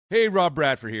Hey, Rob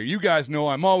Bradford here. You guys know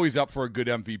I'm always up for a good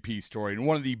MVP story, and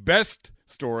one of the best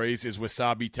stories is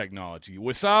Wasabi Technology.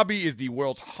 Wasabi is the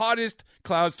world's hottest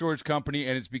cloud storage company,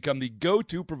 and it's become the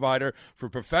go-to provider for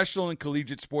professional and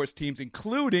collegiate sports teams,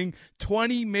 including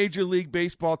 20 Major League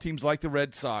Baseball teams like the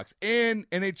Red Sox and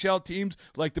NHL teams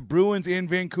like the Bruins and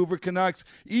Vancouver Canucks.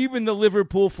 Even the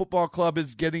Liverpool Football Club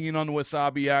is getting in on the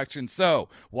Wasabi action. So,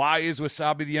 why is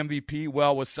Wasabi the MVP?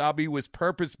 Well, Wasabi was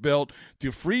purpose-built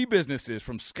to free businesses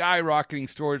from skyrocketing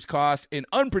storage costs and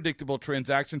unpredictable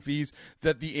transaction fees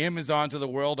that the Amazons of the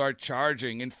world are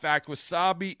charging. In fact,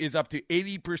 Wasabi is up to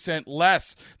 80%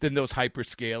 less than those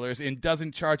hyperscalers and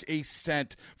doesn't charge a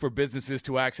cent for businesses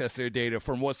to access their data.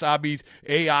 From Wasabi's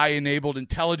AI-enabled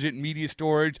intelligent media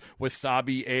storage,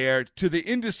 Wasabi Air, to the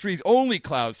industry's only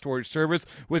cloud storage service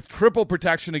with triple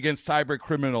protection against cyber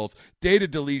criminals, data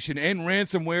deletion, and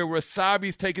ransomware,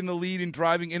 Wasabi's taken the lead in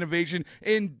driving innovation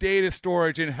in data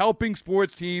storage and helping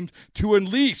sports teams to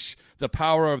unleash the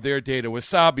power of their data.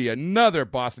 Wasabi, another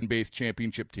Boston-based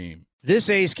championship team.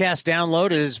 This A's Cast download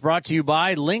is brought to you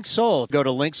by LinkSoul. Go to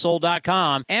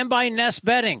linksoul.com, and by Nest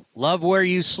Bedding. Love where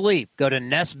you sleep. Go to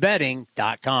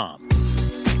nestbedding.com.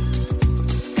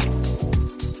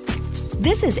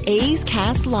 This is A's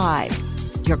Cast Live,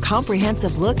 your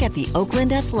comprehensive look at the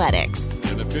Oakland Athletics.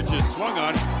 And the pitch is swung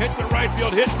on, hit the right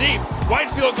field, hit deep.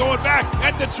 Whitefield going back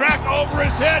at the track, over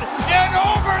his head, and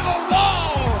over the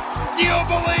wall. Do you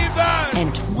believe that?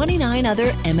 And 29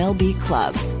 other MLB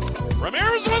clubs.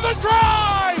 Ramirez with a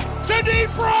drive to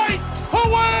deep right,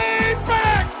 away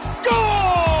back,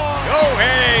 goal!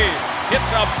 Gohei hits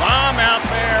a bomb out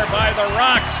there by the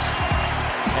Rocks.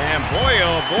 And boy,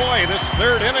 oh boy, this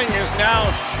third inning is now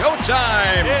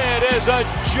showtime. It is a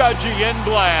Judgian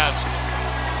blast.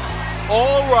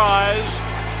 All rise.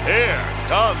 Here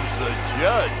comes the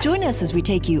judge. Join us as we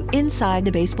take you inside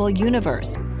the baseball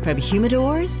universe, from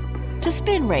humidors to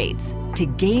spin rates to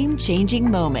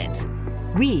game-changing moments.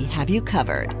 We have you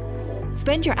covered.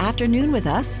 Spend your afternoon with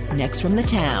us next from the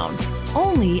town,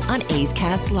 only on A's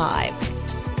Cast Live.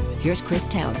 Here's Chris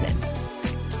Townsend.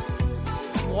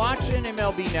 I'm watching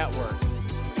MLB Network,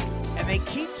 and they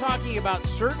keep talking about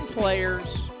certain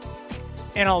players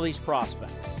and all these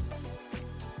prospects.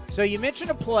 So you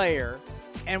mentioned a player,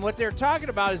 and what they're talking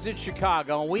about is in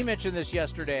Chicago, and we mentioned this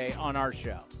yesterday on our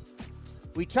show.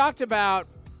 We talked about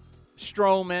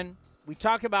Stroman. We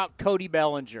talked about Cody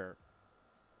Bellinger.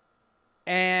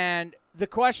 And the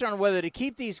question on whether to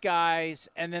keep these guys,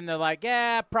 and then they're like,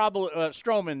 yeah, probably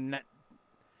Stroman's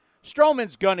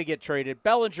going to get traded.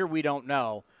 Bellinger, we don't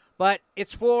know. But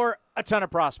it's for a ton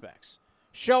of prospects.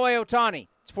 Shohei Ohtani,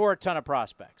 it's for a ton of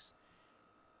prospects.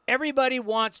 Everybody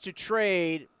wants to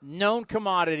trade known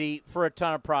commodity for a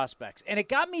ton of prospects. And it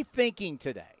got me thinking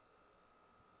today.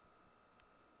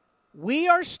 We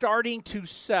are starting to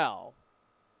sell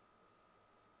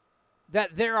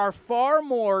that there are far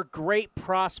more great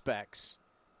prospects.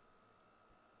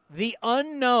 The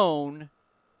unknown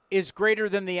is greater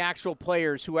than the actual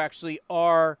players who actually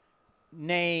are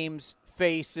names,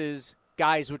 faces,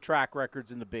 guys with track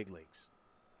records in the big leagues.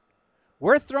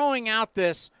 We're throwing out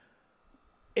this,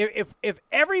 if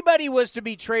everybody was to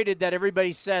be traded that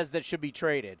everybody says that should be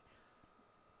traded,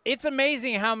 it's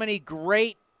amazing how many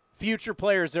great future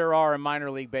players there are in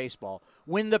minor league baseball,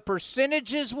 when the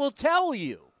percentages will tell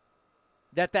you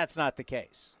that that's not the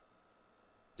case.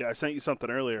 Yeah, I sent you something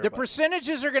earlier. The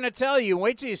percentages are going to tell you,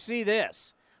 wait till you see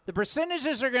this, the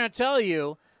percentages are going to tell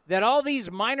you that all these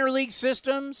minor league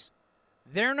systems,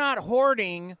 they're not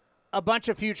hoarding a bunch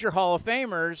of future Hall of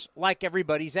Famers like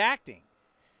everybody's acting.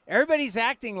 Everybody's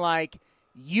acting like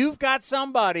you've got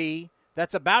somebody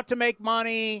that's about to make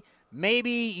money.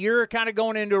 Maybe you're kind of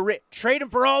going into a trade them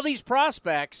for all these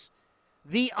prospects.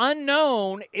 The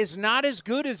unknown is not as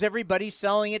good as everybody's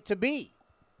selling it to be.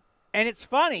 And it's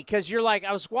funny because you're like,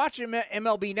 I was watching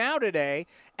MLB Now today,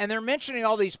 and they're mentioning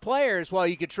all these players. Well,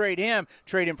 you could trade him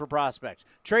for prospects.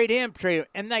 Trade him.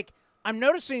 And, like, I'm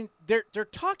noticing they're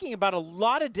talking about a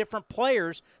lot of different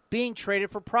players being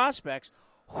traded for prospects.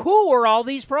 Who are all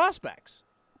these prospects?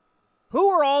 Who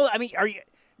are all – I mean,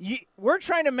 we're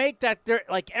trying to make that –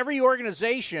 like every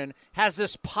organization has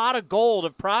this pot of gold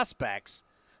of prospects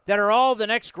that are all the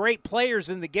next great players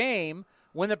in the game,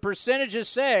 when the percentages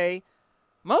say –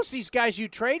 most of these guys you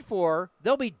trade for,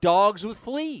 they'll be dogs with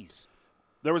fleas.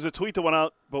 There was a tweet that went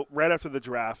out right after the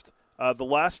draft. The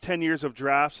last 10 years of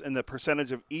drafts and the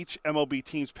percentage of each MLB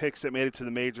team's picks that made it to the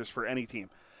majors for any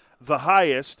team. The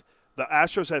highest, the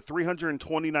Astros had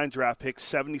 329 draft picks,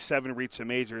 77 reached the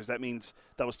majors. That means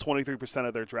that was 23%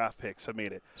 of their draft picks have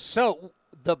made it. So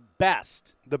the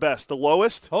best. The best. The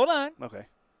lowest? Hold on. Okay.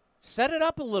 Set it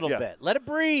up a little bit. Let it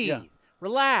breathe. Yeah.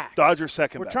 Relax. Dodgers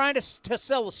second We're best. trying to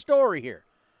sell a story here.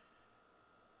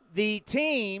 The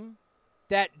team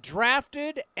that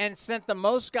drafted and sent the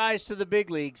most guys to the big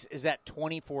leagues is at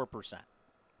 24%.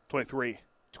 23.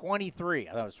 23.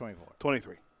 I thought it was 24.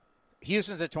 23.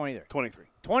 Houston's at 23. 23.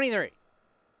 23.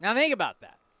 Now think about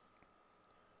that.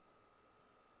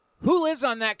 Who lives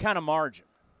on that kind of margin?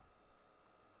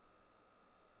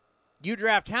 You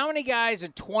draft how many guys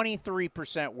in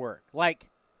 23% work? Like,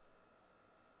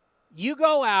 you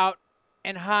go out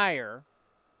and hire,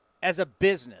 as a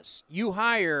business, you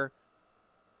hire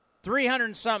 300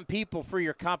 and some people for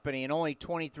your company and only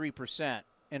 23%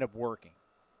 end up working.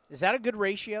 Is that a good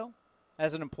ratio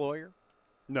as an employer?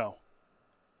 No.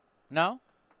 No?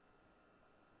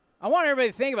 I want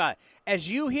everybody to think about it.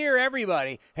 As you hear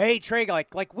everybody, hey, Trey,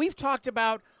 like we've talked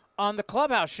about on the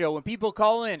Clubhouse show when people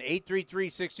call in,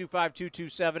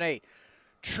 833-625-2278,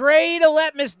 trade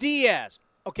Aledmys Diaz.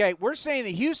 Okay, we're saying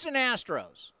the Houston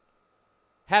Astros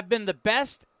have been the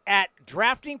best at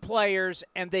drafting players,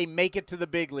 and they make it to the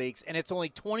big leagues, and it's only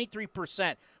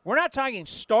 23%. We're not talking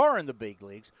star in the big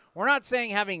leagues. We're not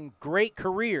saying having great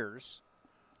careers.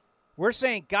 We're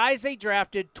saying guys they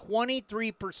drafted,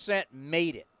 23%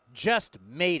 made it, just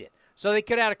made it. So they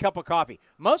could have had a cup of coffee.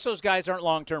 Most of those guys aren't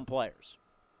long-term players.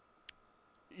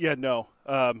 Yeah, no.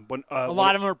 A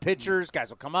lot of them are pitchers. Guys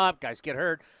will come up. Guys get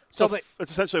hurt. So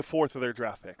it's essentially a fourth of their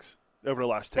draft picks over the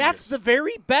last 10 years. That's the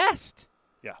very best.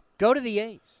 Yeah. Go to the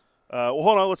A's. Well,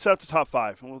 hold on. Let's set up the top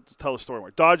five, and we'll tell the story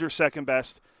more. Dodgers, second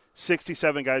best.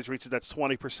 67 guys reached it. That's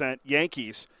 20%.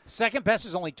 Yankees. Second best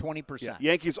is only 20%. Yeah,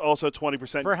 Yankees also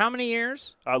 20%. For how many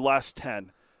years? Last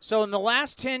 10. So in the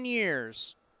last 10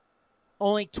 years,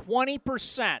 only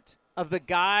 20% of the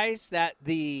guys that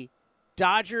the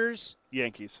Dodgers,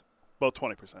 Yankees, both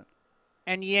 20%.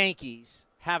 and Yankees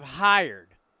have hired,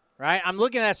 right? I'm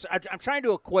looking at, I'm trying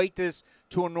to equate this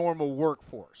to a normal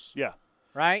workforce. Yeah.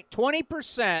 Right?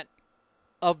 20%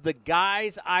 of the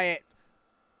guys out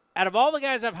of all the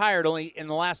guys I've hired, only in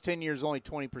the last 10 years, only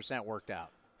 20% worked out.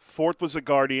 Fourth was the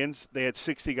Guardians. They had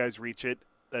 60 guys reach it.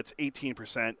 That's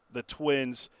 18%. The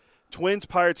Twins,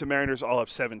 Pirates, and Mariners all have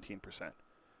 17%.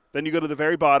 Then you go to the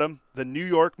very bottom, the New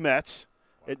York Mets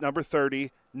at number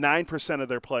 30. 9% of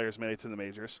their players made it to the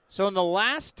majors. So in the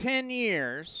last 10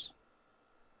 years,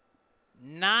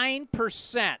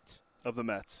 9% of the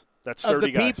Mets. That's 30 of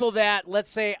the guys. people that, let's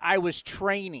say, I was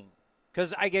training.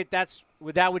 Because I get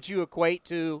would that what you equate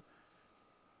to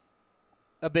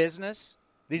a business?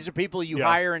 These are people you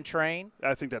hire and train?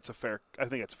 I think that's fair.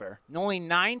 And only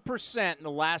 9% in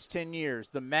the last 10 years,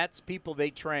 the Mets people they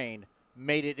trained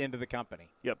made it into the company.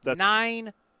 Yep. That's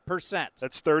 9%.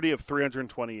 That's 30 of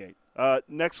 328.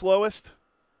 Next lowest?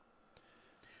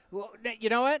 Well, you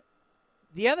know what?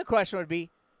 The other question would be,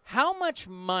 how much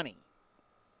money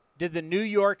did the New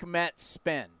York Mets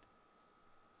spend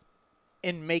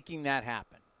in making that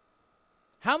happen?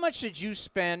 How much did you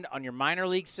spend on your minor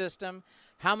league system?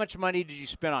 How much money did you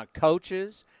spend on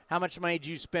coaches? How much money did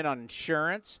you spend on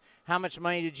insurance? How much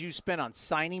money did you spend on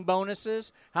signing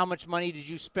bonuses? How much money did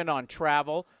you spend on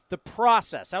travel? The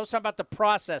process. I was talking about the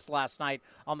process last night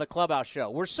on the Clubhouse show.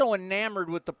 We're so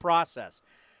enamored with the process.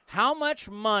 How much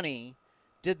money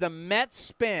did the Mets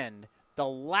spend the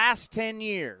last 10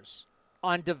 years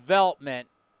on development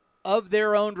of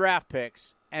their own draft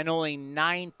picks, and only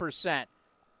 9%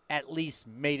 at least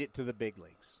made it to the big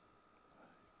leagues?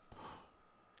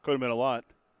 Could have been a lot.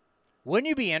 Wouldn't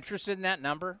you be interested in that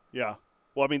number? Yeah.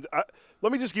 Well, I mean,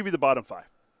 let me just give you the bottom five.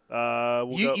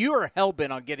 You are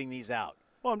hell-bent on getting these out.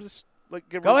 Well, I'm just like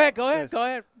Go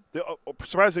ahead.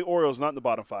 Surprisingly, Orioles not in the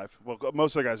bottom five. Well,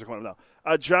 most of the guys are coming up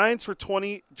now. Giants are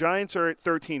 20. Giants are at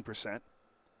 13%.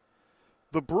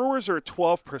 The Brewers are at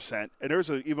 12%, and there's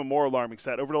an even more alarming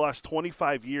stat. Over the last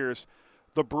 25 years,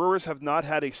 the Brewers have not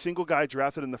had a single guy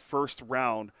drafted in the first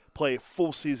round play a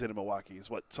full season in Milwaukee, is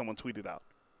what someone tweeted out.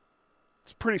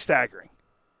 It's pretty staggering.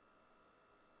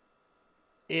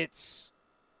 It's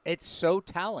so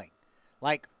telling.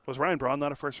 Like, was Ryan Braun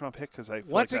not a first-round pick?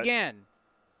 Because again,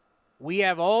 we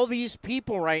have all these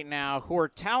people right now who are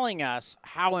telling us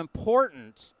how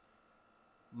important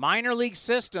minor league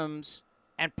systems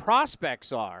and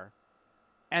prospects are,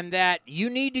 and that you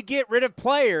need to get rid of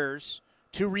players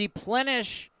to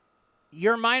replenish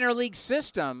your minor league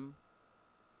system.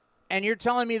 And you're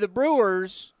telling me the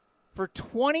Brewers, for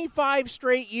 25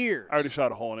 straight years. I already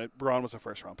shot a hole in it. Braun was a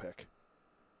first-round pick.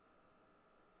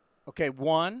 Okay,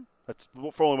 one. That's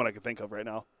for only one I can think of right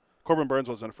now. Corbin Burns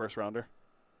wasn't a first-rounder.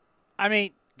 I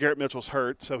mean, Garrett Mitchell's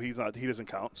hurt, so he doesn't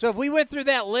count. So if we went through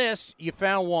that list, you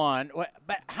found one.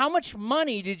 But how much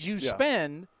money did you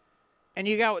spend? And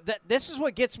you got this is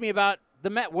what gets me about the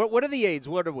Met. What are the A's?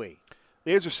 What are we?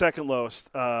 The A's are second lowest.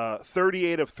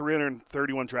 38 of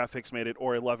 331 draft picks made it,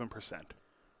 or 11%.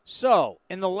 So,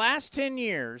 in the last 10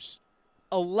 years,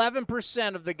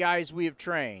 11% of the guys we have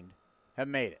trained have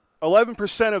made it.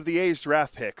 11% of the A's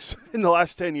draft picks in the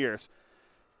last 10 years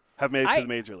have made it to the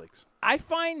major leagues. I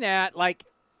find that, like,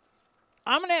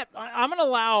 I'm gonna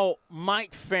allow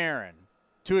Mike Farron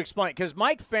to explain, because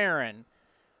Mike Farron,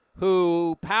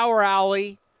 who Power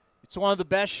Alley, it's one of the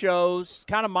best shows,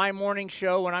 kind of my morning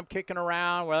show when I'm kicking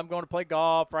around, when I'm going to play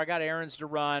golf or I got errands to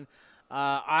run.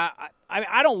 I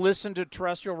don't listen to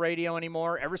terrestrial radio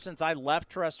anymore. Ever since I left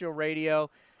terrestrial radio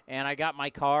and I got my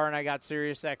car and I got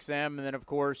Sirius XM, and then, of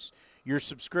course, your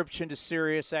subscription to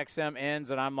Sirius XM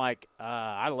ends, and I'm like,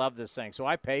 I love this thing. So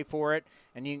I pay for it,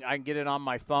 and I can get it on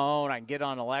my phone. I can get it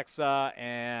on Alexa,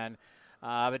 and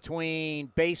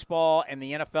between baseball and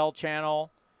the NFL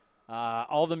channel,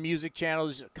 all the music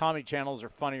channels, comedy channels are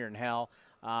funnier than hell.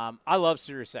 I love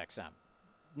Sirius XM.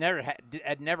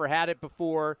 Had never had it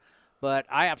before, but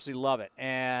I absolutely love it.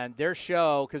 And their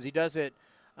show, because he does it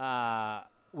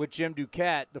with Jim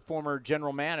Duquette, the former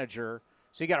general manager.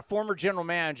 So you got a former general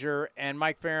manager and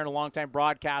Mike Farron, a longtime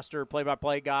broadcaster,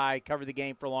 play-by-play guy, covered the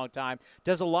game for a long time.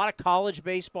 Does a lot of college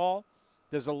baseball.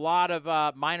 Does a lot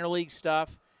of minor league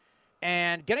stuff.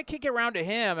 And going to kick it around to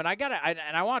him. And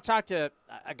I want to talk to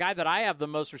a guy that I have the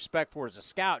most respect for as a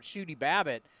scout, Shooty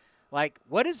Babbitt. Like,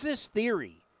 what is this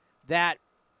theory that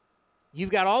you've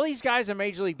got all these guys in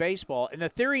Major League Baseball, and the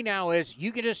theory now is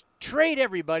you can just trade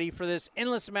everybody for this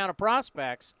endless amount of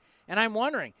prospects? And I'm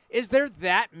wondering, is there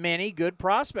that many good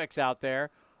prospects out there,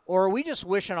 or are we just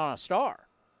wishing on a star?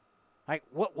 Like,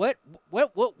 what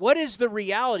is the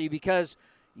reality? Because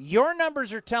your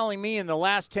numbers are telling me in the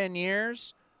last 10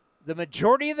 years, the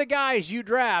majority of the guys you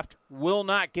draft will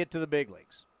not get to the big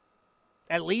leagues,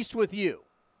 at least with you.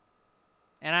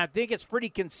 And I think it's pretty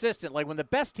consistent. Like, when the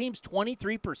best team's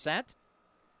 23%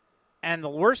 and the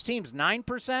worst team's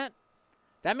 9%,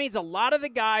 that means a lot of the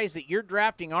guys that you're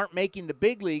drafting aren't making the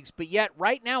big leagues, but yet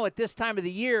right now at this time of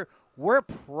the year, we're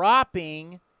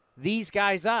propping these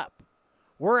guys up.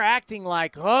 We're acting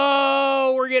like,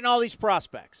 oh, we're getting all these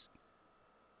prospects,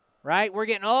 right? We're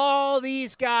getting all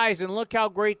these guys, and look how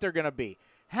great they're going to be.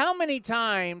 How many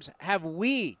times have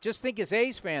we, just think as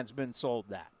A's fans, been sold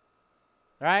that,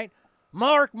 right?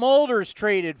 Mark Mulder's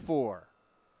traded for.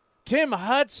 Tim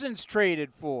Hudson's traded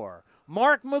for.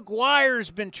 Mark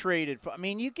McGuire's been traded for. I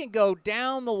mean, you can go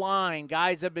down the line.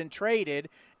 Guys have been traded,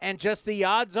 and just the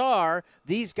odds are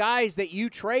these guys that you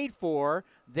trade for,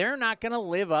 they're not going to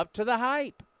live up to the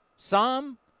hype.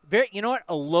 Some, you know what?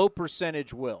 A low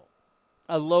percentage will.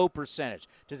 A low percentage.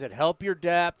 Does it help your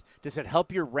depth? Does it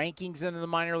help your rankings into the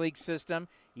minor league system?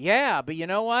 Yeah, but you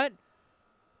know what?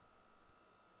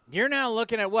 You're now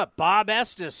looking at what? Bob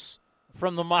Estes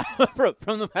from the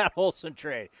Matt Olson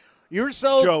trade. You're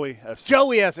so Joey Estes.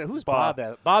 Joey Estes. Who's Bob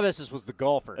Estes? Bob Estes was the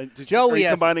golfer. Are you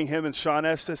combining him and Sean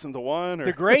Estes into one? Or?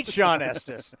 The great Sean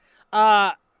Estes.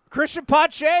 Christian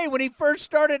Pache, when he first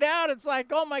started out, it's like,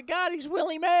 oh, my God, he's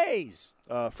Willie Mays.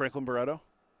 Franklin Barreto.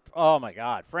 Oh, my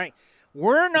God. Frank.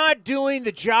 We're not doing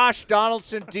the Josh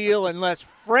Donaldson deal unless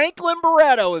Franklin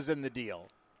Barreto is in the deal.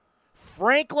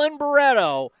 Franklin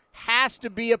Barreto has to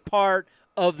be a part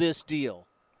of this deal.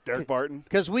 Derek Barton.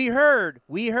 Because we heard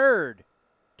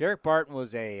Derek Barton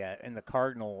was in the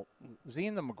Cardinal. Was he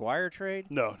in the McGuire trade?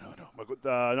 No. Not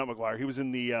McGuire. He was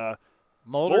in the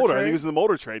Mulder trade? He was in the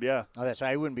Mulder trade, yeah. Oh, that's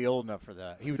right. He wouldn't be old enough for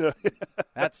that.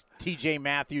 That's T.J.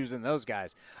 Matthews and those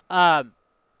guys.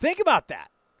 Think about that.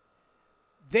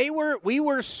 We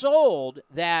were sold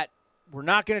that we're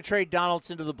not going to trade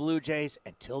Donaldson to the Blue Jays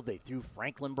until they threw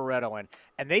Franklin Barreto in.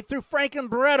 And they threw Franklin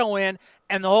Barreto in,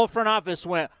 and the whole front office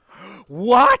went,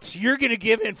 what? You're going to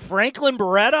give in Franklin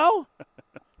Barreto?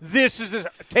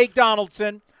 Take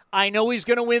Donaldson. I know he's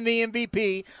going to win the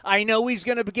MVP. I know he's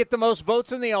going to get the most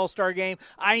votes in the All-Star game.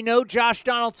 I know Josh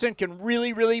Donaldson can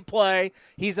really, really play.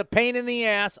 He's a pain in the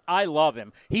ass. I love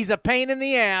him. He's a pain in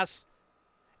the ass.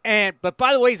 But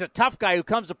by the way, he's a tough guy who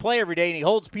comes to play every day, and he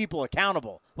holds people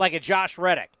accountable, like a Josh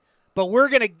Reddick. But we're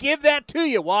going to give that to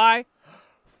you. Why?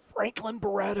 Franklin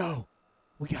Barreto.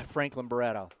 We got Franklin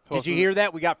Barreto. Did you hear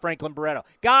that? We got Franklin Barreto.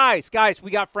 Guys,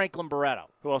 we got Franklin Barreto.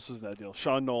 Who else is in that deal?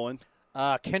 Sean Nolan.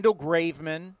 Kendall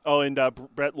Graveman. Oh, and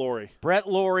Brett Laurie. Brett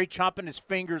Laurie chomping his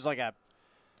fingers like a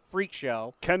freak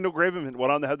show. Kendall Graveman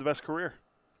went on to have the best career.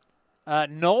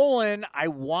 Nolan, I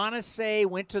want to say,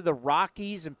 went to the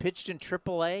Rockies and pitched in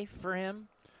AAA for him.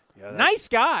 Yeah, nice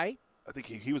guy. I think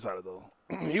he was out of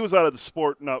the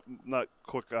sport not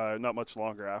much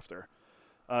longer after.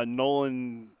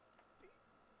 Nolan.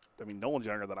 I mean, Nolan's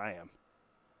younger than I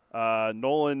am.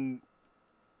 Nolan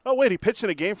Oh, wait, he pitched in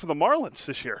a game for the Marlins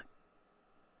this year.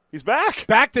 He's back.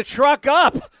 Back the truck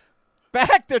up.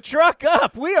 Back the truck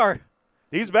up.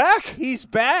 He's back. He's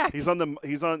back. He's in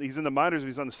the minors.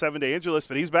 He's on the 7-day injury list,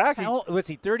 but he's back. Was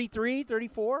he 33,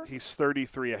 34? He's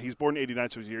 33. Yeah, he's born in 89,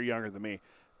 so he's a year younger than me.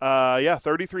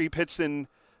 33. He pitched in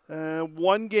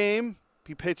one game.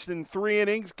 He pitched in 3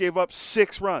 innings, gave up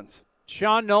 6 runs.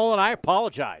 Sean Nolan, I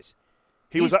apologize.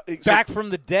 He's back from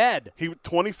the dead.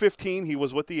 2015, he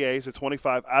was with the A's at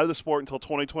 25, out of the sport until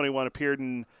 2021, appeared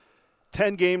in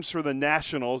 10 games for the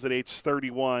Nationals at age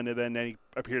 31, and then he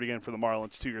appeared again for the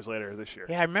Marlins 2 years later this year.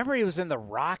 Yeah, I remember he was in the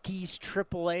Rockies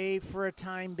AAA for a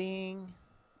time being.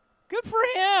 Good for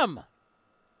him.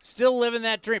 Still living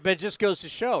that dream, but it just goes to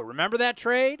show. Remember that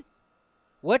trade?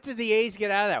 What did the A's get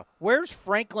out of that? Where's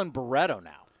Franklin Barreto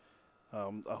now?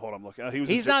 Hold on, I'm looking.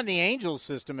 He's not in the Angels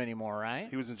system anymore, right?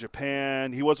 He was in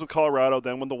Japan. He was with Colorado,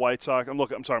 then with the White Sox. I'm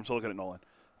sorry, I'm still looking at Nolan.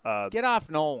 Get off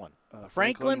Nolan.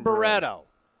 Franklin Barreto.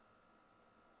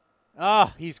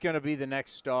 Oh, he's going to be the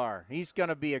next star. He's going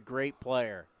to be a great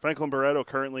player. Franklin Barreto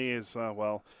currently is,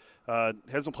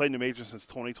 hasn't played in the majors since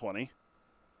 2020.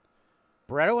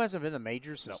 Barreto hasn't been in the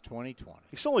majors since 2020.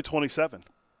 He's only 27.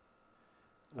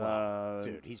 Wow.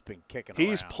 Dude, he's been kicking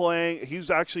around.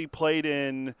 He's actually played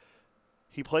in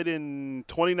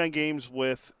 29 games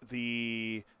with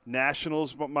the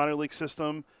Nationals minor league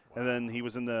system, and then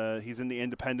he's in the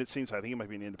independent scene, so I think he might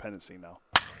be in the independent scene now.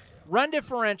 Run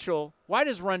differential. Why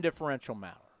does run differential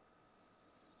matter?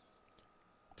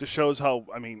 Just shows how,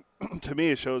 to me,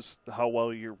 it shows how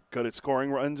well you're good at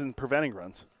scoring runs and preventing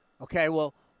runs. Okay,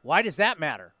 well, why does that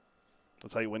matter?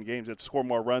 That's how you win games. You have to score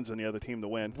more runs than the other team to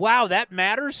win. Wow, that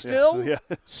matters still? Yeah.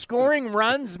 Scoring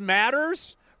runs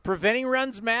matters? Preventing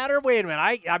runs matter? Wait a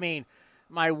minute. I mean,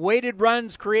 my weighted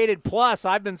runs created plus,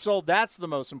 I've been sold that's the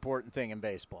most important thing in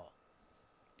baseball.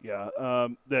 Yeah,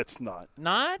 that's not.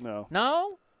 Not? No.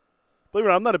 No? Believe it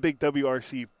or not, I'm not a big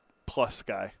WRC plus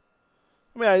guy.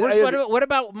 What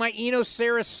about my Eno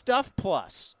Sarris stuff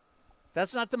plus?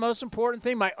 That's not the most important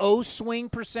thing. My O swing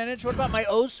percentage? What about my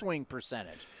O swing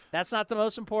percentage? That's not the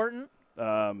most important?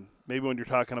 Maybe when you're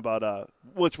talking about,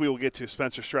 which we will get to,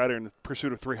 Spencer Strider in the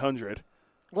pursuit of 300.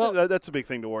 Well, that's a big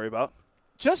thing to worry about.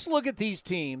 Just look at these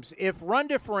teams. If run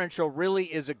differential really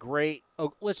is a great,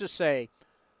 let's just say,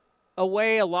 a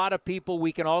way a lot of people,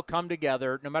 we can all come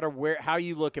together, no matter how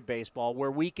you look at baseball,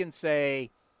 where we can say,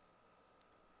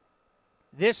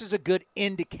 this is a good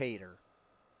indicator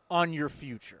on your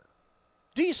future.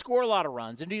 Do you score a lot of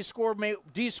runs, and do you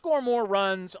score more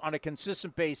runs on a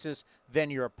consistent basis than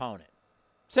your opponent?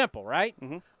 Simple, right?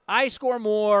 Mm-hmm. I score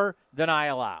more than I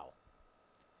allow.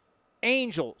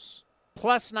 Angels,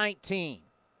 plus 19.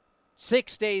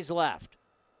 6 days left.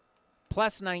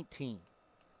 Plus 19.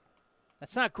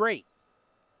 That's not great.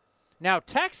 Now,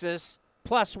 Texas,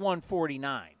 plus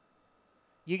 149.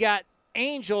 You got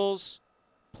Angels,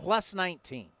 plus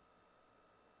 19.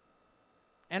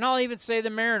 And I'll even say the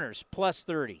Mariners, plus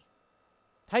 30.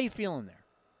 How you feeling there?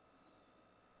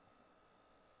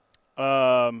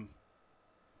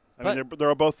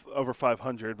 They're both over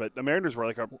 500, but the Mariners were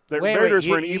were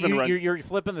an even run. You're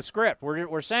flipping the script.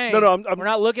 We're saying no, we're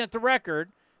not looking at the record.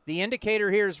 The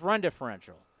indicator here is run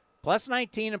differential, plus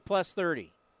 19 and plus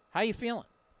 30. How you feeling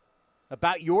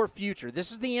about your future?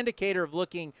 This is the indicator of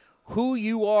looking who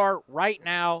you are right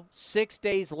now. 6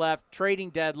 days left,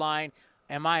 trading deadline.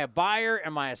 Am I a buyer?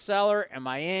 Am I a seller? Am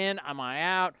I in? Am I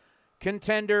out?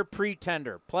 Contender,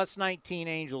 pretender. Plus 19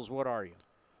 Angels, what are you?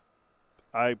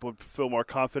 I would feel more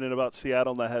confident about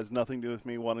Seattle, and that has nothing to do with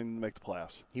me wanting to make the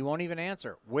playoffs. He won't even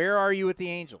answer. Where are you with the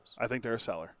Angels? I think they're a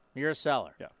seller. You're a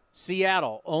seller. Yeah.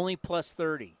 Seattle, only plus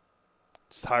 30.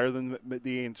 It's higher than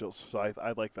the Angels, so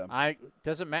I like them.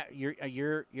 Doesn't matter. You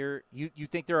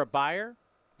think they're a buyer?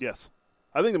 Yes.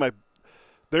 I think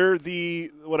they're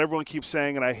what everyone keeps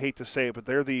saying, and I hate to say it, but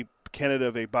they're the candidate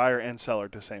of a buyer and seller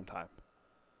at the same time.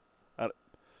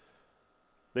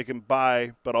 They can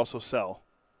buy but also sell.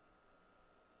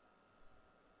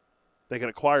 They can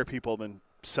acquire people and then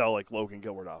sell like Logan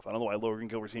Gilbert off. I don't know why Logan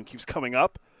Gilbert's name keeps coming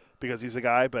up because he's a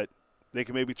guy, but they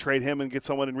can maybe trade him and get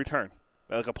someone in return,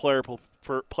 like a player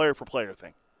for player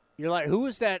thing. You're like, who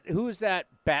is that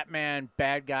Batman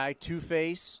bad guy,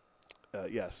 Two-Face?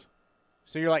 Yes.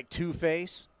 So you're like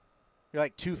Two-Face? You're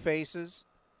like two faces?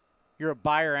 You're a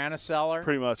buyer and a seller?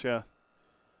 Pretty much, yeah.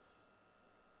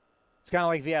 It's kind of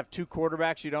like if you have two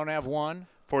quarterbacks, you don't have one.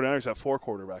 49ers have 4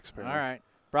 quarterbacks, apparently. All right.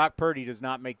 Brock Purdy does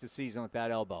not make the season with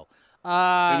that elbow.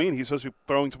 He's supposed to be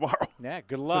throwing tomorrow. Yeah,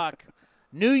 good luck.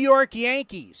 New York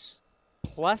Yankees,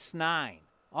 plus 9.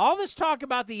 All this talk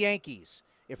about the Yankees.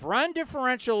 If run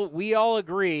differential, we all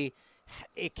agree,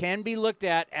 it can be looked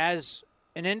at as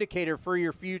an indicator for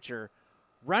your future.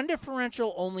 Run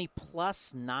differential only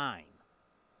 +9.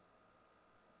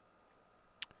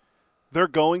 They're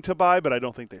going to buy, but I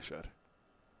don't think they should.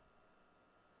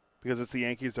 Because it's the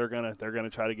Yankees, they're gonna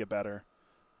try to get better.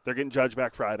 They're getting Judge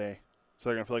back Friday, so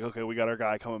they're gonna feel like, okay, we got our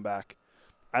guy coming back.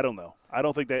 I don't know. I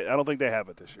don't think they have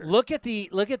it this year. Look at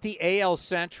the AL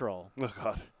Central. Oh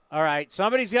God. All right,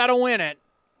 somebody's got to win it,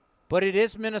 but it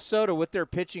is Minnesota with their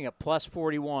pitching at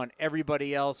 +41.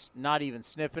 Everybody else not even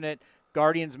sniffing it.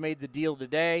 Guardians made the deal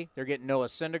today. They're getting Noah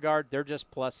Syndergaard. They're just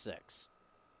 +6.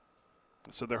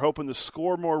 So they're hoping to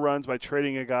score more runs by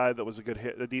trading a guy that was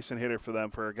a decent hitter for them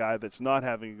for a guy that's not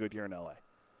having a good year in LA. All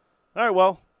right,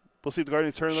 well, we'll see if the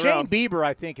Guardians turn it around. Shane Bieber,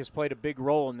 I think, has played a big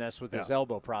role in this with his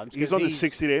elbow problems. He's on the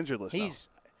 60-day injured list now. He's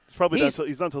probably done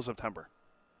until September.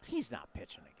 He's not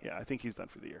pitching again. Yeah, I think he's done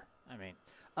for the year. I mean,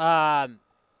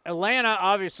 Atlanta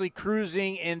obviously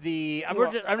cruising in the.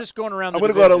 I'm just going around. I'm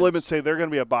going to go out on a limb and say they're going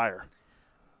to be a buyer.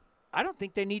 I don't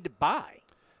think they need to buy.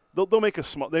 They'll make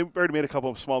They've already made a couple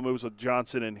of small moves with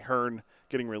Johnson and Hearn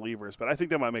getting relievers, but I think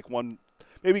they might make one.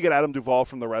 Maybe get Adam Duvall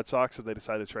from the Red Sox if they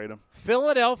decide to trade him.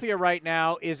 Philadelphia right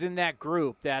now is in that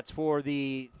group that's for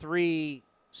the 3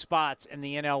 spots in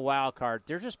the NL wild card.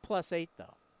 They're just +8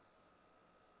 though.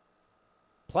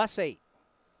 +8.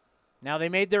 Now they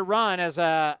made their run as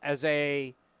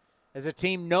a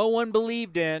team no one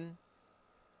believed in.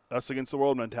 Us against the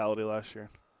world mentality last year.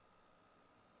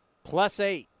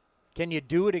 +8. Can you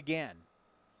do it again?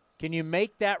 Can you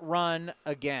make that run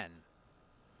again?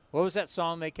 What was that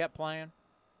song they kept playing?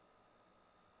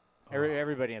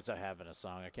 Everybody ends up having a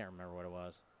song. I can't remember what it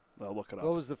was. I'll look it up.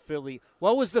 What was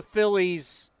the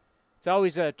Phillies? It's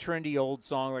always a trendy old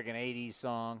song, like an 80s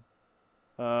song.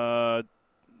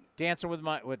 Dancing with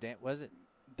my – what was it?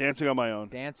 Dancing on My Own.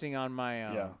 Dancing on My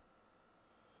Own. Yeah.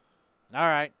 All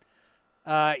right.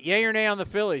 Yay or nay on the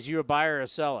Phillies? You a buyer or a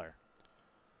seller?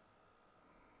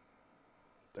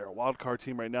 They're a wild card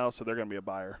team right now, so they're going to be a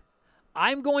buyer.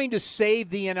 I'm going to save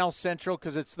the NL Central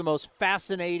because it's the most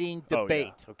fascinating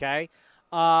debate, okay?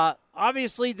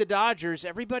 Obviously, the Dodgers,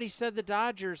 everybody said the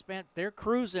Dodgers, man, they're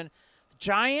cruising. The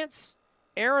Giants,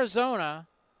 Arizona,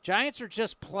 Giants are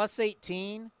just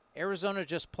 +18. Arizona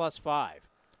just +5.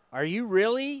 Are you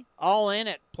really all in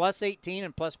at +18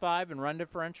 and +5 in run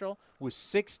differential with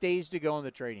 6 days to go in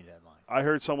the trading deadline? I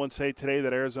heard someone say today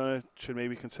that Arizona should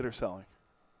maybe consider selling.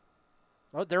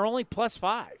 Well, they're only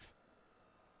 +5.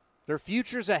 Their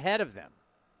future's ahead of them.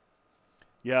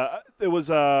 Yeah, it was.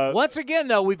 Once again,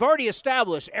 though, we've already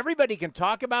established everybody can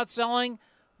talk about selling,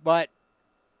 but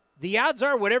the odds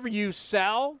are whatever you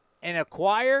sell and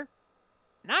acquire,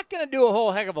 not going to do a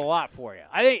whole heck of a lot for you.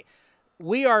 I think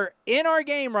we are in our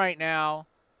game right now.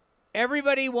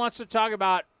 Everybody wants to talk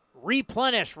about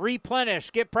replenish,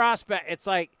 get prospect. It's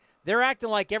like they're acting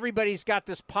like everybody's got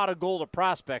this pot of gold of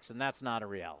prospects, and that's not a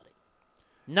reality.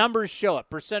 Numbers show it.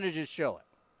 Percentages show it.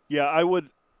 Yeah, I would.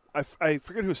 I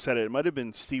forget who said it. It might have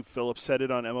been Steve Phillips said it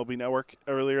on MLB Network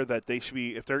earlier that they should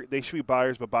be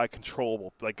buyers, but buy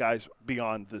controllable, like guys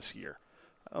beyond this year.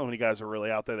 I don't know how many guys are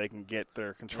really out there they can get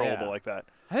they're controllable like that.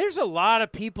 There's a lot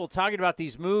of people talking about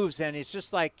these moves, and it's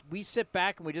just like we sit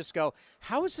back and we just go,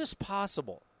 how is this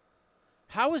possible?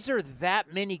 How is there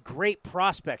that many great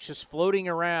prospects just floating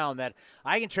around that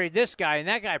I can trade this guy and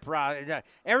that guy?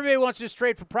 Everybody wants to just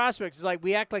trade for prospects. It's like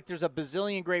we act like there's a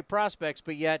bazillion great prospects,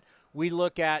 but yet we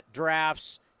look at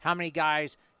drafts, how many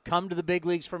guys come to the big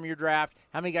leagues from your draft,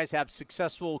 how many guys have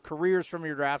successful careers from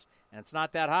your drafts, and it's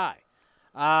not that high.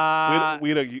 We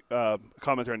had a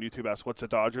commenter on YouTube ask, what's the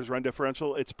Dodgers run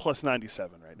differential? It's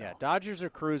 +97 right now. Yeah, Dodgers are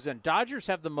cruising. Dodgers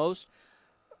have the most.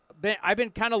 I've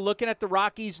been kind of looking at the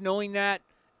Rockies, knowing that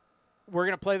we're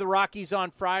going to play the Rockies on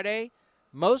Friday.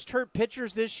 Most hurt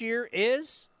pitchers this year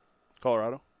is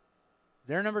Colorado.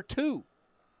 They're number 2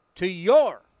 to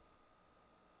your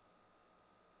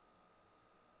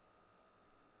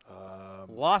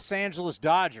Los Angeles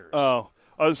Dodgers. Oh,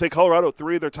 I was going to say Colorado,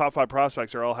 3 of their top 5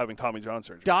 prospects are all having Tommy John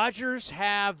surgery. Dodgers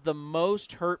have the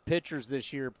most hurt pitchers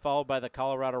this year, followed by the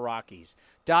Colorado Rockies.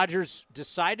 Dodgers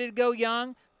decided to go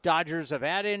young. Dodgers have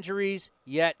had injuries,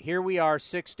 yet here we are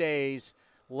 6 days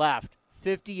left,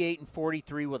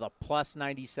 58-43 with a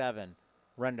 +97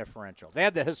 run differential. They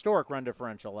had the historic run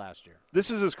differential last year.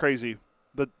 This is as crazy.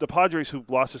 The Padres, who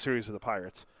lost the series to the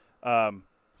Pirates,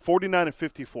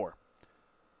 49-54.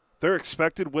 Their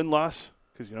expected win-loss,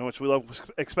 because you know how much we love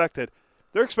expected,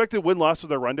 their expected win-loss with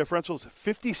their run differential is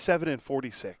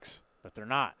 57-46. But they're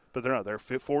not. They're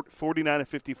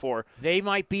 49-54. They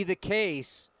might be the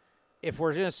case if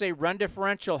we're going to say run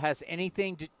differential has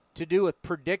anything to do with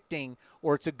predicting,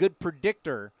 or it's a good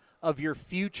predictor of your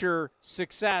future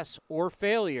success or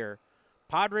failure.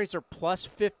 Padres are plus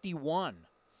 51.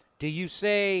 Do you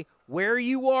say where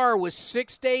you are with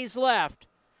 6 days left,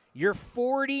 you're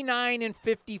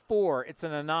 49-54. It's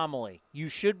an anomaly. You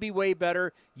should be way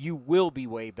better. You will be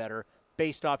way better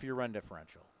based off your run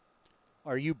differential.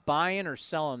 Are you buying or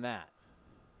selling that?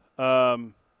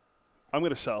 I'm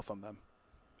going to sell from them.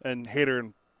 And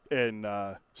Hader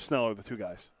and Snell are the two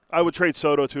guys. I would trade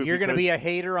Soto, too. You're going to be a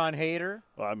hater on Hader?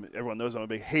 Well, everyone knows I'm a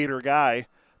big Hader guy,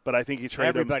 but I think you trade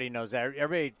Everybody knows that.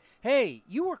 Everybody, hey,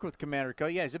 you work with Commander Co.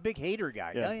 Yeah, he's a big Hader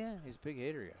guy. Yeah. Oh, yeah, he's a big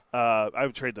Hader guy. I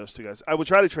would trade those two guys. I would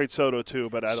try to trade Soto, too,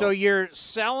 but I don't. So you're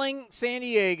selling San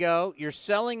Diego. You're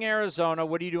selling Arizona.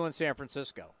 What do you do in San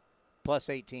Francisco? Plus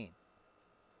 18.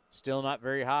 Still not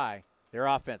very high. Their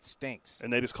offense stinks.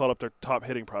 And they just called up their top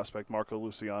hitting prospect, Marco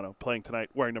Luciano, playing tonight,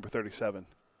 wearing number 37.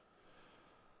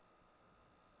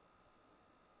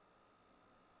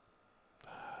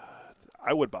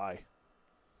 I would buy.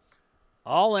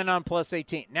 All in on plus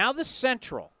 18. Now the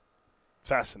Central.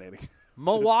 Fascinating.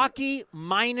 Milwaukee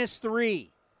 -3.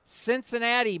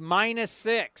 Cincinnati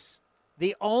 -6.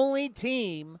 The only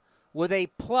team with a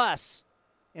plus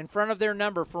in front of their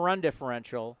number for run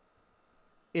differential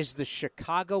is the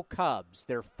Chicago Cubs.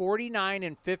 They're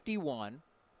 49-51.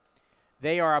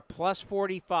 They are a plus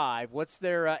 45. What's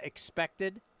their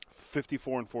expected?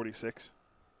 54-46.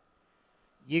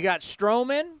 You got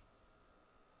Stroman.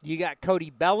 You got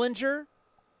Cody Bellinger.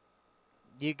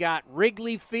 You got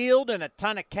Wrigley Field and a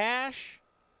ton of cash.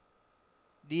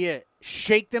 Do you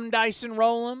shake them dice and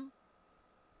roll them?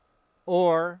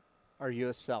 Or are you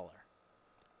a seller?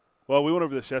 Well, we went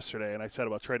over this yesterday, and I said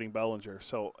about trading Bellinger.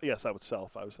 So, yes, I would sell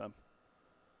if I was them.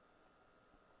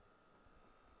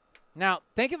 Now,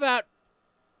 think about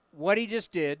what he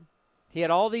just did. He had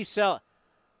all these sell.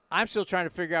 I'm still trying to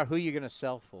figure out who you're going to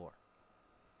sell for.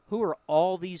 Who are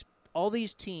all these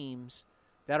teams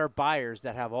that are buyers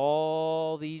that have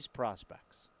all these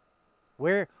prospects?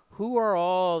 Who are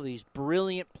all these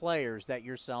brilliant players that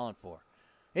you're selling for?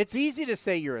 It's easy to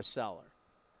say you're a seller.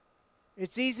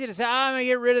 It's easy to say, I'm going to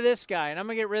get rid of this guy, and I'm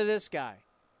going to get rid of this guy.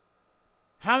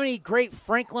 How many great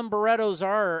Franklin Barrettos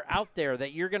are out there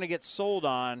that you're going to get sold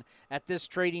on at this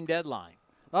trading deadline?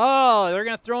 Oh, they're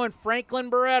going to throw in Franklin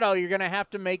Barretto. You're going to have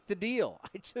to make the deal.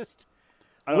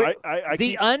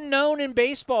 The unknown in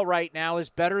baseball right now is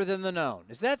better than the known.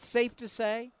 Is that safe to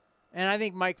say? And I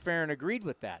think Mike Farron agreed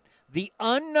with that. The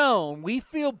unknown, we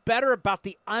feel better about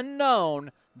the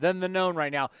unknown than the known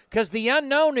right now. Because the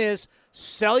unknown is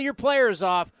sell your players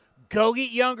off, go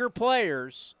get younger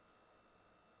players.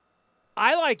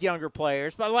 I like younger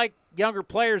players, but I like younger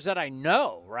players that I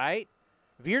know, right?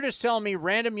 If you're just telling me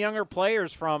random younger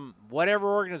players from whatever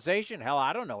organization, hell,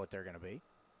 I don't know what they're going to be.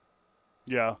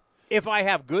 Yeah. If I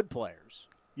have good players.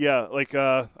 Yeah, like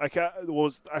I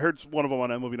heard one of them on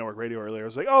MLB Network Radio earlier. I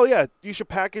was like, oh, yeah, you should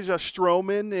package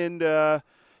Stroman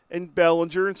and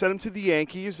Bellinger and send them to the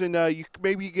Yankees, and you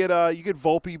get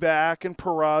Volpe back and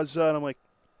Peraza. And I'm like,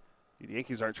 the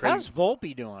Yankees aren't trading. How's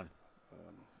Volpe doing?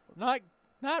 Not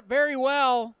very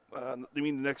well. You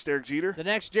mean the next Derek Jeter? The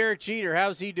next Derek Jeter.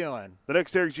 How's he doing? The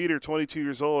next Derek Jeter, 22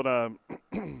 years old,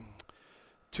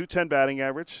 210 batting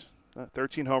average,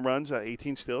 13 home runs,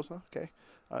 18 steals. Okay.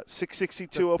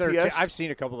 662 OPS. I've seen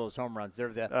a couple of those home runs.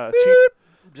 They're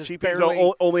cheap.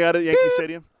 Only out at Yankee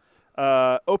Stadium.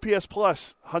 OPS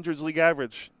plus, hundreds league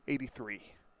average,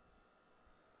 83.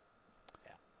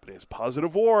 Yeah. But it is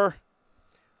positive WAR.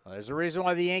 Well, there's a reason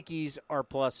why the Yankees are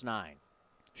 +9.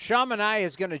 Sean Manaea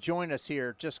is going to join us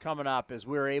here just coming up as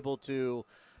we're able to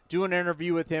do an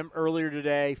interview with him earlier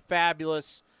today.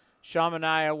 Fabulous. Sean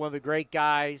Manaea, one of the great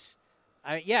guys.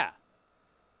 I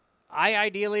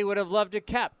ideally would have loved to have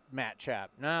kept Matt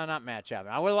Chapman. No, not Matt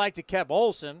Chapman. I would have liked to have kept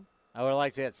Olsen. I would have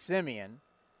liked to have Simeon.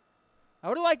 I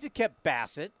would have liked to have kept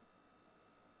Bassett.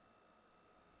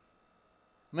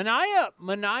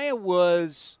 Manaea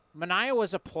was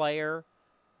a player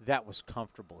that was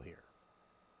comfortable here.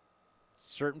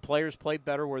 Certain players play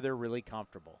better where they're really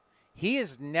comfortable. He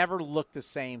has never looked the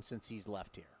same since he's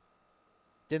left here.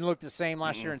 Didn't look the same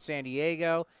last year in San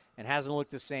Diego and hasn't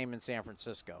looked the same in San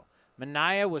Francisco.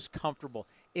 Manaea was comfortable.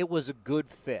 It was a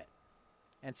good fit.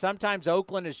 And sometimes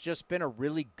Oakland has just been a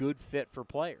really good fit for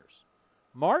players.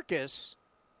 Marcus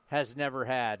has never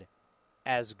had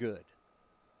as good.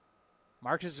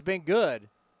 Marcus has been good,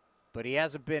 but he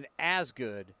hasn't been as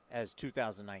good as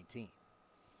 2019.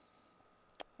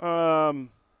 What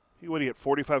do you get?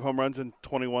 45 home runs and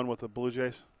 21 with the Blue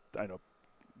Jays. I know,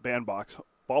 bandbox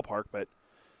ballpark, but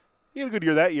he had a good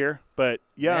year that year. But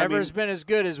yeah, never has been as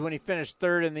good as when he finished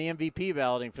third in the MVP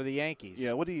balloting for the Yankees.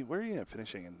 Yeah, where are you at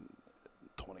finishing in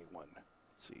 21? Let's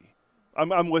see.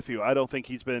 I'm with you. I don't think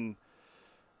he's been.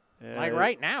 Like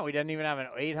right now, he doesn't even have an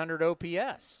 800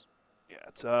 OPS. Yeah,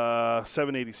 it's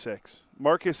 786.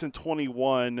 Marcus in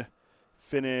 21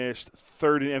 finished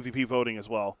third in MVP voting as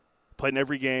well. Played in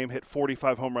every game, hit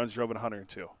 45 home runs, drove in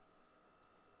 102.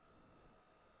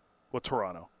 With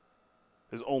Toronto.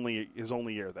 His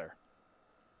only year there.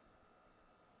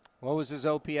 What was his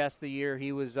OPS the year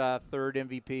he was third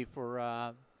MVP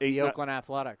for the Oakland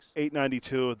Athletics?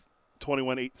 892,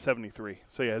 21, 873.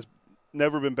 So, yeah, has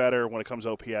never been better when it comes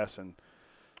to OPS. And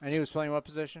he was playing what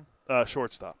position?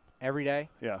 Shortstop. Every day?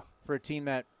 Yeah. For a team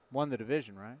that won the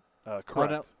division, right?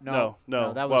 Correct. No,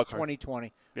 that was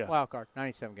 2020. Yeah. Wild card,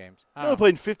 97 games. No,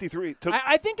 played in 53.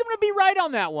 I think I'm going to be right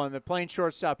on that one. That playing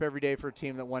shortstop every day for a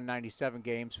team that won 97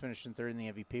 games, finishing third in the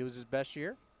MVP, was his best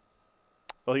year.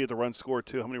 Well, he had the run score,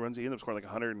 too. How many runs did he end up scoring? Like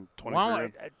 120. Well,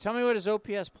 tell me what his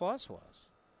OPS plus was.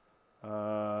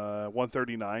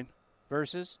 139.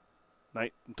 Versus?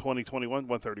 2021,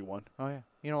 131. Oh, yeah.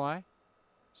 You know why?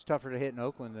 It's tougher to hit in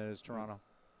Oakland than it is Toronto.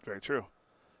 Very true.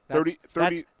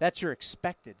 That's your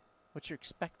expected. What's your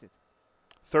expected?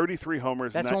 33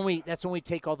 homers. That's when we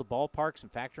take all the ballparks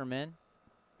and factor them in.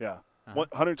 Yeah,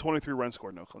 123 runs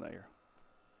scored in Oakland that year.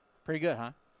 Pretty good,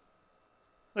 huh?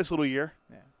 Nice little year.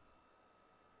 Yeah.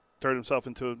 Turned himself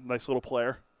into a nice little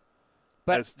player.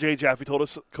 But as Jay Jaffe told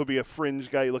us, could be a fringe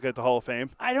guy you look at the Hall of Fame.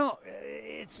 I don't.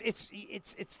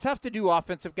 It's tough to do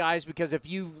offensive guys because if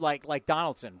you like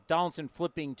Donaldson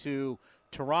flipping to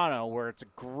Toronto where it's a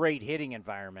great hitting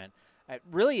environment.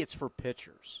 Really, it's for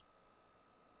pitchers.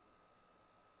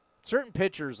 Certain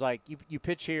pitchers, like you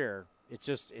pitch here, it's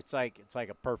like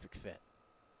a perfect fit.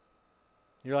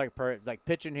 You're like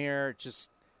pitching here. It's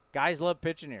just guys love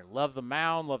pitching here. Love the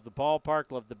mound, love the ballpark,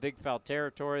 love the big foul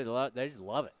territory. They just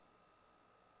love it.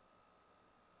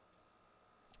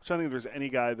 I'm trying to think if there's any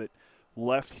guy that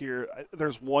left here.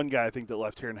 There's one guy I think that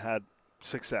left here and had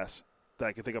success that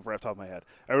I can think of right off the top of my head.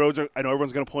 I know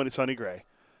everyone's going to point at Sonny Gray.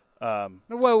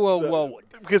 Whoa.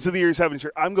 Because of the year he's having,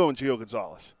 I'm going Gio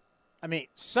Gonzalez. I mean,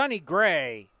 Sonny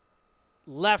Gray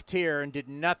left here and did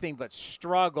nothing but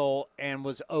struggle and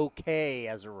was okay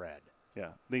as a Red. Yeah,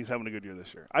 I think he's having a good year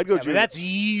this year. I'd go Gio. But that's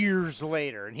years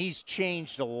later, and he's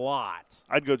changed a lot.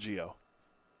 I'd go Gio.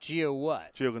 Gio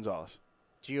what? Gio Gonzalez.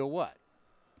 Gio what?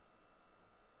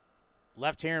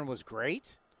 Left here and was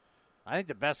great? I think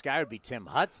the best guy would be Tim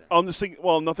Hudson. I'm just thinking.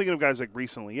 Well, I'm not thinking of guys like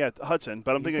recently. Yeah, Hudson,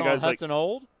 but I'm thinking of guys Hudson like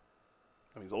old.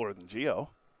 I mean, he's older than Gio.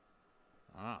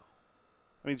 Oh.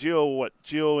 I mean,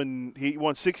 Gio, and he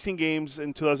won 16 games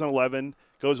in 2011.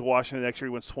 Goes to Washington next year.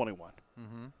 He wins 21.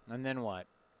 Mm-hmm. And then what?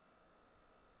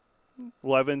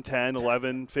 11, 10,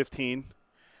 11, 15.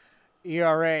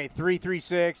 ERA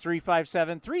 3.36,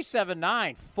 3.57,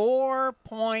 3.79,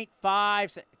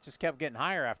 4.5. It just kept getting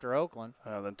higher after Oakland.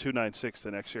 Then 2.96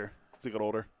 the next year as he got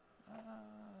older.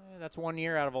 That's 1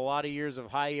 year out of a lot of years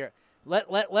of high year.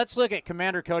 Let's look at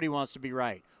Commander Cody wants to be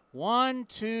right. 1,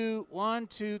 2,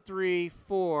 3,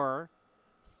 4,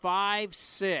 5,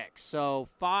 6. So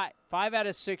five out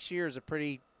of 6 years, a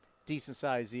pretty decent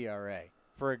sized ERA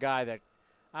for a guy that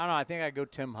I don't know. I think I'd go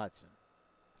Tim Hudson.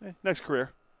 Next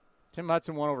career. Tim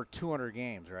Hudson won over 200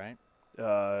 games, right?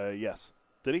 Yes.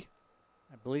 Did he?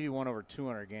 I believe he won over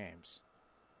 200 games.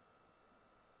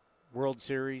 World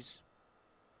Series.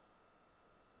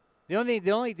 The only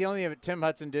Tim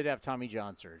Hudson did have Tommy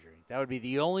John surgery. That would be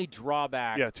the only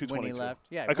drawback. Yeah, 222. When he left.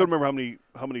 Yeah, I couldn't remember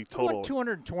how many total. Won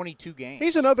 222 games.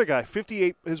 He's another guy.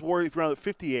 58. His WAR around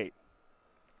 58.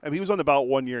 I mean, he was on the ballot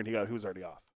 1 year and he was already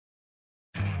off.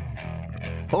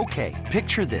 Okay,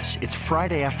 picture this. It's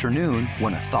Friday afternoon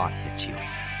when a thought hits you.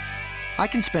 I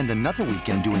can spend another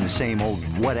weekend doing the same old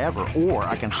whatever, or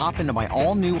I can hop into my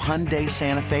all-new Hyundai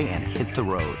Santa Fe and hit the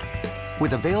road.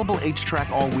 With available H-Track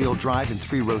all-wheel drive and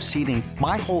 3-row seating,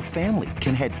 my whole family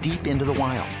can head deep into the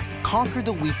wild. Conquer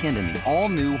the weekend in the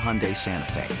all-new Hyundai Santa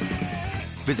Fe.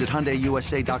 Visit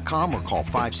HyundaiUSA.com or call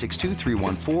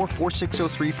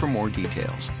 562-314-4603 for more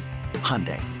details.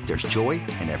 Hyundai, there's joy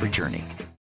in every journey.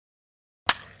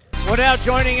 Well, now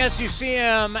joining us, you see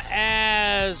him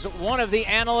as one of the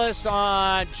analysts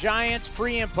on Giants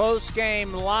pre- and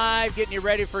post-game live, getting you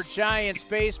ready for Giants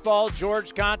baseball.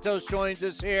 George Contos joins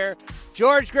us here.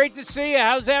 George, great to see you.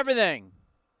 How's everything?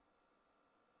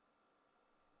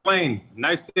 Plain.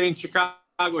 Nice day in Chicago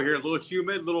here. A little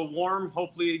humid, a little warm.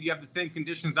 Hopefully you have the same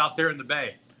conditions out there in the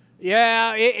Bay.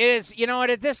 Yeah, it is. You know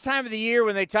what? At this time of the year,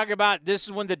 when they talk about this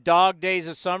is when the dog days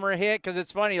of summer hit, because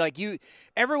it's funny. Like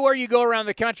everywhere you go around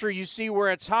the country, you see where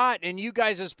it's hot, and you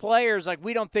guys as players, like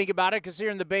we don't think about it because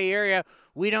here in the Bay Area,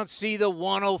 we don't see the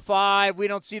 105, we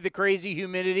don't see the crazy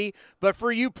humidity. But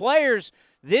for you players,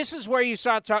 This is where you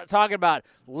start talking about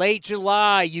late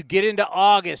July, you get into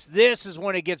August. This is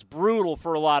when it gets brutal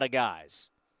for a lot of guys.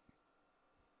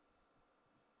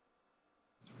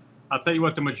 I'll tell you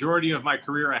what, the majority of my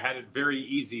career, I had it very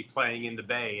easy playing in the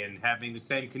Bay and having the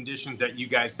same conditions that you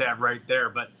guys have right there.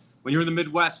 But when you're in the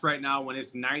Midwest right now, when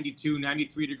it's 92,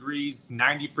 93 degrees,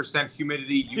 90%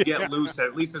 humidity, you get loose,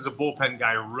 at least as a bullpen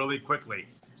guy, really quickly.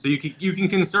 So you can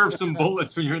conserve some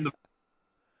bullets when you're in the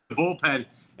bullpen,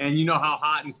 and you know how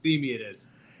hot and steamy it is.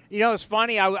 You know, it's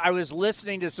funny. I was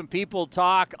listening to some people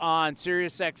talk on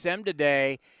SiriusXM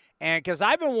today, and because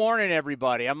I've been warning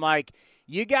everybody, I'm like,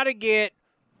 you got to get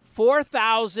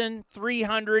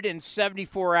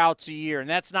 4,374 outs a year, and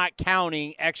that's not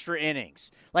counting extra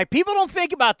innings. Like, people don't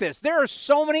think about this. There are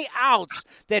so many outs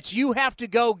that you have to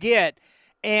go get,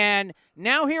 and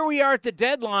now here we are at the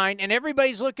deadline, and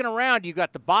everybody's looking around. You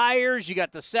got the buyers, you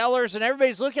got the sellers, and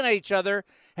everybody's looking at each other,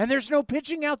 and there's no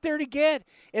pitching out there to get.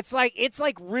 It's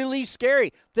like really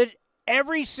scary that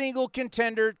every single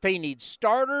contender, they need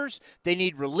starters, they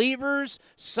need relievers,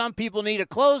 some people need a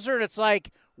closer, and it's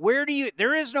like,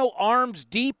 there is no arms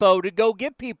depot to go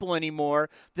get people anymore.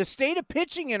 The state of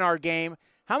pitching in our game,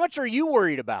 how much are you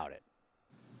worried about it?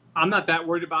 I'm not that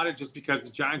worried about it just because the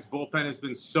Giants bullpen has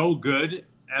been so good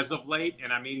as of late.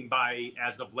 And I mean by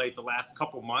as of late, the last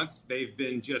couple months, they've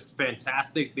been just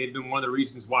fantastic. They've been one of the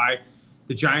reasons why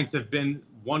the Giants have been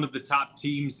one of the top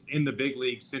teams in the big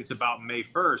league since about May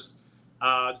 1st.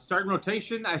 The starting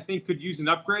rotation, I think, could use an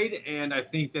upgrade, and I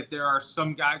think that there are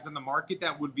some guys on the market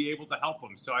that would be able to help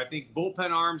them. So I think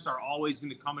bullpen arms are always going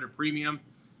to come at a premium,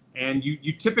 and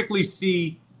you typically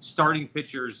see starting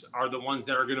pitchers are the ones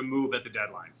that are going to move at the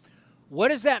deadline. What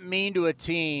does that mean to a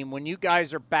team when you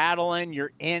guys are battling,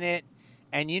 you're in it,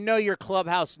 and you know your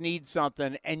clubhouse needs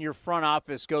something, and your front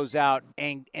office goes out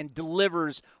and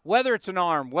delivers, whether it's an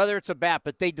arm, whether it's a bat,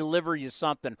 but they deliver you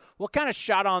something? What kind of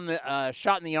shot in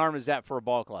the arm is that for a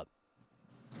ball club?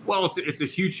 Well, it's a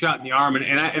huge shot in the arm,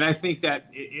 and I think that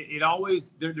it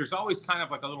always there's always kind of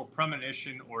like a little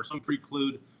premonition or some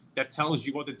preclude that tells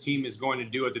you what the team is going to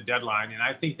do at the deadline. And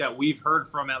I think that we've heard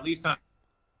from, at least on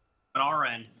our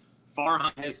end,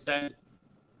 Farhan has said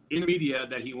in the media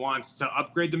that he wants to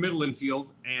upgrade the middle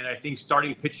infield, and I think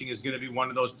starting pitching is going to be one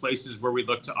of those places where we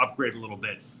look to upgrade a little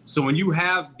bit. So when you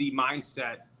have the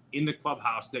mindset in the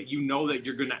clubhouse that you know that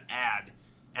you're going to add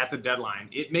at the deadline,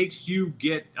 it makes you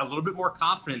get a little bit more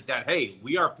confident that, hey,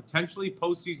 we are potentially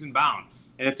postseason bound.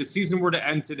 And if the season were to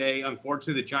end today,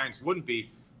 unfortunately the Giants wouldn't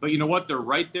be, but you know what? They're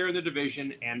right there in the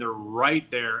division, and they're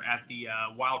right there at the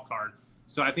wild card.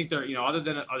 So I think they're, other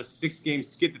than a 6-game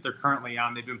skid that they're currently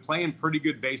on, they've been playing pretty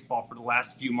good baseball for the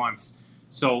last few months.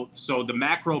 So the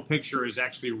macro picture is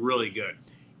actually really good.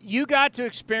 You got to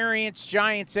experience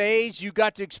Giants A's. You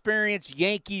got to experience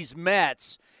Yankees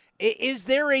Mets. Is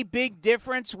there a big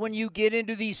difference when you get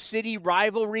into these city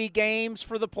rivalry games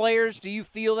for the players? Do you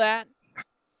feel that?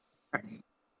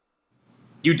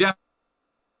 You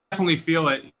definitely feel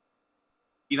it.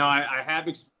 I have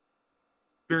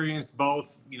experienced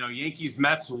both. Yankees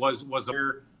Mets was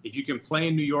if you can play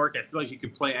in New York, I feel like you can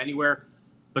play anywhere.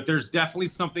 But there's definitely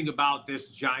something about this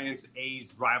Giants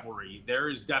A's rivalry. There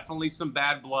is definitely some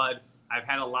bad blood. I've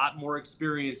had a lot more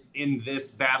experience in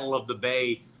this Battle of the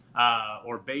Bay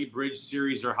or Bay Bridge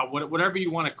series, or whatever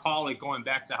you want to call it, going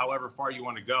back to however far you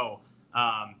want to go.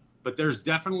 But there's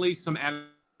definitely some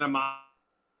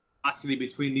animosity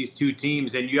between these two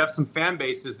teams, and you have some fan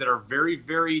bases that are very,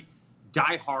 very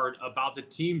diehard about the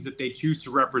teams that they choose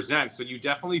to represent. So you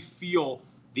definitely feel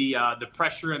the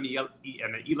pressure and the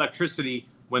electricity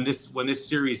when this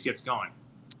series gets going.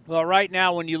 Well, right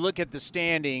now, when you look at the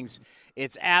standings,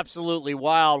 it's absolutely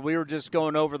wild. We were just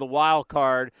going over the wild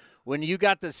card. When you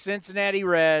got the Cincinnati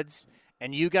Reds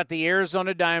and you got the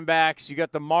Arizona Diamondbacks, you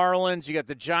got the Marlins, you got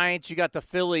the Giants, you got the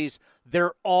Phillies,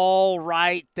 they're all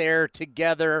right there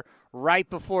together right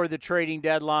before the trading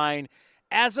deadline.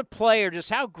 As a player, just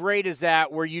how great is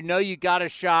that where you know you got a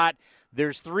shot,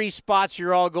 there's 3 spots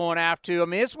you're all going after? I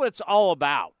mean, it's what it's all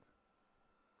about.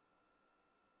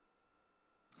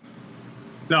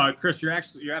 No, Chris, you're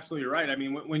absolutely right. I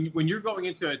mean, when you're going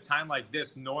into a time like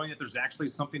this, knowing that there's actually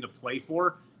something to play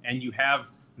for and you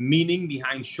have meaning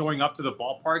behind showing up to the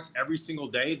ballpark every single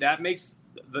day, that makes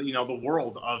the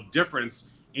world of difference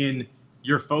in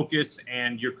your focus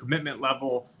and your commitment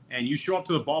level. And you show up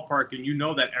to the ballpark and you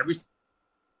know that every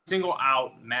single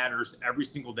out matters every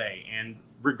single day. And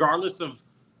regardless of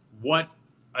what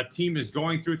a team is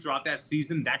going throughout that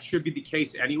season, that should be the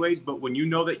case anyways. But when you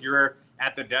know that you're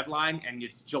at the deadline and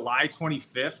it's July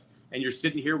 25th and you're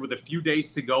sitting here with a few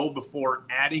days to go before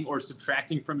adding or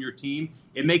subtracting from your team,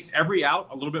 it makes every out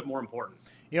a little bit more important.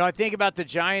 You know, I think about the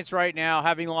Giants right now,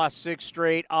 having lost 6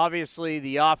 straight. Obviously,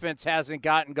 the offense hasn't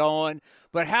gotten going.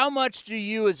 But how much do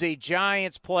you, as a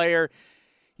Giants player,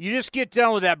 you just get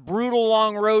done with that brutal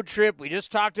long road trip? We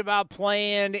just talked about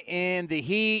playing in the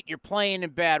heat. You're playing in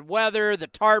bad weather. The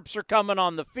tarps are coming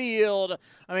on the field.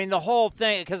 I mean, the whole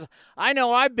thing. Because I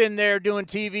know I've been there doing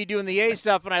TV, doing the A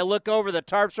stuff, and I look over, the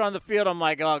tarps are on the field. I'm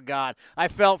like, oh, God, I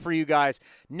felt for you guys.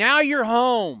 Now you're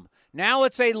home. Now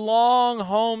it's a long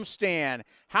homestand.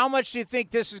 How much do you think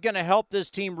this is going to help this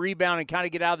team rebound and kind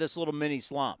of get out of this little mini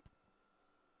slump?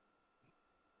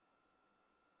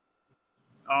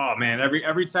 Oh man,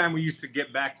 every time we used to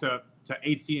get back to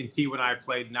AT&T when I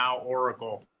played, now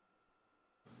Oracle.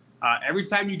 Every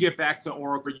time you get back to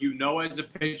Oracle, you know as a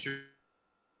pitcher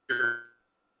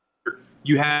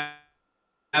you have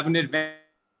an advantage.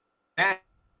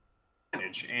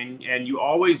 And you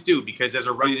always do, because there's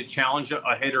a ready to challenge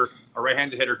a hitter, a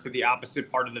right-handed hitter, to the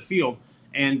opposite part of the field.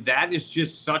 And that is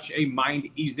just such a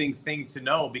mind-easing thing to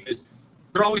know, because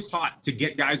they're always taught to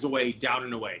get guys away, down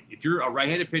and away. If you're a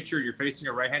right-handed pitcher, you're facing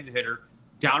a right-handed hitter,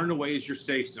 down and away is your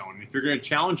safe zone. If you're going to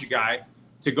challenge a guy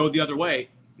to go the other way,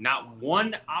 not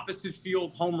one opposite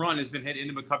field home run has been hit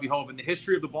into McCovey Hove in the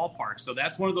history of the ballpark. So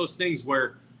that's one of those things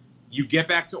where you get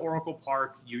back to Oracle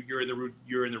Park, you're in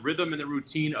the rhythm and the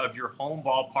routine of your home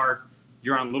ballpark.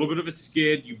 You're on a little bit of a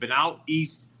skid. You've been out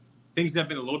east. Things have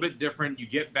been a little bit different. You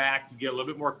get back, you get a little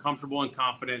bit more comfortable and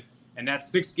confident. And that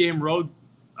 6-game road,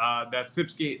 that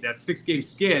 6-game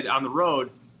skid on the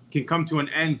road can come to an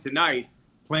end tonight,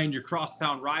 playing your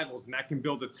crosstown rivals, and that can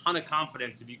build a ton of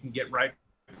confidence if you can get right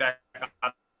back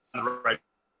on the right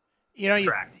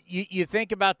track. You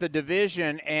think about the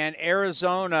division, and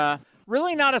Arizona.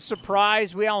 Really not a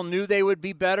surprise. We all knew they would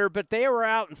be better, but they were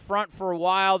out in front for a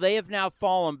while. They have now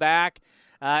fallen back.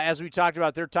 As we talked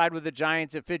about, they're tied with the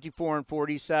Giants at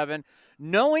 54-47.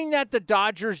 Knowing that the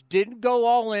Dodgers didn't go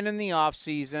all in the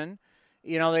offseason,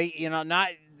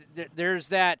 there's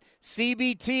that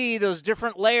CBT, those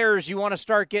different layers you want to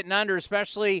start getting under,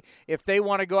 especially if they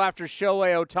want to go after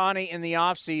Shohei Ohtani in the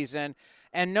offseason.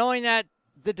 And knowing that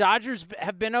the Dodgers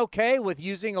have been okay with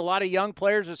using a lot of young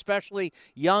players, especially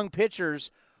young pitchers.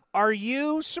 Are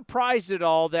you surprised at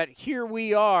all that here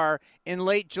we are in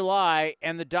late July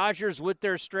and the Dodgers, with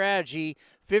their strategy,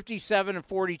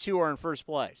 57-42, are in first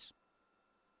place?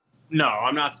 No,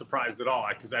 I'm not surprised at all,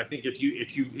 because I think if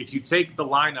you take the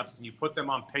lineups and you put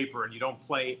them on paper and you don't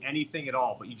play anything at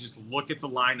all, but you just look at the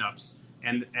lineups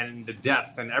and the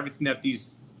depth and everything that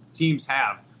these teams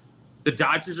have, the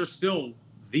Dodgers are still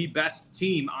the best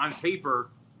team on paper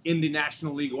in the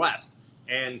National League West.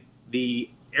 And the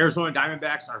Arizona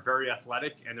Diamondbacks are very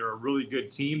athletic, and they're a really good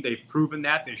team. They've proven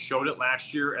that. They showed it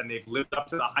last year, and they've lived up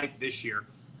to the hype this year.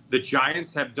 The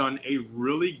Giants have done a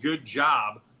really good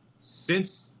job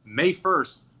since May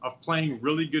 1st of playing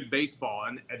really good baseball,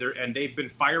 and they've been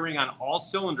firing on all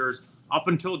cylinders up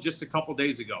until just a couple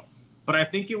days ago. But I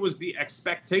think it was the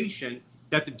expectation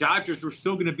that the Dodgers were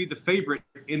still going to be the favorite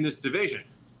in this division.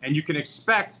 And you can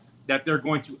expect that they're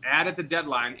going to add at the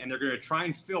deadline, and they're going to try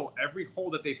and fill every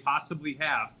hole that they possibly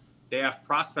have. They have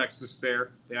prospects to spare.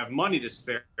 They have money to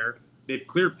spare. They've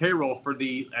cleared payroll for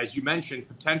the, as you mentioned,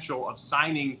 potential of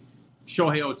signing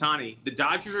Shohei Ohtani. The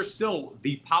Dodgers are still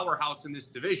the powerhouse in this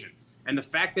division. And the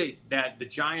fact that the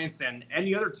Giants and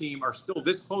any other team are still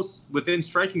this close within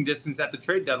striking distance at the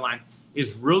trade deadline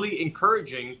is really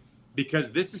encouraging,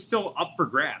 because this is still up for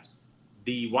grabs.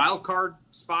 The wild card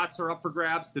spots are up for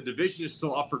grabs. The division is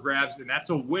still up for grabs, and that's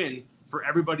a win for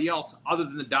everybody else other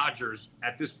than the Dodgers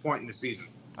at this point in the season.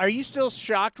 Are you still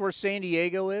shocked where San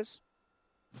Diego is?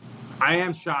 I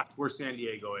am shocked where San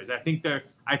Diego is. I think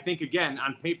again,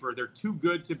 on paper, they're too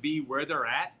good to be where they're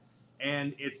at,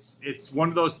 and it's one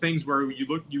of those things where you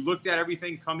looked at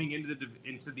everything coming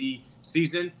into the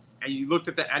season, and you looked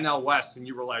at the NL West, and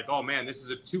you were like, oh man, this is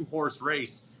a 2-horse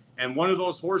race. And one of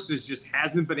those horses just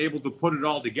hasn't been able to put it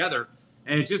all together.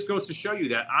 And it just goes to show you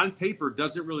that on paper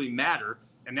doesn't really matter.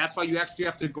 And that's why you actually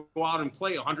have to go out and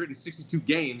play 162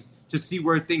 games to see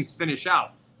where things finish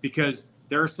out. Because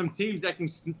there are some teams that can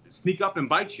sneak up and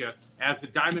bite you, as the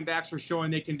Diamondbacks are showing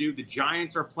they can do. The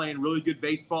Giants are playing really good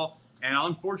baseball. And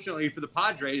unfortunately for the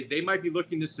Padres, they might be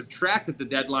looking to subtract at the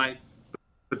deadline.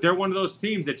 But they're one of those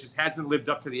teams that just hasn't lived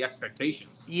up to the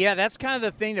expectations. Yeah, that's kind of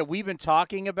the thing that we've been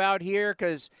talking about here,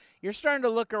 because you're starting to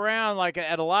look around like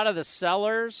at a lot of the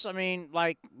sellers. I mean,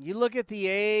 like you look at the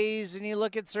A's and you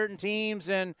look at certain teams,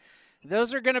 and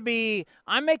Those are going to be –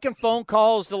 I'm making phone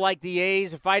calls to, like, the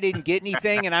A's if I didn't get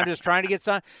anything and I'm just trying to get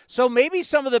some. So maybe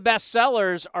some of the best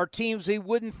sellers are teams we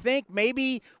wouldn't think.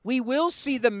 Maybe we will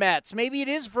see the Mets. Maybe it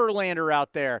is Verlander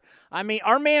out there. I mean,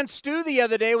 our man Stu the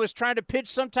other day was trying to pitch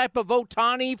some type of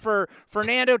Ohtani for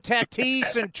Fernando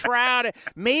Tatis and Trout.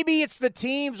 Maybe it's the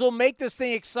teams will make this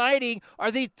thing exciting.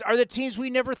 Are the teams we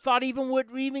never thought would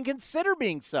even consider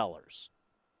being sellers?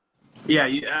 Yeah,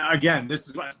 again, this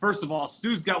is first of all,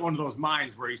 Stu's got one of those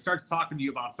minds where he starts talking to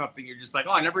you about something, you're just like,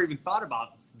 oh, I never even thought about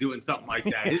doing something like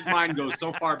that. His mind goes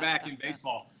so far back in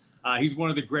baseball. He's one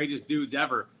of the greatest dudes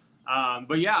ever.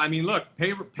 But yeah, I mean, look,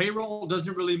 payroll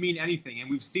doesn't really mean anything, and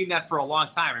we've seen that for a long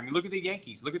time. I mean, look at the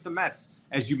Yankees, look at the Mets,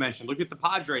 as you mentioned, look at the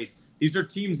Padres. These are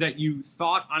teams that you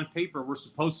thought on paper were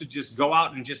supposed to just go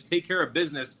out and just take care of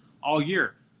business all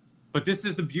year. But this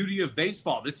is the beauty of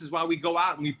baseball. This is why we go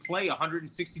out and we play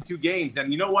 162 games.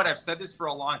 And you know what? I've said this for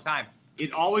a long time.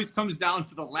 It always comes down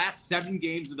to the last 7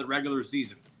 games of the regular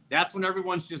season. That's when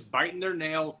everyone's just biting their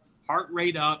nails, heart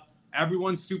rate up.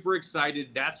 Everyone's super excited.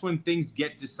 That's when things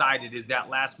get decided, is that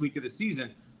last week of the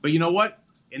season. But you know what?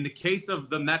 In the case of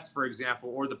the Mets, for example,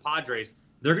 or the Padres,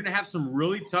 they're going to have some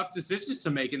really tough decisions to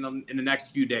make in the next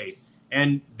few days.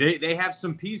 And they have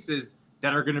some pieces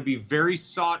that are going to be very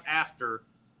sought after.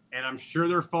 And I'm sure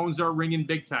their phones are ringing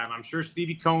big time. I'm sure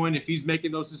Stevie Cohen, if he's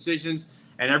making those decisions,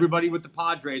 and everybody with the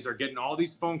Padres are getting all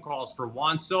these phone calls for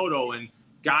Juan Soto and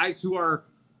guys who are,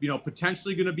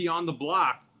 potentially going to be on the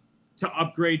block to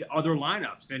upgrade other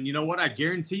lineups. And you know what? I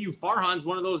guarantee you Farhan's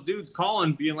one of those dudes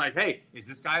calling, being like, hey, is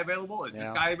this guy available? Is this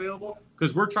guy available?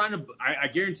 Because I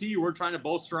guarantee you we're trying to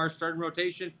bolster our starting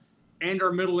rotation and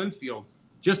our middle infield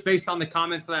just based on the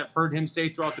comments that I've heard him say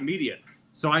throughout the media.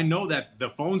 So I know that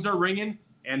the phones are ringing.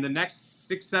 And the next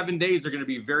 6-7 days are going to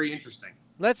be very interesting.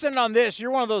 Let's end on this.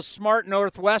 You're one of those smart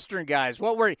Northwestern guys.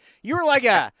 Were you like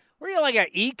a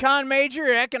econ major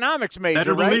or economics major?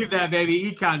 Better believe that,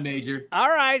 baby, econ major. All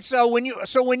right. So when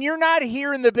you're not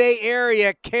here in the Bay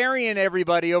Area carrying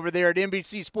everybody over there at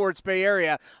NBC Sports Bay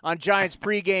Area on Giants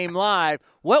Pregame Live,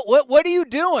 what are you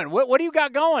doing? What do you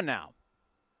got going now?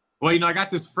 Well, I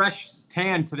got this fresh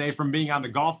tan today from being on the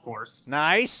golf course.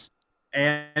 Nice.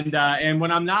 And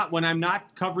when I'm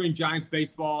not covering Giants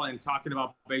baseball and talking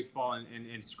about baseball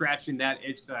and scratching that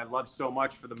itch that I love so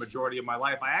much for the majority of my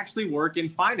life, I actually work in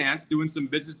finance doing some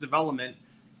business development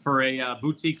for a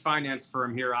boutique finance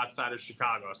firm here outside of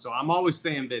Chicago. So I'm always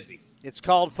staying busy. It's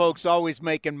called, folks, always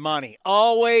making money.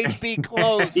 Always be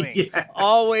closing. Yes.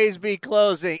 Always be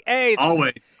closing. Hey,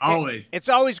 always. It's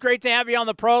always great to have you on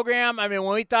the program. I mean,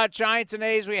 when we thought Giants and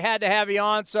A's, we had to have you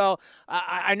on. So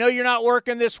I know you're not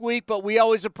working this week, but we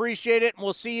always appreciate it, and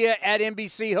we'll see you at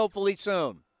NBC hopefully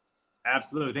soon.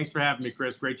 Absolutely. Thanks for having me,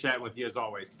 Chris. Great chatting with you as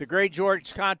always. The great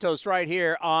George Contos right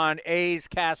here on A's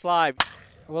Cast Live.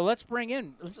 Well, let's bring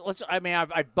in. I mean,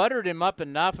 I've buttered him up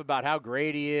enough about how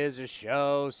great he is. His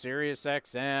show, Sirius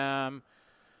XM.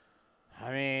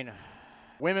 I mean,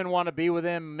 women want to be with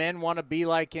him, men want to be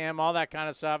like him, all that kind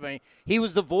of stuff. I mean, he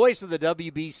was the voice of the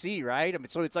WBC, right? I mean,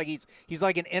 so it's like he's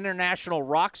like an international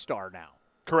rock star now.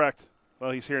 Correct.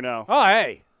 Well, he's here now. Oh,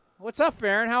 hey, what's up,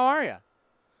 Farron? How are you?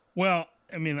 Well,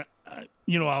 I mean,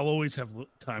 I'll always have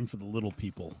time for the little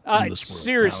people in this world.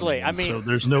 Seriously, I mean, so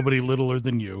there's nobody littler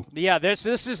than you. Yeah, this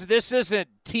isn't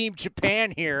Team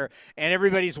Japan here, and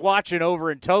everybody's watching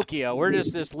over in Tokyo. We're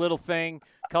just this little thing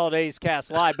called A's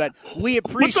Cast Live, but we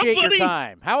appreciate your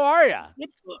time. How are you?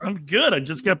 I'm good. I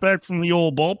just got back from the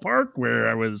old ballpark where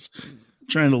I was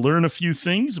trying to learn a few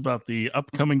things about the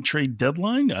upcoming trade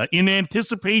deadline in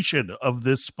anticipation of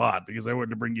this spot, because I wanted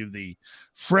to bring you the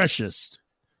freshest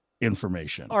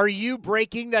information. Are you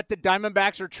breaking that the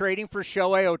Diamondbacks are trading for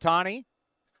Shohei Ohtani?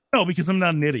 No, because I'm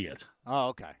not an idiot. Oh,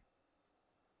 okay.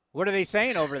 What are they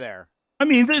saying over there? I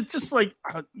mean, they're just like,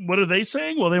 what are they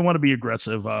saying? Well, they want to be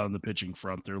aggressive on the pitching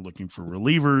front. They're looking for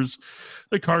relievers.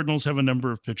 The Cardinals have a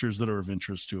number of pitchers that are of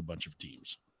interest to a bunch of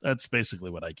teams. That's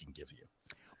basically what I can give you.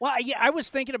 Well, yeah, I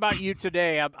was thinking about you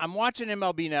today. I'm watching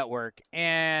MLB Network,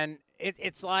 and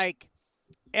it's like,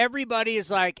 everybody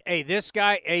is like, hey, this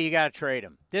guy, hey, you got to trade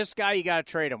him. This guy, you got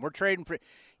to trade him. We're trading for,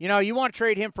 you want to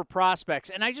trade him for prospects.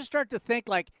 And I just start to think,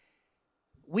 like,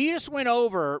 we just went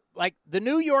over, like, the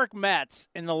New York Mets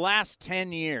in the last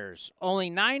 10 years, only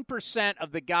 9%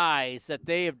 of the guys that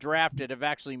they have drafted have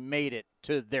actually made it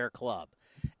to their club.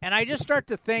 And I just start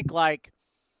to think, like,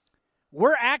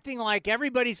 we're acting like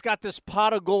everybody's got this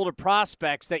pot of gold of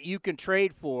prospects that you can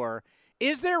trade for.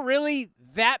 Is there really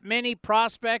that many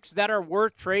prospects that are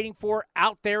worth trading for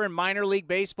out there in minor league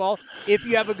baseball if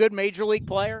you have a good major league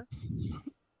player?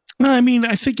 I mean,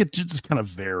 I think it just kind of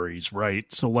varies, right?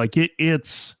 So, like,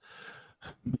 it's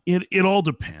It all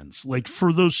depends. Like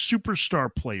for those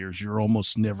superstar players, you're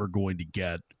almost never going to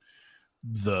get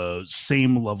the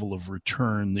same level of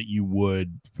return that you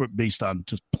would based on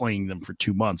just playing them for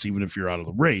 2 months, even if you're out of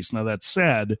the race. Now, that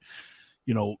said,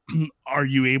 are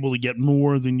you able to get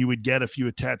more than you would get if you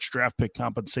attach draft pick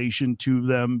compensation to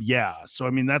them? Yeah. So, I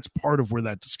mean, that's part of where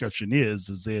that discussion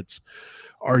is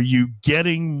are you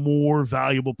getting more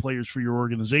valuable players for your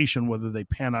organization, whether they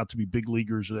pan out to be big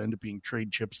leaguers or end up being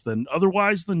trade chips than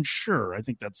otherwise? Then sure, I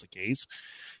think that's the case.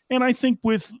 And I think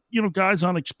with, guys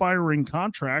on expiring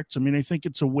contracts, I mean, I think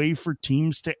it's a way for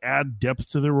teams to add depth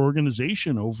to their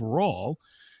organization overall.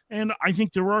 And I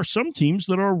think there are some teams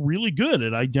that are really good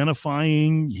at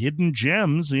identifying hidden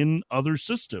gems in other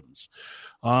systems.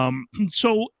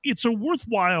 So it's it's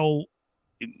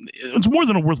more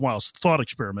than a worthwhile thought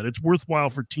experiment. It's worthwhile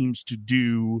for teams to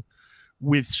do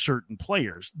with certain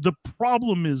players. The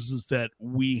problem is that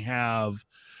we have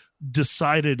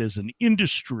decided as an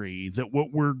industry that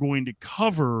what we're going to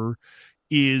cover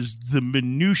is the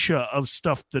minutia of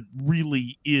stuff that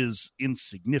really is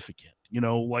insignificant.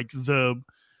 Like the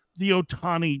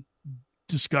Ohtani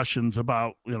discussions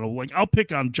about, like I'll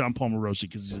pick on John Palmarosi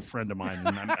because he's a friend of mine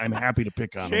and I'm happy to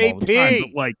pick on him all the time.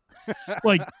 But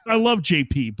like I love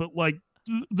JP, but like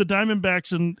the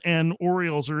Diamondbacks and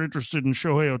Orioles are interested in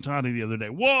Shohei Ohtani the other day.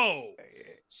 Whoa,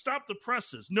 stop the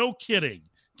presses. No kidding.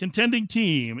 Contending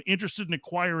team interested in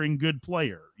acquiring good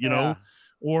player,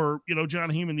 or,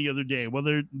 John Heyman the other day,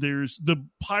 whether there's the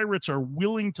Pirates are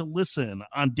willing to listen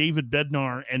on David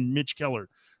Bednar and Mitch Keller.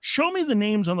 Show me the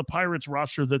names on the Pirates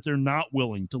roster that they're not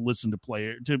willing to listen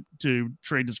to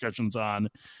trade discussions on,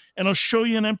 and I'll show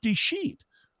you an empty sheet.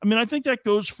 I mean, I think that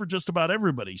goes for just about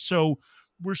everybody. So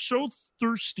we're so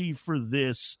thirsty for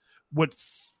this, what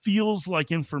feels like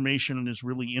information and is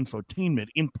really infotainment,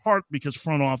 in part because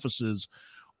front offices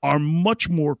are much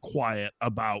more quiet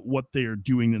about what they are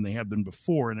doing than they have been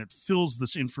before, and it fills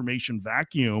this information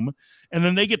vacuum, and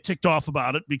then they get ticked off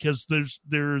about it because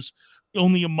there's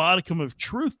only a modicum of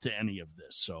truth to any of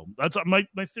this. So that's my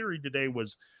theory today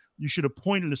was you should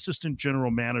appoint an assistant general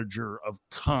manager of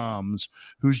comms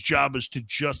whose job is to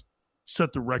just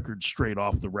set the record straight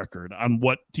off the record on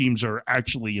what teams are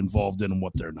actually involved in and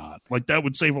what they're not. Like that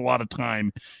would save a lot of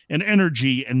time and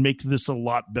energy and make this a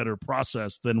lot better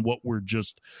process than what we're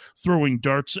just throwing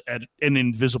darts at an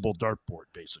invisible dartboard,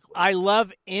 basically. I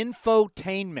love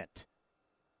infotainment.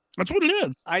 That's what it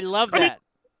is. I love that.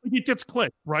 It gets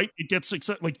clicked, right? It gets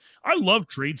excited. Like, I love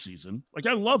trade season. Like,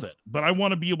 I love it. But I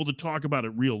want to be able to talk about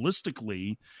it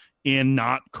realistically and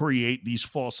not create these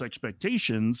false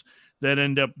expectations that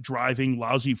end up driving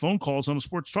lousy phone calls on a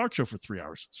sports talk show for 3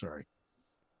 hours. Sorry.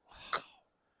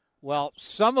 Well,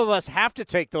 some of us have to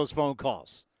take those phone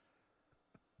calls.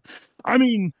 I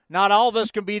mean, not all of us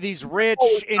can be these rich.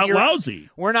 Lousy.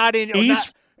 We're not in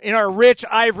our rich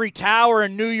ivory tower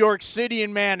in New York City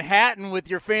and Manhattan with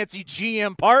your fancy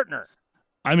GM partner.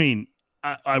 I mean,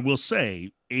 I will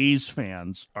say A's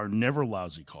fans are never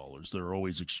lousy callers. They're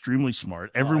always extremely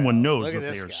smart. Everyone knows that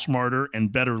they are smarter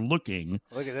and better looking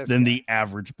than the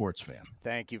average sports fan.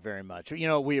 Thank you very much.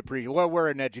 We appreciate it. Well, we're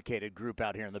an educated group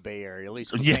out here in the Bay Area. At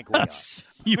least we think we are.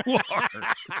 You are.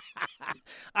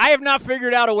 I have not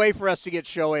figured out a way for us to get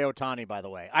Shohei Ohtani, by the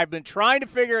way. I've been trying to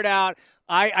figure it out.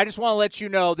 I just want to let you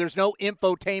know there's no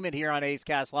infotainment here on A's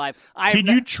Cast Live. Can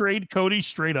you trade Cody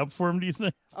straight up for him, do you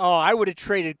think? Oh, I would have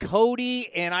traded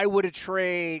Cody, and I would have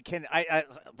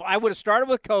I would have started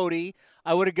with Cody.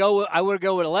 I would have go with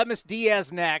Lemus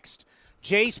Diaz next,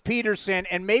 Jace Peterson,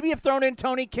 and maybe have thrown in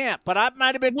Tony Kemp, but I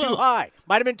might have been too high.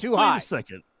 Wait a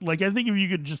second. Like, I think if you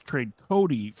could just trade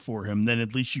Cody for him, then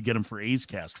at least you get him for A's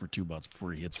Cast for 2 months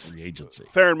before he hits free agency.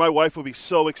 Farron, my wife would be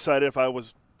so excited if I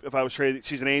was traded.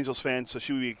 She's an Angels fan, so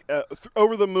she would be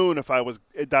over the moon if I was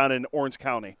down in Orange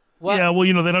County. Well,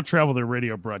 they don't travel their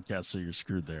radio broadcast, so you're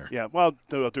screwed there. Yeah, well,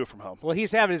 they'll do it from home. Well,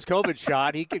 he's having his COVID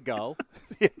shot. He could go.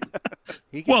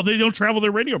 Well, they don't travel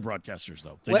their radio broadcasters,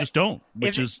 though. They just don't,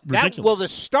 which is ridiculous. The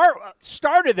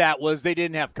start of that was they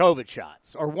didn't have COVID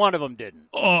shots, or one of them didn't.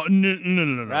 Oh,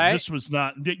 no. Right? This was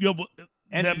not.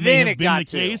 And that then may have it been got the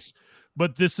case.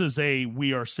 But this is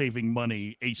we are saving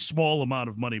money, a small amount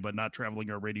of money, but not traveling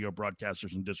our radio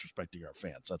broadcasters and disrespecting our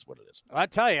fans. That's what it is. I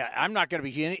tell you, I'm not going to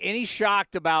be any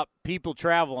shocked about people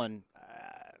traveling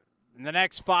in the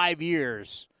next 5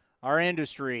 years. Our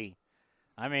industry,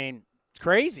 I mean, it's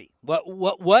crazy.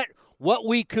 What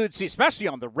we could see, especially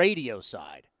on the radio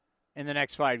side, in the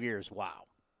next 5 years. Wow.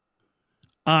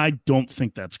 I don't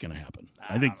think that's going to happen.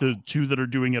 I think the two that are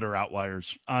doing it are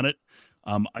outliers on it.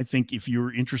 I think if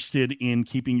you're interested in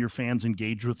keeping your fans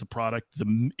engaged with the product,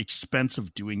 the expense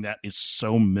of doing that is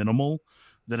so minimal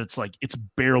that it's like it's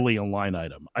barely a line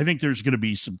item. I think there's going to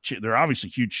be there are obviously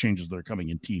huge changes that are coming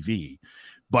in TV,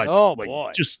 but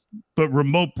but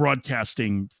remote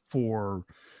broadcasting for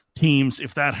teams,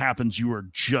 if that happens, you are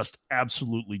just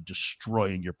absolutely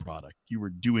destroying your product. You are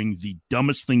doing the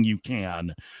dumbest thing you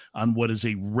can on what is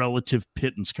a relative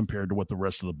pittance compared to what the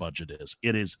rest of the budget is.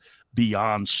 It is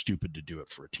beyond stupid to do it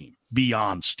for a team.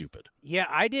 Beyond stupid. Yeah,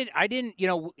 I didn't,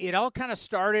 it all kind of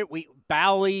started,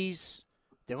 Bally's,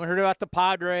 then we heard about the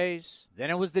Padres, then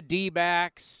it was the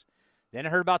D-backs, then I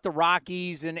heard about the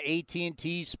Rockies and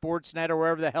AT&T Sportsnet or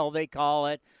wherever the hell they call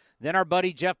it. Then our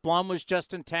buddy Jeff Blum was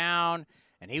just in town,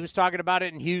 and he was talking about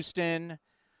it in Houston.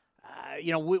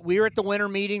 We were at the winter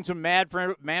meetings when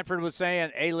Manfred was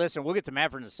saying, hey, listen, we'll get to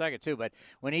Manfred in a second too, but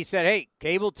when he said, hey,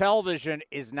 cable television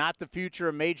is not the future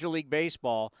of Major League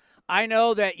Baseball, I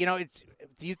know that,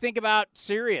 you think about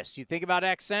Sirius, you think about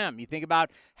XM, you think about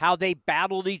how they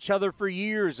battled each other for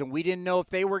years, and we didn't know if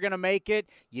they were going to make it.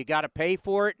 You got to pay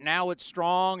for it. Now it's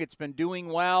strong. It's been doing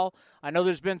well. I know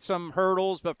there's been some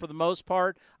hurdles, but for the most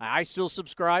part, I still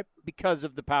subscribe because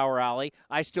of the Power Alley.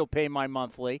 I still pay my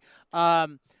monthly.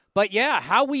 But, yeah,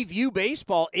 how we view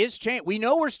baseball is changed. We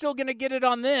know we're still going to get it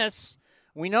on this.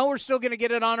 We know we're still going to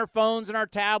get it on our phones and our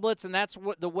tablets, and that's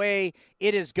the way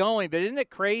it is going. But isn't it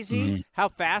crazy how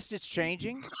fast it's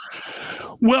changing?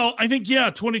 Well, I think,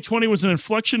 2020 was an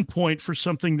inflection point for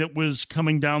something that was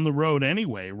coming down the road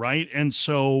anyway, right? And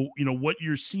so, what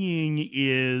you're seeing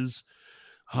is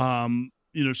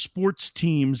sports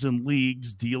teams and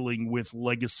leagues dealing with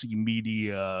legacy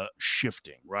media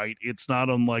shifting, right? It's not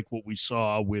unlike what we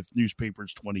saw with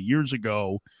newspapers 20 years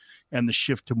ago and the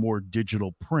shift to more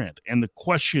digital print. And the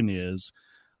question is,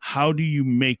 how do you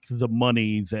make the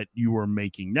money that you are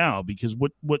making now? Because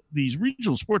what these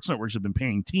regional sports networks have been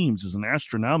paying teams is an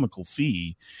astronomical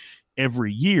fee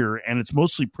every year, and it's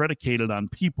mostly predicated on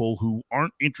people who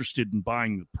aren't interested in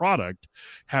buying the product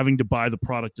having to buy the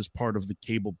product as part of the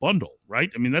cable bundle,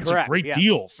 right? I mean, that's Correct, a great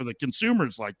deal for the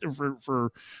consumers, like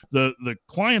for the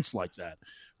clients like that.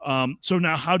 So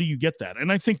now how do you get that?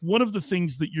 And I think one of the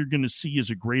things that you're going to see is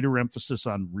a greater emphasis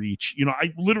on reach.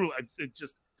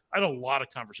 I had a lot of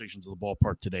conversations at the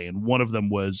ballpark today, and one of them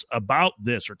was about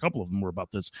this, or a couple of them were about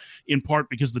this, in part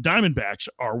because the Diamondbacks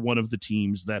are one of the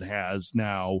teams that has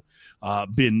now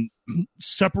been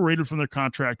separated from their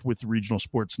contract with the regional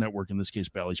sports network, in this case,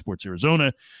 Bally Sports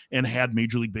Arizona, and had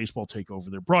Major League Baseball take over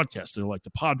their broadcast. They're like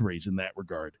the Padres in that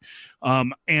regard,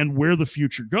 and where the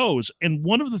future goes. And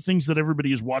one of the things that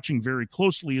everybody is watching very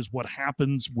closely is what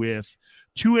happens with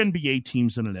two NBA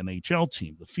teams and an NHL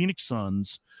team, the Phoenix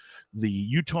Suns, the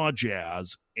Utah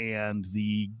Jazz, and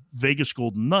the Vegas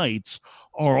Golden Knights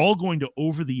are all going to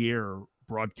over-the-air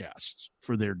broadcasts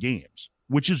for their games,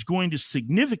 which is going to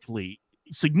significantly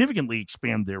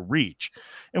expand their reach.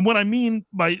 And what I mean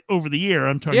by over-the-air,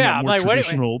 I'm talking about more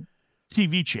traditional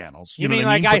TV channels. You mean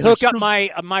like I hook up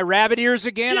my rabbit ears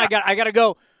again? Yeah. I got to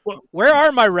go. Where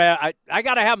are my rabbit? I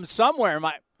got to have them somewhere.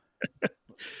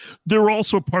 They're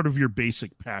also part of your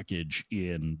basic package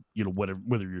in,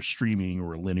 whether you're streaming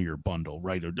or a linear bundle,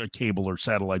 right? A cable or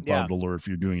satellite bundle, or if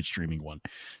you're doing a streaming one.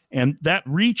 And that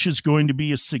reach is going to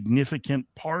be a significant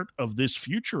part of this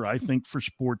future, I think, for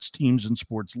sports teams and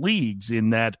sports leagues,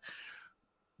 in that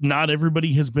not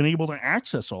everybody has been able to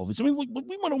access all of these. I mean,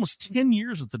 we went almost 10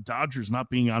 years with the Dodgers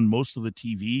not being on most of the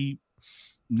TV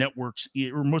networks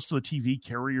or most of the TV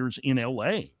carriers in LA.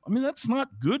 I mean, that's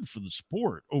not good for the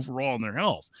sport overall in their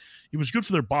health. It was good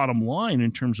for their bottom line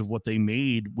in terms of what they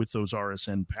made with those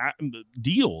RSN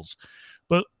deals.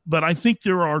 But I think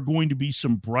there are going to be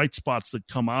some bright spots that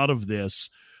come out of this.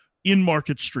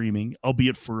 In-market streaming,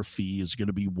 albeit for a fee, is going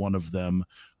to be one of them.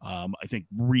 I think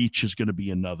reach is going to be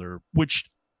another, which,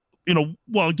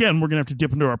 while again, we're going to have to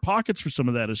dip into our pockets for some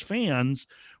of that as fans,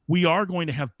 we are going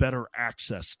to have better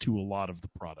access to a lot of the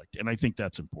product, and I think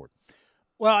that's important.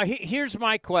 Well, here's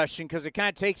my question, because it kind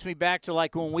of takes me back to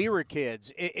like when we were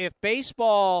kids. If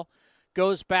baseball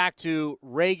goes back to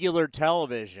regular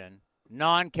television,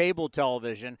 non-cable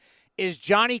television, is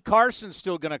Johnny Carson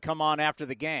still going to come on after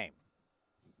the game?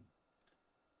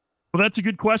 Well, that's a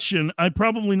good question.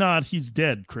 Probably not. He's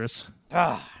dead, Chris.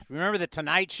 Remember the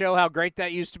Tonight Show, how great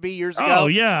that used to be years ago? Oh,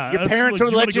 yeah. Your parents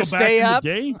would let you stay up?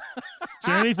 Is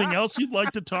there anything else you'd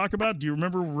like to talk about? Do you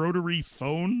remember rotary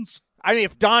phones? I mean,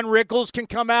 if Don Rickles can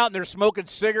come out and they're smoking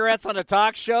cigarettes on a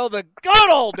talk show, the good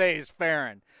old days,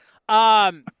 Farron.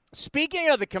 Speaking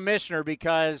of the commissioner,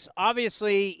 because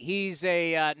obviously he's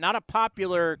not a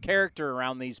popular character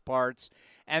around these parts.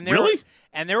 And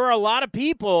there were a lot of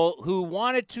people who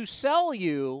wanted to sell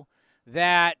you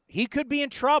that he could be in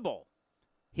trouble.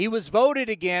 He was voted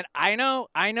again. I know.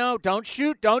 Don't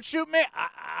shoot me.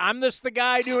 I'm just the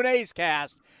guy doing A's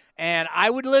Cast. And I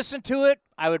would listen to it.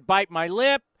 I would bite my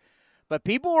lip. But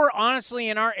people were honestly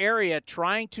in our area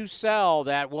trying to sell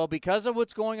that, well, because of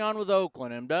what's going on with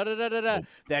Oakland and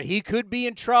that he could be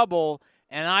in trouble.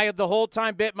 And I the whole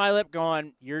time bit my lip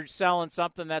going, you're selling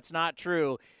something that's not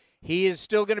true. He is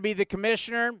still going to be the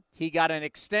commissioner. He got an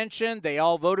extension. They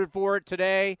all voted for it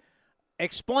today.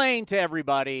 Explain to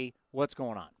everybody what's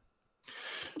going on.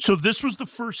 So this was the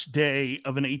first day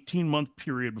of an 18-month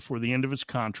period before the end of his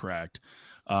contract.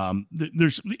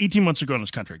 There's 18 months ago on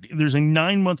his contract. There's a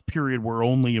 9-month period where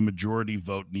only a majority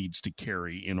vote needs to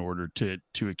carry in order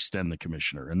to extend the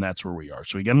commissioner, and that's where we are.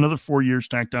 So he got another 4 years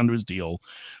tacked onto his deal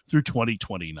through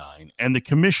 2029. And the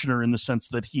commissioner, in the sense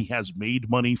that he has made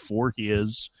money for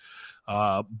his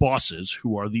bosses,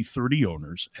 who are the 30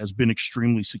 owners, has been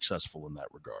extremely successful in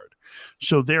that regard.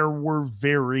 So there were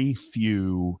very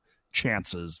few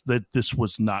chances that this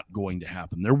was not going to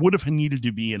happen. There would have needed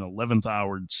to be an 11th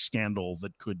hour scandal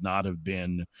that could not have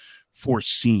been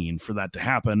foreseen for that to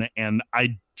happen. And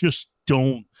I just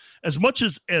don't, as much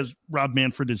as Rob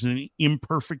Manfred is an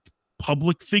imperfect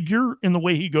public figure in the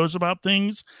way he goes about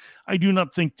things, I do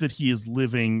not think that he is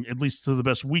living, at least to the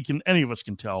best any of us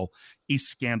can tell, a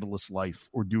scandalous life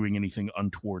or doing anything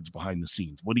untowards behind the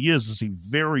scenes. What he is a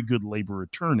very good labor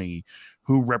attorney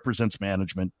who represents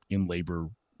management in labor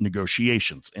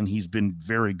negotiations, and he's been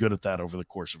very good at that over the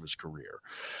course of his career.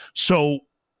 So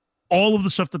all of the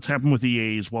stuff that's happened with the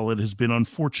A's, while it has been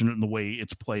unfortunate in the way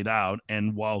it's played out,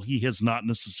 and while he has not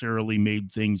necessarily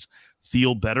made things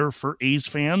feel better for A's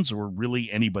fans or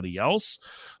really anybody else,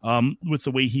 with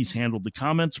the way he's handled the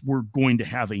comments, we're going to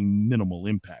have a minimal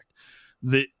impact.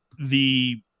 The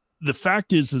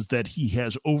fact is that he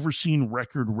has overseen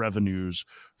record revenues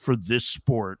for this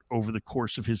sport over the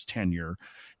course of his tenure.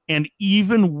 And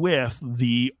even with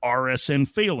the RSN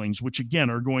failings, which again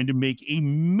are going to make a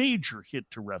major hit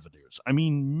to revenues. I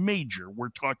mean, major. We're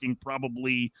talking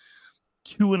probably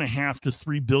 $2.5 to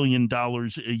 $3 billion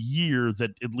a year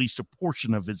that at least a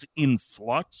portion of is in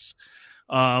flux.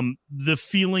 The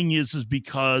feeling is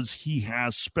because he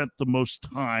has spent the most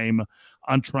time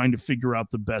on trying to figure out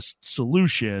the best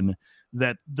solution,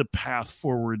 that the path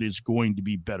forward is going to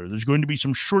be better. There's going to be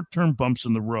some short-term bumps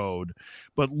in the road,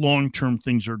 but long-term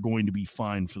things are going to be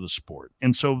fine for the sport.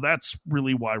 And so that's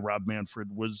really why Rob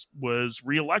Manfred was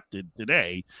reelected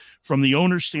today. From the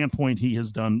owner's standpoint, he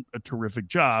has done a terrific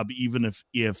job, even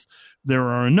if there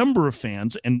are a number of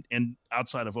fans, and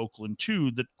outside of Oakland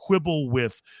too, that quibble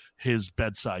with his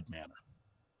bedside manner.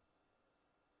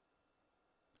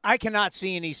 I cannot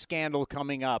see any scandal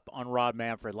coming up on Rob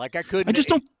Manfred. Like, I couldn't. I just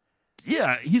don't.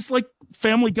 Yeah, he's like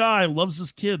family guy, loves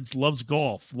his kids, loves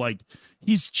golf. Like,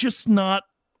 he's just not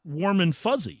warm and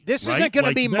fuzzy. This right? isn't going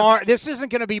to be This isn't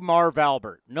going to be Marv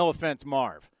Albert. No offense,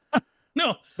 Marv.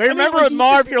 No. But remember with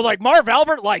Marv, you're like, Marv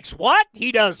Albert likes what?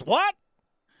 He does what?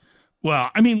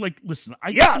 Well, I mean, like, listen,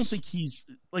 I don't think he's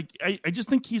like, I just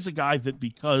think he's a guy that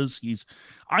because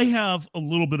I have a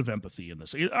little bit of empathy in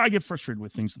this. I get frustrated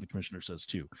with things that the commissioner says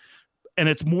too. And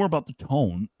it's more about the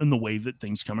tone and the way that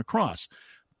things come across.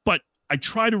 But I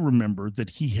try to remember that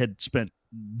he had spent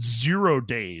 0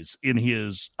 days in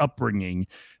his upbringing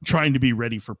trying to be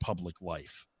ready for public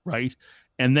life, right?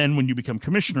 And then when you become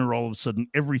commissioner, all of a sudden,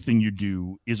 everything you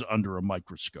do is under a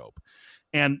microscope.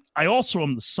 And I also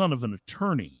am the son of an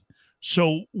attorney.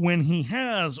 So when he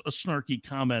has a snarky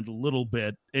comment a little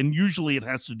bit, and usually it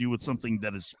has to do with something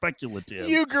that is speculative.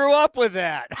 You grew up with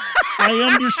that. I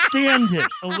understand it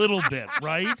a little bit,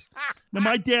 right? Now,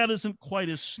 my dad isn't quite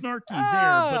as snarky there,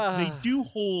 but they do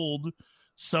hold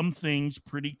some things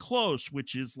pretty close,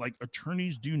 which is like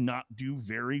attorneys do not do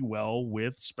very well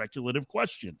with speculative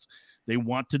questions. They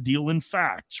want to deal in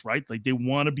facts, right? Like they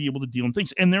want to be able to deal in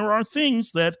things. And there are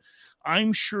things that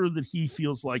I'm sure that he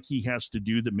feels like he has to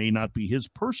do that may not be his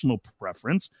personal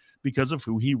preference because of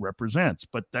who he represents.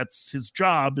 But that's his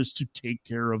job, is to take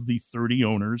care of the 30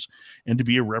 owners and to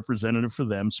be a representative for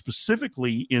them,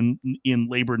 specifically in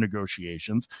labor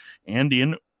negotiations and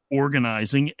in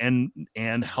organizing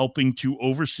and helping to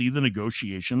oversee the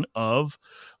negotiation of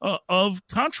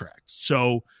contracts.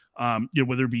 So,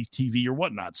 whether it be TV or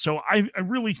whatnot. So I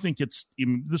really think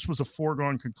this was a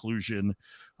foregone conclusion.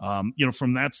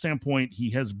 From that standpoint, he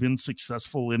has been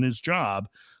successful in his job.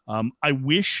 I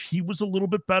wish he was a little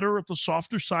bit better at the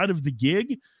softer side of the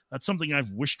gig. That's something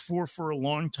I've wished for a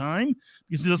long time,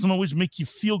 because it doesn't always make you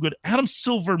feel good. Adam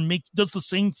Silver does the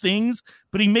same things,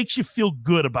 but he makes you feel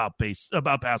good about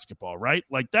basketball, right?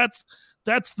 Like that's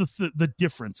the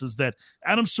difference, is that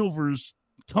Adam Silver's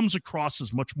comes across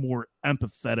as much more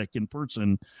empathetic in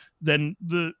person than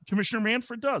the Commissioner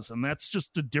Manfred does. And that's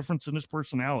just a difference in his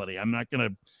personality. I'm not going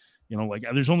to,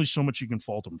 there's only so much you can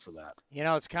fault him for that.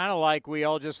 It's kind of like we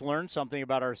all just learned something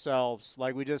about ourselves.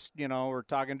 Like we just, we're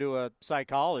talking to a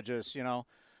psychologist,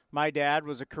 My dad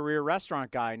was a career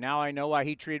restaurant guy. Now I know why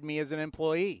he treated me as an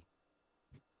employee.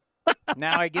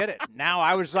 Now I get it. Now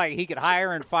I was like, he could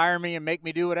hire and fire me and make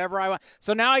me do whatever I want.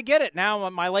 So now I get it. Now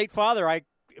my late father,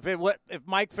 if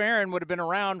Mike Farron would have been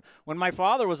around when my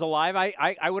father was alive,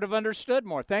 I would have understood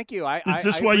more. Thank you. Is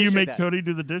this why you make Cody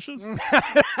do the dishes?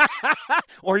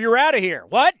 Or you're out of here.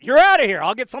 What? You're out of here.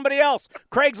 I'll get somebody else.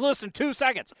 Craig's listening 2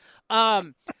 seconds.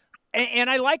 And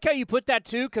I like how you put that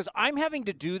too, because I'm having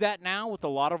to do that now with a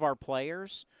lot of our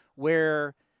players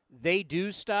where they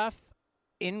do stuff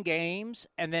in games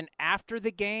and then after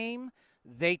the game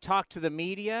they talk to the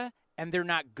media and they're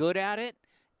not good at it.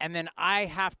 And then I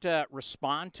have to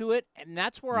respond to it. And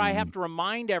that's where I have to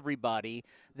remind everybody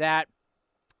that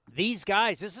these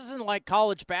guys, this isn't like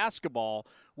college basketball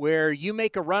where you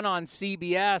make a run on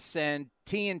CBS and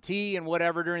TNT and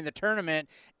whatever during the tournament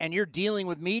and you're dealing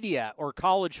with media, or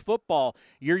college football.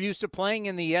 You're used to playing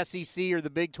in the SEC or the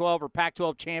Big 12 or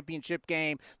Pac-12 championship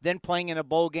game, then playing in a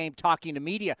bowl game, talking to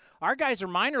media. Our guys are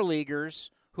minor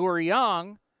leaguers who are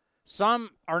young.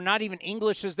 Some are not even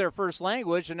English as their first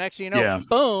language. And next thing you know,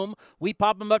 boom, we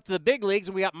pop them up to the big leagues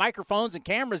and we got microphones and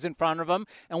cameras in front of them.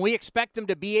 And we expect them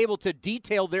to be able to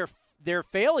detail their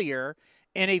failure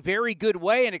in a very good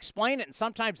way and explain it. And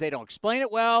sometimes they don't explain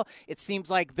it well. It seems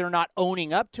like they're not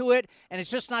owning up to it. And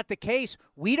it's just not the case.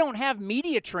 We don't have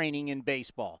media training in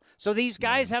baseball. So these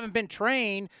guys haven't been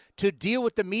trained to deal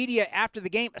with the media after the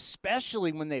game,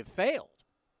 especially when they've failed.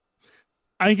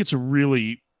 I think it's a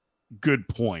really good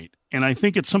point. And I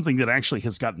think it's something that actually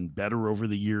has gotten better over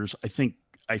the years. I think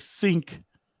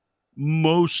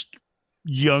most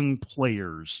young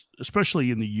players,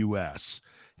 especially in the U.S.,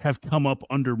 have come up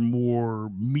under more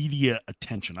media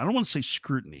attention. I don't want to say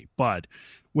scrutiny, but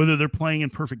whether they're playing in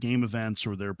perfect game events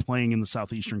or they're playing in the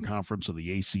Southeastern Conference or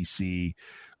the ACC,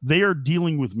 they are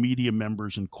dealing with media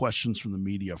members and questions from the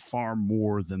media far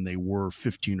more than they were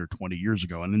 15 or 20 years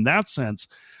ago. And in that sense,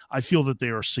 I feel that they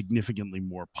are significantly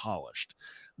more polished.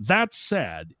 That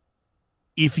said,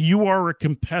 if you are a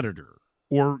competitor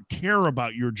or care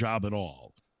about your job at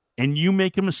all, and you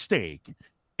make a mistake,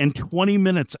 and 20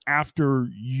 minutes after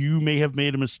you may have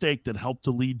made a mistake that helped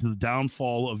to lead to the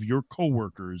downfall of your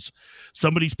coworkers,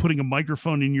 somebody's putting a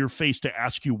microphone in your face to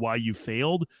ask you why you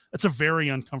failed, that's a very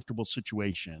uncomfortable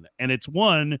situation. And it's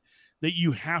one that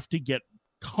you have to get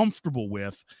comfortable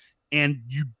with, and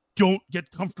you don't get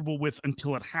comfortable with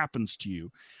until it happens to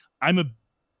you. I'm a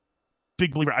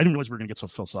big believer. I didn't realize we were going to get so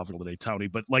philosophical today, Tony,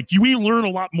 but we learn a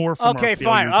lot more from our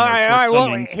fine. All right.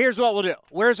 Well, here's what we'll do.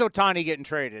 Where's Ohtani getting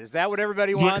traded? Is that what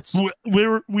everybody wants?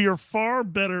 We are far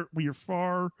better. We are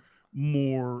far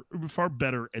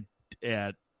better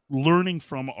at learning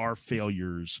from our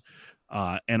failures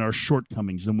and our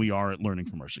shortcomings than we are at learning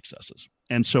from our successes.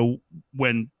 And so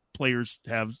when players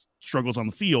have struggles on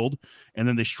the field and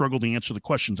then they struggle to answer the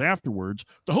questions afterwards,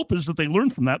 the hope is that they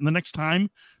learn from that, and the next time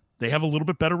they have a little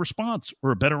bit better response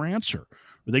or a better answer,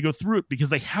 or they go through it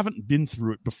because they haven't been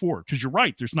through it before. Because you're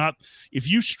right. If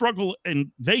you struggle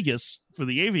in Vegas for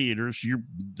the Aviators,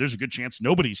 there's a good chance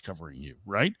nobody's covering you,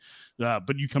 right?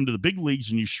 But you come to the big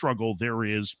leagues and you struggle.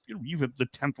 You have the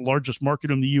 10th largest market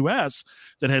in the U.S.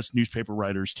 that has newspaper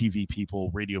writers, TV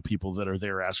people, radio people that are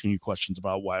there asking you questions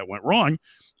about why it went wrong.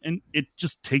 And it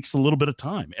just takes a little bit of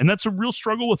time. And that's a real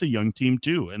struggle with a young team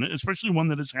too. And especially one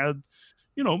that has had,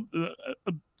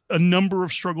 a number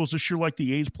of struggles this year like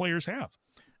the A's players have.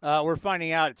 We're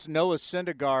finding out it's Noah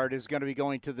Syndergaard is going to be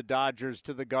going to the Dodgers,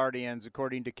 to the Guardians,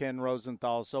 according to Ken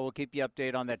Rosenthal. So we'll keep you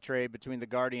updated on that trade between the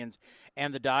Guardians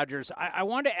and the Dodgers. I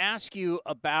wanted to ask you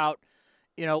about,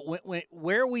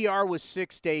 where we are with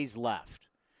 6 days left.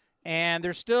 And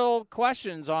there's still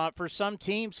questions for some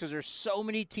teams because there's so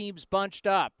many teams bunched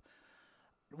up.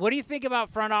 What do you think about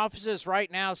front offices right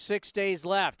now, 6 days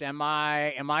left? Am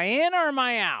I in or am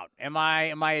I out? Am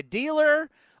I a dealer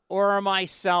or am I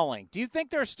selling? Do you think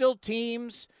there's still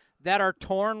teams that are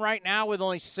torn right now with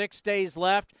only 6 days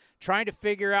left, trying to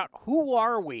figure out who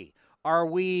are we? Are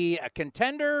we a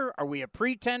contender? Are we a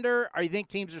pretender? Or you think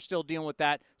teams are still dealing with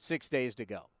that 6 days to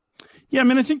go? Yeah,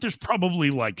 I think there's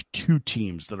probably 2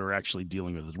 teams that are actually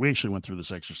dealing with it. We actually went through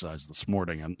this exercise this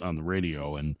morning on the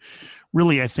radio, and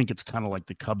really I think it's kind of like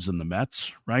the Cubs and the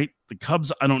Mets, right? The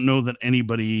Cubs, I don't know that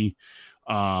anybody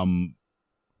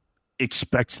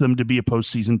expects them to be a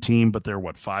postseason team, but they're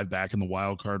 5 back in the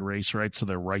wild card race, right? So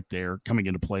they're right there coming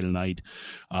into play tonight.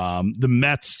 The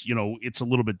Mets, it's a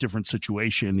little bit different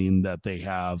situation in that they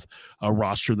have a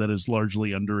roster that is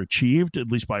largely underachieved,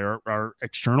 at least by our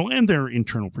external and their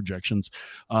internal projections.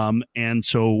 And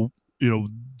so,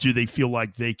 do they feel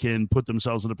like they can put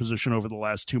themselves in a position over the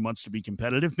last 2 months to be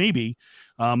competitive? Maybe.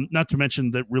 Not to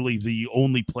mention that really the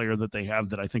only player that they have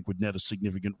that I think would net a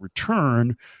significant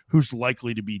return who's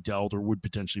likely to be dealt or would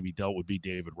potentially be dealt would be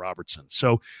David Robertson.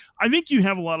 So I think you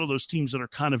have a lot of those teams that are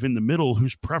kind of in the middle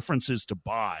whose preference is to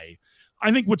buy.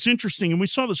 I think what's interesting, and we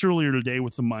saw this earlier today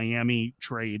with the Miami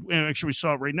trade, and actually we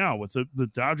saw it right now with the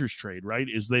Dodgers trade, right,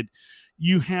 is that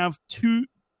you have two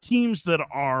teams that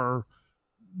are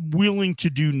willing to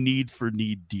do need for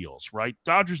need deals, right?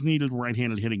 Dodgers needed a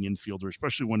right-handed hitting infielder,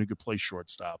 especially one who could play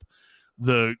shortstop.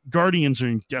 The Guardians are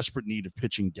in desperate need of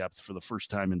pitching depth for the first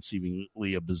time in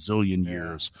seemingly a bazillion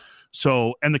years.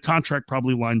 So, and the contract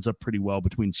probably lines up pretty well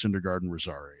between Syndergaard and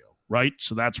Rosario, right?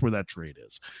 So that's where that trade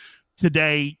is.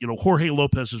 Today, Jorge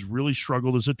Lopez has really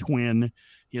struggled as a Twin.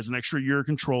 He has an extra year of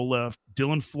control left.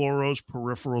 Dylan Floro's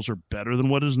peripherals are better than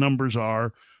what his numbers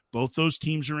are. Both those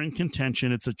teams are in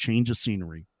contention. It's a change of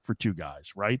scenery for two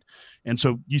guys, right? And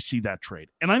so you see that trade.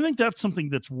 And I think that's something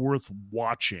that's worth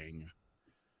watching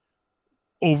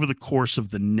over the course of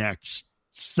the next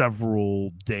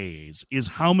several days, is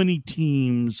how many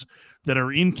teams that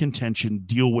are in contention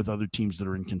deal with other teams that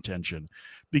are in contention.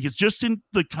 Because just in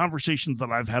the conversations that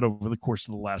I've had over the course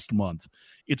of the last month,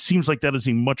 it seems like that is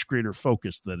a much greater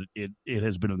focus than it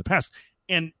has been in the past.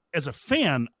 And as a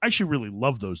fan, I should really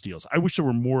love those deals. I wish there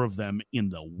were more of them in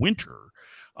the winter,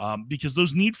 because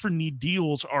those need for need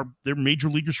deals they're major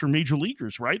leaguers for major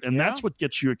leaguers, right? And that's what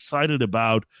gets you excited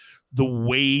about the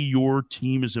way your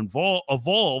team is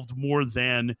evolved more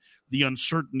than the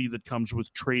uncertainty that comes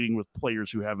with trading with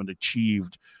players who haven't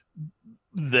achieved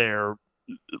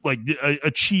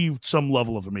achieved some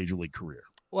level of a major league career.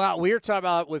 Well, we were talking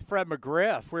about with Fred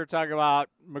McGriff. We were talking about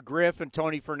McGriff and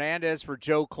Tony Fernandez for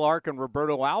Joe Clark and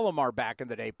Roberto Alomar back in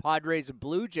the day, Padres and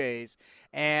Blue Jays.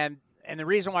 And the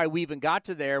reason why we even got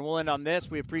to there, and we'll end on this,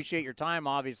 we appreciate your time,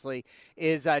 obviously,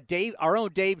 is our own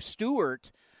Dave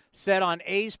Stewart said on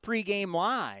A's Pregame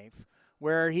Live,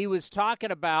 where he was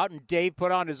talking about, and Dave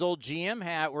put on his old GM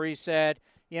hat, where he said,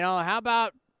 how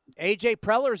about A.J.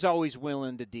 Preller's always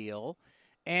willing to deal,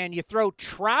 and you throw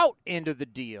Trout into the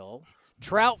deal,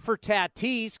 Trout for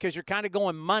Tatis, because you're kind of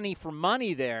going money for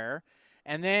money there.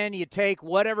 And then you take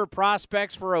whatever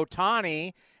prospects for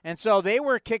Ohtani. And so they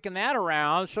were kicking that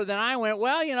around. So then I went,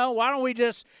 well, why don't we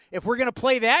just, if we're going to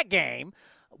play that game,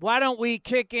 why don't we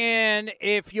kick in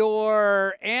if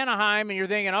you're Anaheim and you're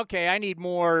thinking, okay, I need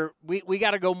more, we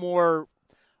got to go more.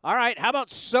 All right, how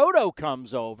about Soto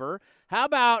comes over? How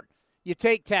about you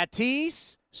take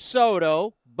Tatis,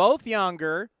 Soto, both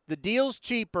younger, the deal's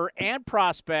cheaper, and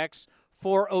prospects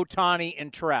for Ohtani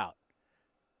and Trout.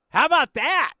 How about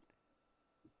that?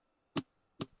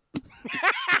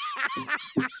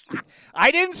 I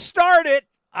didn't start it.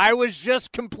 I was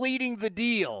just completing the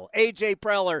deal. A.J.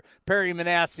 Preller, Perry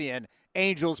Manassian,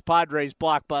 Angels, Padres,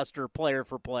 blockbuster, player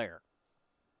for player.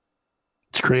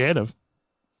 It's creative.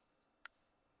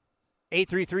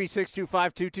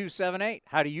 833-625-2278.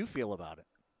 How do you feel about it?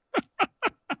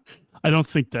 I don't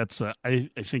think that's I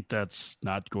think that's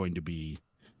not going to be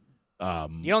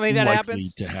you don't think that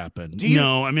happens? To happen?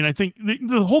 No, I mean, I think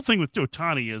the whole thing with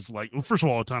Ohtani is like, well, first of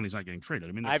all, Ohtani's not getting traded.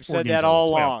 I mean, I've said that all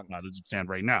along. As it stands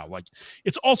right now, like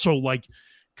it's also like,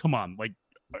 come on, like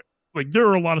there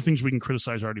are a lot of things we can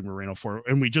criticize Artie Moreno for,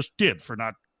 and we just did for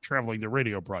not traveling the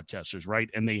radio broadcasters, right?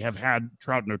 And they have had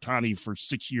Trout and Ohtani for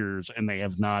 6 years, and they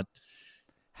have not.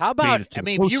 How about, I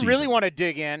mean, if you really want to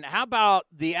dig in, how about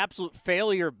the absolute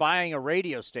failure of buying a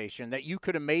radio station that you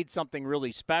could have made something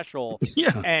really special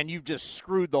and you've just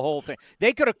screwed the whole thing?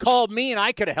 They could have called me and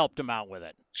I could have helped them out with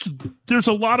it. There's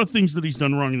a lot of things that he's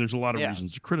done wrong, and there's a lot of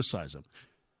reasons to criticize him.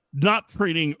 Not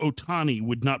trading Ohtani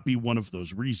would not be one of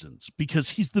those reasons, because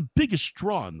he's the biggest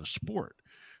draw in the sport.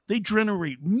 They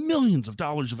generate millions of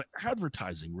dollars of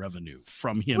advertising revenue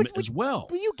from him as well.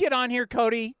 Will you get on here,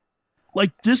 Cody?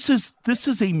 Like, this is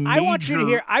a major... I want you to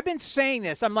hear, I've been saying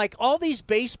this. I'm like, all these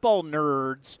baseball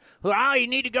nerds who, you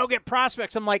need to go get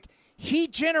prospects. I'm like, he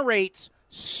generates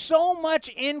so much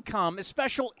income,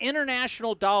 especially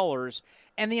international dollars,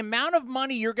 and the amount of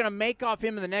money you're going to make off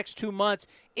him in the next 2 months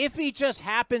if he just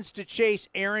happens to chase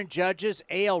Aaron Judge's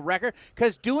AL record.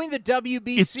 Because doing the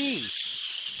WBC... It's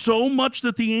so much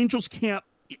that the Angels can't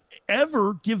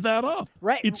ever give that up.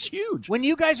 Right. It's huge. When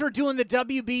you guys were doing the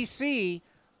WBC...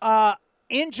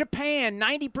 In Japan,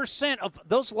 90% of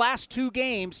those last 2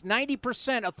 games,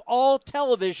 90% of all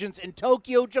televisions in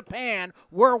Tokyo, Japan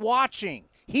were watching.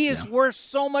 He is worth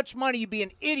so much money. You'd be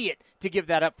an idiot to give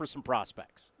that up for some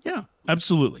prospects. Yeah,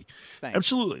 absolutely. Thanks.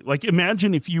 Absolutely. Like,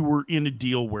 imagine if you were in a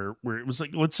deal where it was like,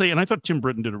 let's say, and I thought Tim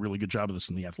Britton did a really good job of this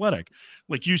in The Athletic,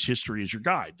 like, use history as your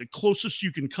guide. The closest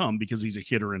you can come, because he's a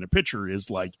hitter and a pitcher, is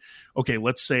like, okay,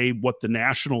 let's say what the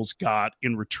Nationals got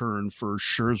in return for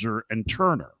Scherzer and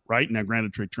Turner, right? Now,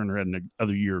 granted, Trey Turner had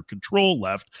another year of control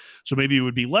left, so maybe it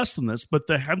would be less than this, but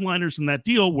the headliners in that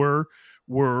deal were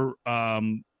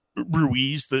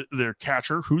Ruiz, their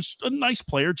catcher, who's a nice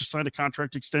player, just signed a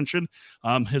contract extension,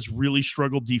 has really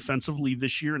struggled defensively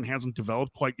this year and hasn't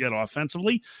developed quite yet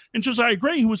offensively. And Josiah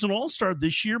Gray, who was an all-star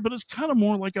this year, but is kind of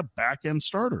more like a back-end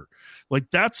starter. Like,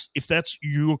 if that's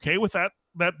you okay with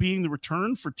that being the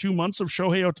return for 2 months of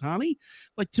Shohei Ohtani?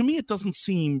 Like, to me, it doesn't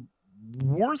seem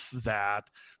worth that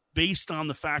based on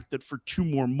the fact that for 2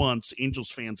 more months, Angels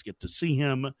fans get to see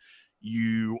him.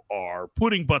 You are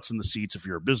putting butts in the seats. If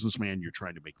you're a businessman, you're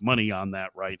trying to make money on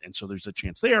that, right? And so there's a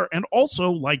chance there. And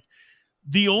also, like,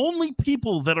 the only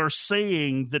people that are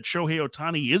saying that Shohei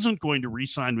Ohtani isn't going to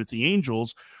re-sign with the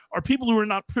Angels are people who are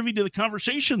not privy to the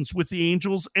conversations with the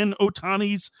Angels and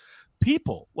Ohtani's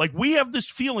people. Like, we have this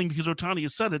feeling, because Ohtani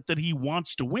has said it, that he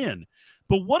wants to win.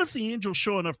 But what if the Angels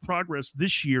show enough progress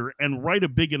this year and write a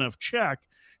big enough check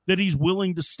that he's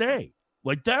willing to stay?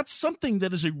 Like, that's something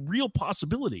that is a real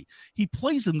possibility. He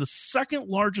plays in the second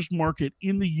largest market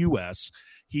in the U.S.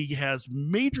 He has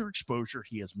major exposure.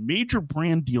 He has major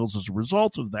brand deals as a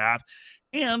result of that.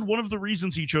 And one of the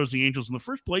reasons he chose the Angels in the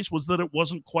first place was that it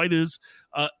wasn't quite as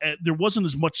there wasn't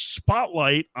as much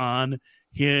spotlight on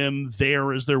him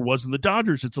there as there was in the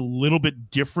Dodgers. It's a little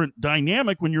bit different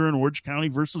dynamic when you're in Orange County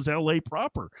versus LA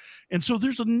proper. And so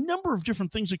there's a number of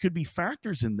different things that could be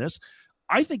factors in this.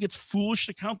 I think it's foolish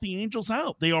to count the Angels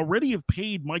out. They already have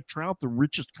paid Mike Trout the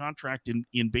richest contract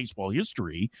in baseball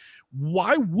history.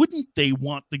 Why wouldn't they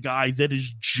want the guy that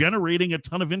is generating a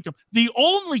ton of income? The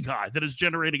only guy that is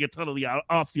generating a ton of the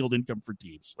off-field income for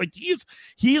teams. Like, he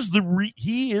is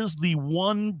the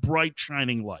one bright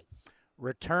shining light.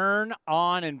 Return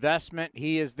on investment.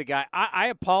 He is the guy. I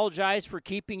apologize for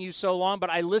keeping you so long,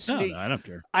 but I listened I don't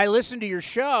care. I listened to your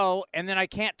show, and then I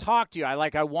can't talk to you. I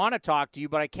want to talk to you,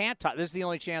 but I can't talk. This is the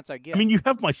only chance I get. I mean, you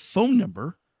have my phone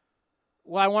number.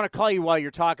 Well, I want to call you while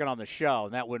you're talking on the show,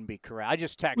 and that wouldn't be correct. I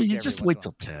just text you. You just wait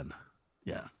till 10.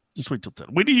 Yeah, just wait till 10.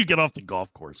 Wait till you get off the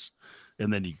golf course,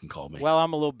 and then you can call me. Well,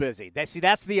 I'm a little busy.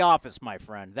 That's the office, my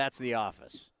friend. That's the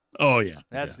office. Oh, yeah.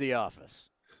 That's the office.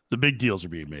 The big deals are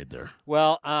being made there.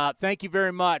 Well, thank you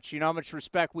very much. You know how much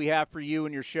respect we have for you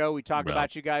and your show. We talk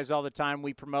about you guys all the time.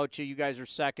 We promote you. You guys are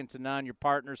second to none. Your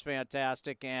partner's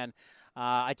fantastic. And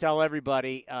I tell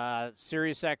everybody,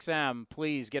 SiriusXM,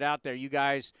 please get out there. You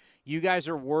guys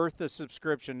are worth a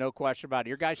subscription, no question about it.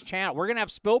 Your guys' channel. We're going to have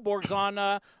Spillborgs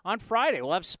on Friday.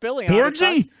 We'll have Spilly on.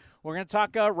 We're going to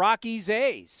talk Rockies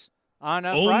A's on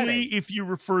Friday. Only if you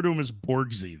refer to him as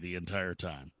Borgsy the entire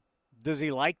time. Does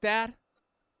he like that?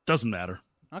 Doesn't matter.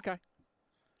 Okay.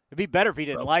 It'd be better if he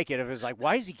didn't like it. If it was like,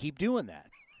 why does he keep doing that?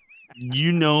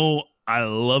 You know, I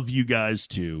love you guys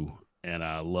too, and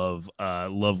I love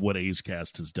what A's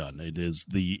Cast has done.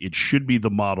 It should be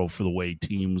the model for the way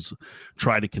teams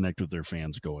try to connect with their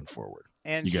fans going forward.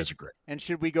 And you guys are great. And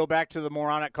should we go back to the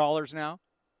moronic callers now?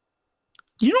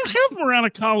 You don't have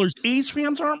moronic callers. A's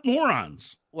fans aren't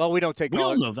morons. Well, we don't take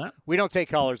callers. We all know that. We don't take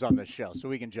callers on this show, so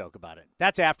we can joke about it.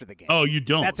 That's after the game. Oh, you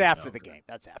don't? That's after the game.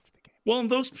 That's after the game. Well,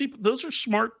 and those are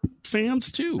smart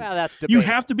fans too. Well, that's debatable. You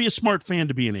have to be a smart fan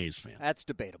to be an A's fan. That's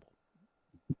debatable.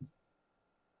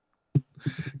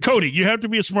 Cody, you have to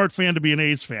be a smart fan to be an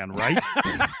A's fan, right?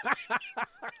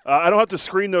 I don't have to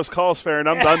screen those calls, fair, and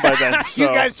I'm done by then. So. You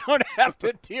guys don't have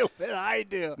to deal with it. I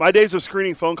do. My days of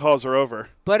screening phone calls are over.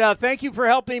 But thank you for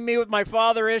helping me with my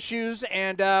father issues,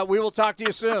 and we will talk to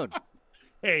you soon.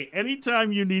 Hey,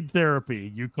 anytime you need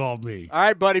therapy, you call me. All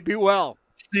right, buddy. Be well.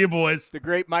 See you, boys. The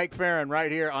great Mike Farron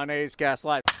right here on A's Cast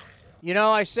Live. You know,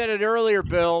 I said it earlier,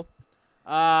 Bill.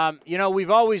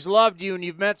 We've always loved you, and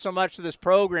you've meant so much to this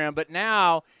program, but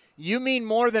now you mean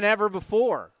more than ever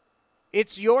before.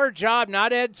 It's your job,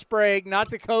 not Ed Sprague, not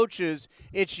the coaches.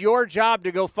 It's your job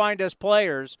to go find us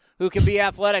players who can be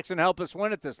athletics and help us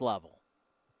win at this level.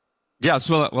 Yes,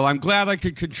 well, I'm glad I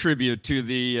could contribute to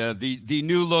the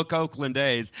new look Oakland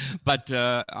A's, but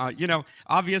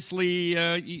obviously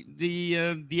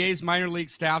the A's minor league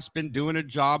staff's been doing a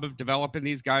job of developing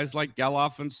these guys like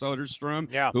Gelof and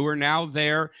Soderstrom, who are now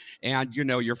there, and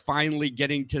you're finally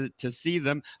getting to see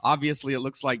them. Obviously, it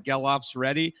looks like Gelof's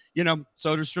ready.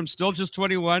 Soderstrom's still just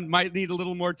 21, might need a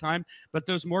little more time, but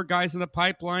there's more guys in the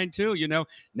pipeline too.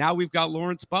 Now we've got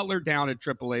Lawrence Butler down at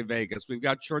AAA Vegas. We've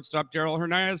got shortstop Darrell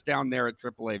Hernandez down there at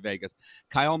AAA Vegas.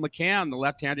 Kyle McCann, the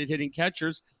left-handed hitting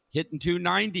catchers, hitting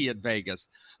 290 at Vegas.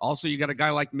 Also, you got a guy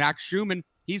like Max Schumann.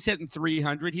 He's hitting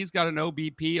 300. He's got an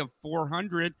OBP of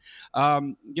 400. A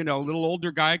little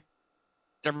older guy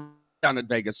down at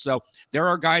Vegas. So there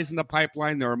are guys in the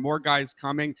pipeline. There are more guys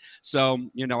coming. So,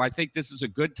 I think this is a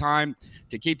good time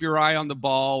to keep your eye on the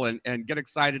ball and get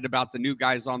excited about the new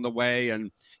guys on the way.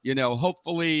 And,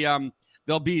 hopefully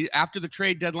there'll be, after the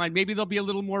trade deadline, maybe there'll be a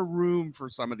little more room for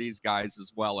some of these guys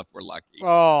as well if we're lucky.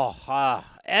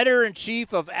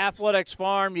 Editor-in-chief of Athletics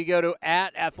Farm. You go to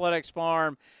 @Athletics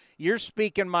Farm. You're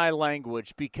speaking my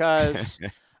language because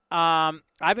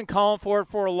I've been calling for it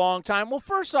for a long time. Well,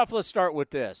 first off, let's start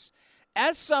with this.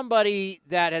 As somebody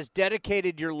that has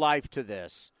dedicated your life to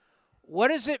this, what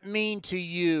does it mean to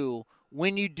you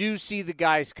when you do see the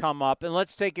guys come up? And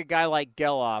let's take a guy like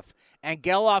Gelof, and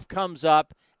Gelof comes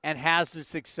up and has the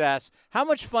success. How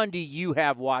much fun do you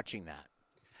have watching that?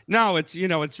 No, it's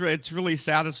really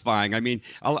satisfying. I mean,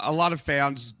 a lot of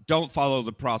fans don't follow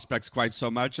the prospects quite so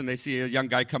much, and they see a young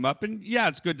guy come up, and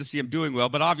it's good to see him doing well.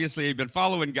 But obviously, you've been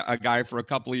following a guy for a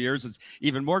couple of years. It's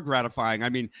even more gratifying. I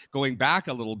mean, going back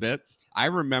a little bit, I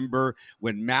remember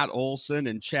when Matt Olson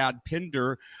and Chad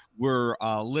Pinder were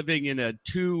living in a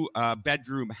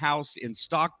 2-bedroom house in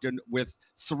Stockton with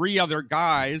 3 other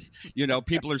guys.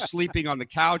 People are sleeping on the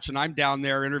couch, and I'm down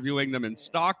there interviewing them in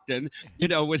Stockton,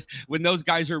 when those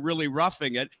guys are really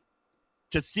roughing it.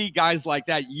 To see guys like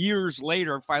that years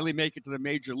later finally make it to the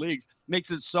major leagues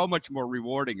makes it so much more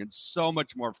rewarding and so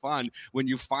much more fun when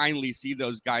you finally see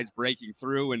those guys breaking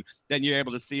through, and then you're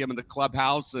able to see them in the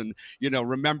clubhouse and,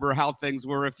 remember how things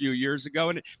were a few years ago.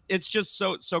 And it's just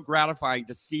so gratifying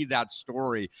to see that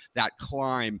story, that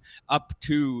climb up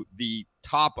to the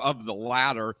top of the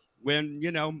ladder when,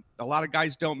 a lot of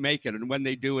guys don't make it. And when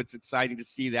they do, it's exciting to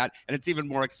see that. And it's even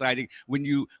more exciting when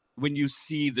you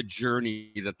see the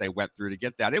journey that they went through to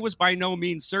get that. It was by no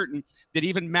means certain that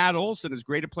even Matt Olson, as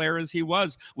great a player as he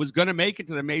was going to make it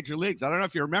to the major leagues. I don't know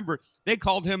if you remember, they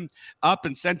called him up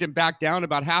and sent him back down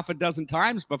about half a dozen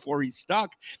times before he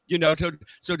stuck,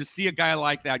 so to see a guy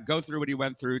like that go through what he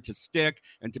went through, to stick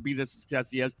and to be the success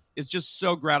he has, is just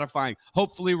so gratifying.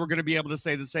 Hopefully we're going to be able to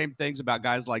say the same things about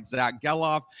guys like Zach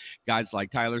Gelof, guys like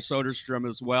Tyler Soderstrom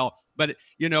as well. But,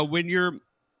 when you're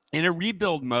in a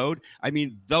rebuild mode, I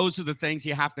mean, those are the things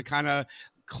you have to kind of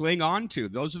cling on to.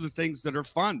 Those are the things that are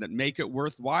fun, that make it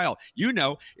worthwhile.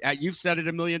 You've said it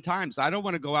a million times. I don't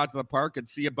want to go out to the park and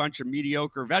see a bunch of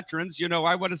mediocre veterans.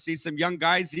 I want to see some young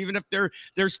guys, even if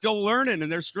they're still learning and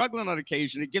they're struggling on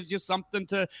occasion. It gives you something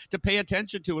to pay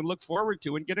attention to and look forward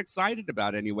to and get excited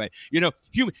about anyway.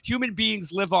 Human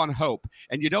beings live on hope,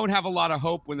 and you don't have a lot of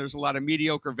hope when there's a lot of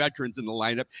mediocre veterans in the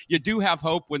lineup. You do have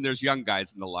hope when there's young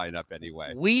guys in the lineup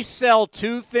anyway. We sell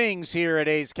 2 things here at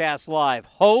A's Cast Live: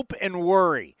 hope and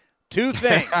worry. 2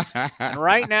 things. And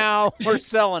right now, we're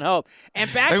selling hope. And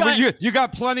you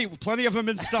got plenty of them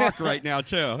in stock right now,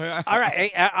 too. All right.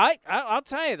 I'll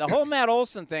tell you, the whole Matt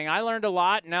Olson thing, I learned a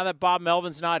lot. Now that Bob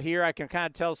Melvin's not here, I can kind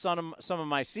of tell some of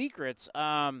my secrets.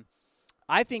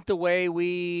 I think the way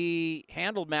we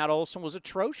handled Matt Olson was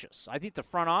atrocious. I think the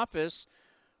front office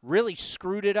really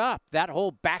screwed it up. That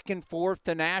whole back and forth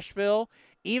to Nashville,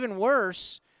 even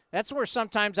worse. That's where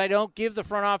sometimes I don't give the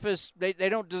front office, they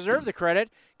don't deserve the credit,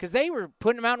 because they were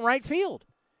putting him out in right field.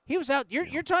 He was out.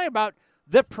 You're talking about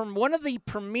one of the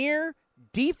premier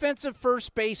defensive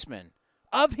first basemen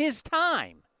of his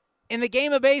time in the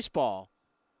game of baseball.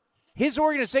 His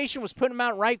organization was putting him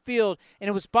out in right field, and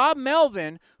it was Bob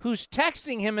Melvin who's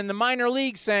texting him in the minor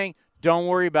leagues saying, "Don't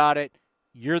worry about it.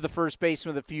 You're the first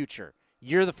baseman of the future.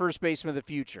 You're the first baseman of the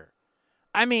future."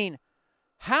 I mean,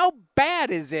 how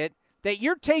bad is it that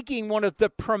you're taking one of the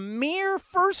premier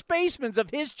first basemen of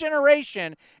his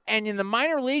generation, and in the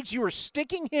minor leagues you are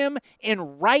sticking him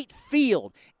in right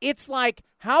field? It's like,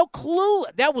 how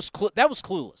clueless. That was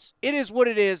clueless. It is what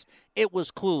it is. It was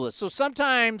clueless. So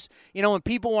sometimes, when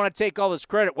people want to take all this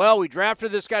credit, well, we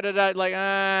drafted this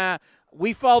guy,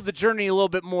 we followed the journey a little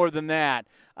bit more than that.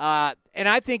 And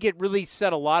I think it really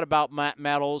said a lot about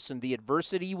Matt Olson, the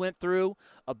adversity he went through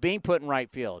of being put in right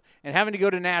field and having to go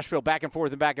to Nashville back and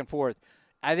forth and back and forth.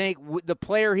 I think the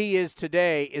player he is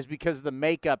today is because of the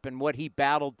makeup and what he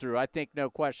battled through. I think no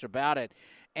question about it.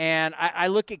 And I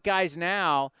look at guys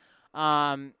now,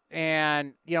 and,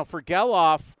 for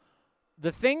Geloff,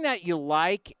 the thing that you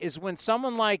like is when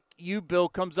someone like you, Bill,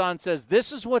 comes on and says,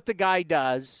 this is what the guy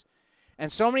does.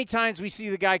 And so many times we see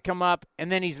the guy come up,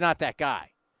 and then he's not that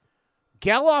guy.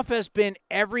 Geloff has been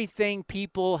everything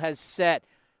people has said.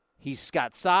 He's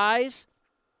got size.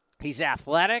 He's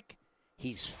athletic.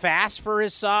 He's fast for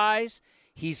his size.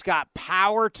 He's got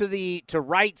power to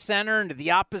right center and to the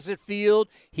opposite field.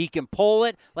 He can pull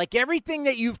it. Like everything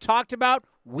that you've talked about,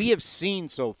 we have seen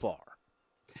so far.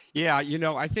 Yeah,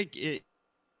 I think it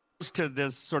goes to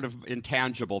this sort of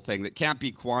intangible thing that can't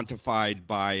be quantified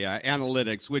by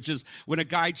analytics, which is when a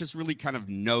guy just really kind of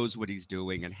knows what he's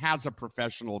doing and has a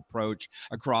professional approach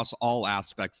across all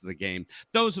aspects of the game.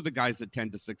 Those are the guys that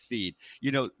tend to succeed.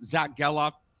 Zach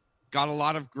Geloff got a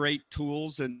lot of great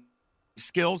tools and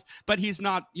skills, but he's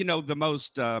not, the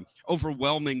most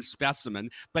overwhelming specimen,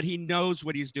 but he knows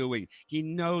what he's doing. He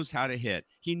knows how to hit.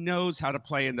 He knows how to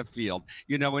play in the field,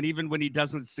 and even when he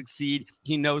doesn't succeed,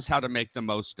 he knows how to make the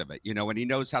most of it, and he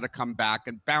knows how to come back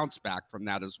and bounce back from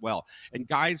that as well. And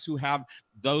guys who have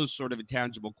those sort of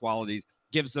intangible qualities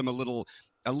gives them a little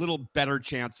better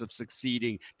chance of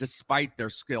succeeding despite their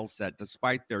skill set,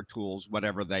 despite their tools,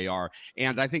 whatever they are.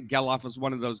 And I think Geloff was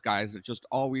one of those guys that just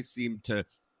always seemed to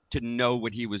know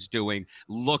what he was doing,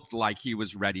 looked like he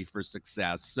was ready for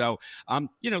success. So,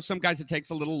 some guys it takes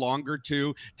a little longer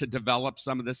to develop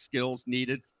some of the skills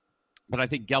needed. But I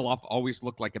think Geloff always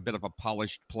looked like a bit of a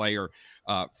polished player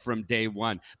from day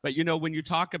one. But, when you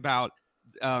talk about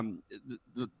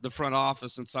the front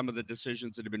office and some of the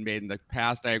decisions that have been made in the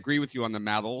past, I agree with you on the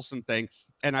Matt Olson thing.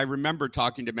 And I remember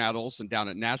talking to Matt Olson down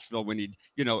at Nashville when he,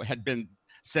 had been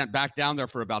sent back down there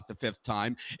for about the fifth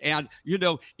time. And,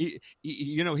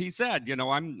 he said,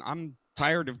 I'm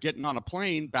tired of getting on a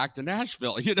plane back to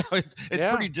Nashville. It's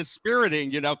pretty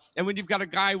dispiriting, and when you've got a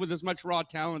guy with as much raw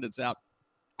talent as that,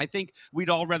 I think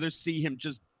we'd all rather see him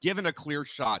just given a clear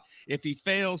shot. If he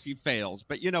fails, he fails.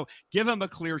 But, give him a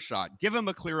clear shot. Give him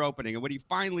a clear opening. And when he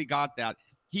finally got that,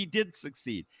 he did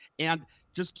succeed. And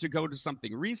just to go to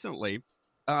something recently,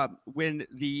 when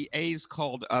the A's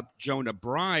called up Jonah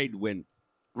Bride when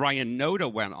Ryan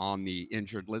Noda went on the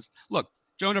injured list. Look,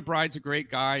 Jonah Bride's a great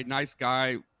guy, nice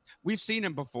guy. We've seen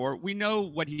him before. We know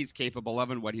what he's capable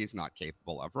of and what he's not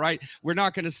capable of, right? We're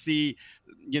not going to see,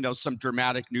 some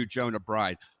dramatic new Jonah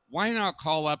Bride. Why not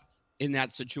call up in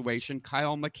that situation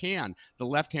Kyle McCann, the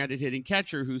left-handed hitting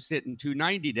catcher who's hitting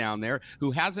 290 down there,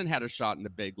 who hasn't had a shot in the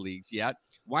big leagues yet?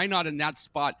 Why not in that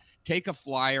spot take a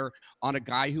flyer on a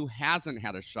guy who hasn't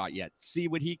had a shot yet, see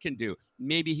what he can do?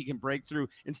 Maybe he can break through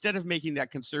instead of making that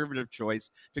conservative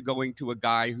choice to going to a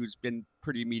guy who's been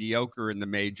pretty mediocre in the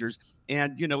majors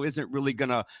and, isn't really going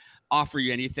to offer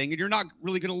you anything. And you're not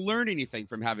really going to learn anything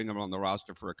from having him on the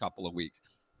roster for a couple of weeks.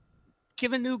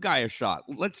 Give a new guy a shot.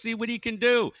 Let's see what he can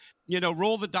do.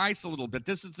 Roll the dice a little bit.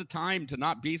 This is the time to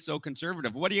not be so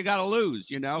conservative. What do you got to lose?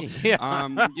 Yeah.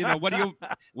 What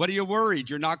are you worried?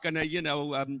 You're not going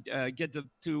to, get to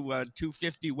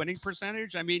 250 winning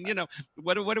percentage. I mean,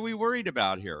 what are we worried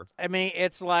about here? I mean,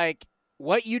 it's like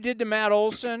what you did to Matt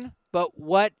Olson, but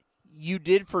what you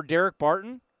did for Derek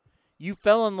Barton. You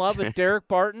fell in love with Derek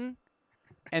Barton,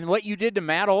 and what you did to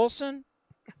Matt Olson.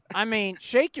 I mean,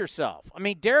 shake yourself. I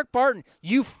mean, Derek Barton,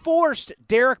 you forced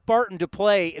Derek Barton to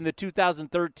play in the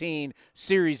 2013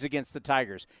 series against the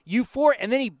Tigers.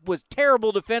 And then he was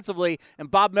terrible defensively, and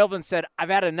Bob Melvin said, I've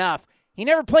had enough. He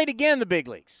never played again in the big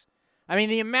leagues. I mean,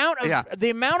 the amount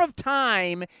of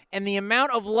time and the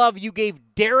amount of love you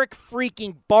gave Derek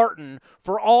freaking Barton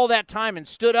for all that time and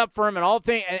stood up for him and all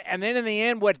things, and then in the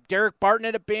end, what Derek Barton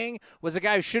ended up being was a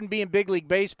guy who shouldn't be in big league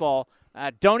baseball.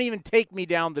 Don't even take me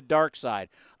down the dark side.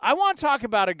 I want to talk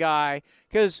about a guy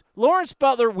because Lawrence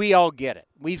Butler, we all get it.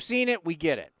 We've seen it. We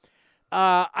get it.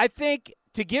 I think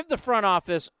to give the front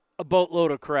office a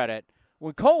boatload of credit,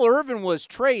 when Cole Irvin was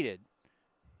traded,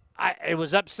 it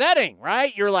was upsetting,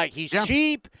 right? You're like, he's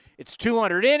cheap. It's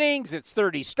 200 innings. It's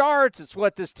 30 starts. It's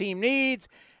what this team needs.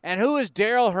 And who is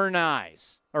Darell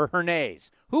Hernandez?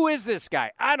 Who is this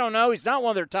guy? I don't know. He's not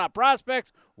one of their top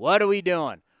prospects. What are we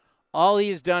doing? All he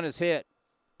has done is hit.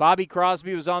 Bobby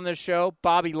Crosby was on this show.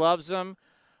 Bobby loves him.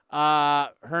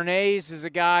 Hernandez is a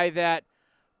guy that,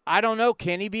 I don't know,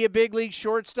 can he be a big league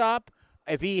shortstop?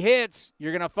 If he hits,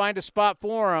 you're going to find a spot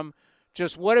for him.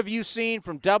 Just what have you seen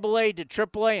from AA to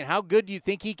AAA, and how good do you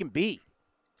think he can be?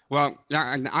 Well,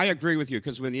 and I agree with you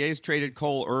because when the A's traded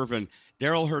Cole Irvin,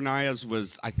 Darell Hernandez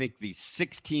was, I think, the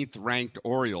 16th ranked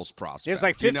Orioles prospect. It was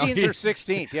like 15th or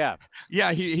 16th, yeah.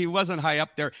 Yeah, he wasn't high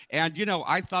up there. And,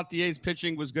 I thought the A's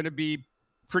pitching was going to be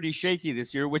pretty shaky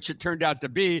this year, which it turned out to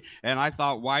be. And I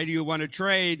thought, why do you want to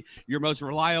trade your most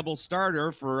reliable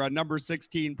starter for a number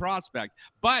 16 prospect?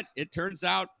 But it turns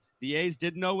out the A's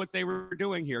didn't know what they were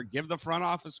doing here. Give the front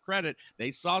office credit.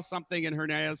 They saw something in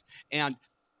Hernandez, and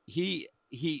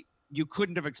you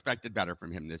couldn't have expected better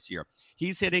from him this year.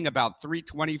 He's hitting about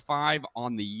 325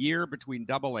 on the year between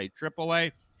AA,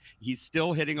 AAA. He's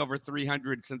still hitting over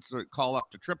 300 since the call up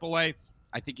to AAA.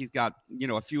 I think he's got,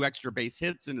 a few extra base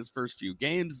hits in his first few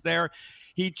games there.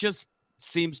 He just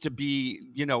seems to be,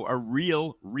 a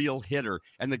real hitter.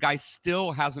 And the guy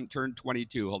still hasn't turned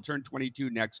 22. He'll turn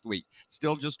 22 next week.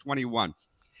 Still just 21.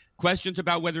 Questions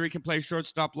about whether he can play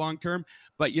shortstop long-term.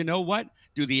 But you know what?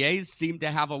 Do the A's seem to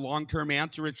have a long-term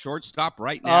answer at shortstop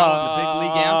right now? The big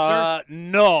league answer?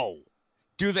 No.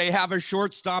 Do they have a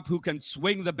shortstop who can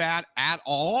swing the bat at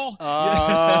all?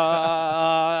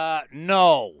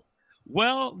 No.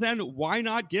 Well, then why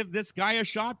not give this guy a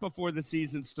shot before the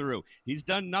season's through? He's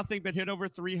done nothing but hit over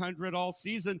 300 all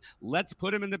season. Let's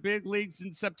put him in the big leagues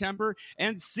in September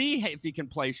and see if he can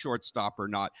play shortstop or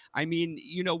not. I mean,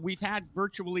 we've had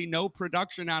virtually no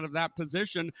production out of that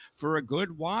position for a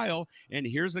good while, and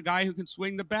here's a guy who can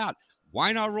swing the bat.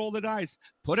 Why not roll the dice?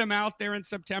 Put him out there in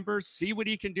September, see what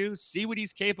he can do, see what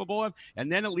he's capable of,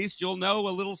 and then at least you'll know a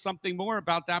little something more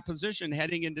about that position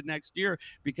heading into next year,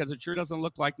 because it sure doesn't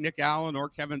look like Nick Allen or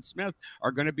Kevin Smith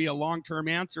are going to be a long-term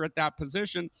answer at that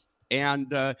position. And,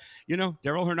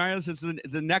 Darell Hernandez is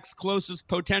the next closest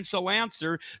potential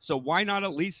answer. So why not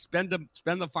at least spend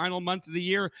the final month of the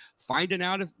year finding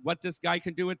out what this guy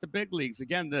can do at the big leagues?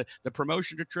 Again, the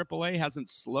promotion to AAA hasn't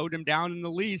slowed him down in the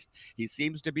least. He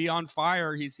seems to be on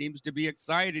fire. He seems to be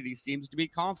excited. He seems to be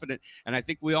confident. And I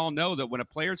think we all know that when a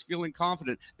player's feeling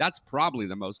confident, that's probably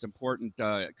the most important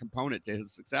component to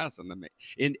his success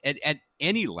at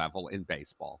any level in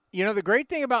baseball. The great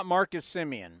thing about Marcus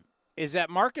Semien is that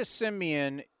Marcus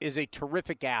Semien is a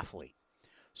terrific athlete.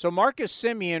 So Marcus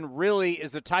Semien really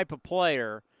is the type of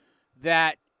player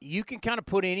that you can kind of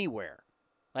put anywhere.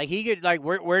 Like he could,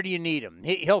 where do you need him?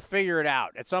 He'll figure it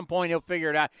out. At some point, he'll figure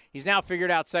it out. He's now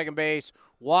figured out second base.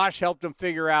 Wash helped him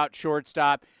figure out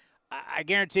shortstop. I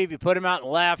guarantee if you put him out in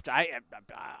left,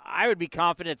 I would be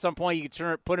confident at some point you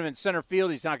could put him in center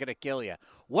field. He's not going to kill you.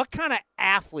 What kind of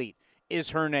athlete is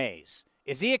Hernandez?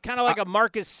 Is he kind of like a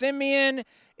Marcus Semien?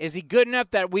 Is he good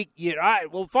enough that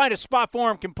we'll find a spot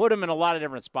for him, can put him in a lot of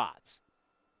different spots?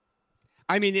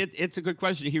 I mean, it's a good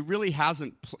question. He really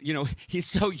hasn't, he's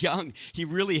so young. He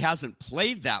really hasn't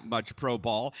played that much pro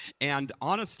ball. And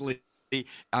honestly,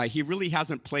 he really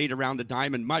hasn't played around the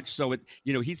diamond much. So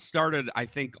he started, I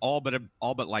think, all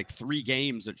but like 3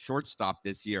 games at shortstop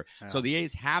this year. Yeah. So the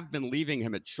A's have been leaving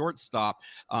him at shortstop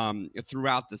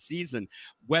throughout the season.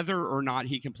 Whether or not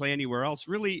he can play anywhere else,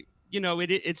 really,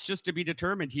 it's just to be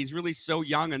determined. He's really so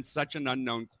young and such an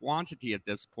unknown quantity at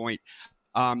this point.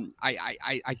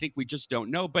 I think we just don't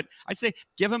know, but I'd say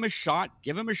give him a shot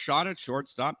at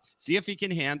shortstop, see if he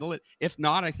can handle it. If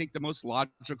not, I think the most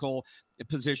logical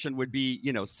position would be,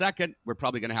 second. We're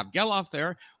probably going to have Geloff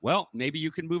there. Well, maybe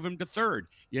you can move him to third.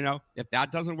 If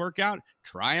that doesn't work out,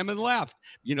 try him in left.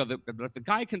 If the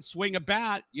guy can swing a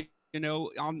bat,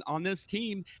 on this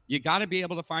team, you got to be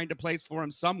able to find a place for him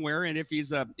somewhere. And if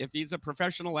he's a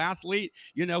professional athlete,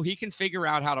 he can figure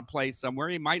out how to play somewhere.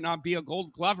 He might not be a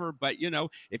Gold Glover, but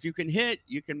if you can hit,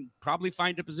 you can probably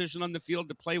find a position on the field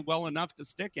to play well enough to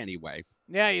stick anyway.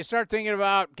 Yeah, you start thinking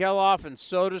about Geloff and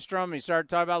Soderstrom. You start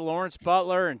talking about Lawrence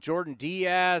Butler and Jordan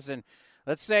Diaz, and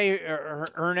let's say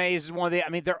Hernandez is one of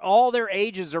the. They're all their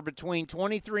ages are between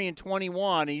 23 and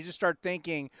 21, and you just start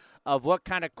thinking of what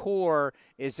kind of core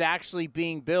is actually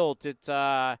being built.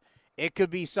 It could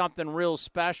be something real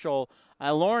special.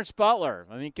 Lawrence Butler,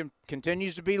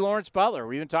 continues to be Lawrence Butler.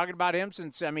 We've been talking about him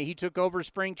since, he took over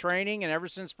spring training, and ever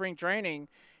since spring training,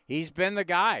 he's been the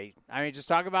guy. Just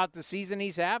talk about the season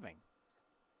he's having.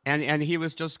 And he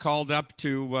was just called up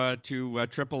to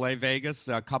AAA Vegas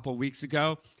a couple weeks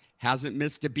ago. Hasn't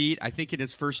missed a beat. I think in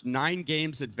his first 9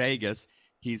 games at Vegas,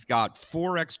 he's got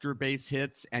 4 extra base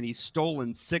hits, and he's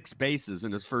stolen 6 bases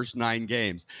in his first 9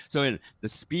 games. So the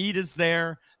speed is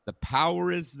there. The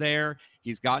power is there.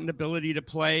 He's got an ability to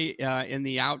play in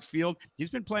the outfield. He's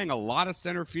been playing a lot of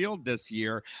center field this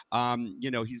year.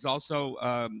 He's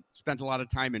also spent a lot of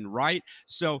time in right.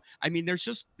 So, I mean,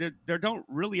 there don't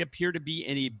really appear to be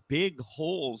any big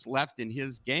holes left in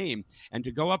his game. And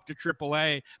to go up to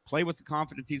AAA, play with the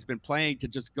confidence he's been playing, to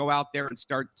just go out there and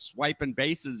start swiping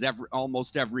bases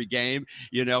almost every game,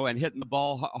 and hitting the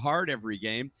ball hard every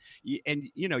game. And,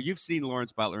 you've seen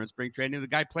Lawrence Butler in spring training. The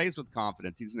guy plays with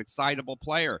confidence. He's an excitable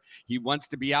player. He wants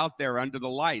to be out there under the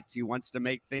lights. He wants to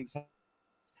make things happen.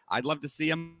 I'd love to see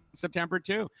him in September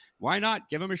too. Why not?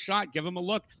 Give him a shot. Give him a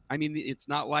look. I mean, it's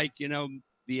not like, the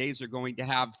A's are going to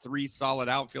have 3 solid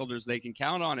outfielders they can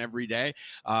count on every day.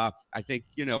 I think,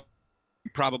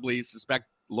 probably suspect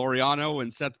Laureano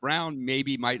and Seth Brown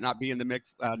maybe might not be in the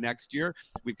mix next year.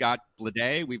 We've got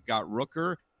Bleday. We've got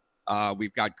Rooker.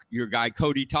 We've got your guy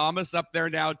Cody Thomas up there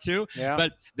now too. Yeah.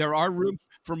 But there are room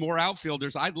for more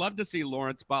outfielders. I'd love to see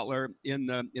Lawrence Butler in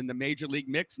the major league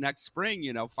mix next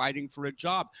spring, fighting for a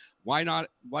job. Why not?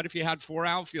 What if you had 4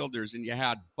 outfielders and you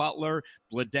had Butler,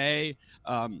 Bleday,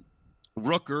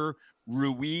 Rooker,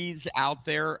 Ruiz out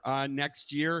there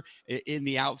next year in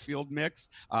the outfield mix?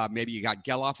 Maybe you got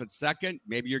Geloff at second.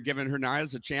 Maybe you're giving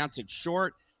Hernandez a chance at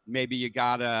short. Maybe you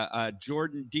got a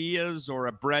Jordan Diaz or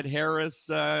a Brett Harris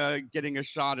getting a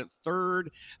shot at third.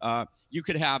 You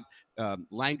could have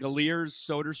Langoliers,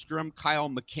 Soderstrom, Kyle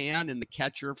McCann in the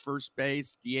catcher, first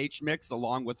base, DH mix,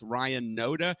 along with Ryan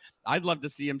Noda. I'd love to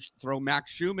see him throw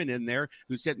Max Schumann in there,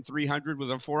 who's hitting 300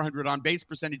 with a 400 on base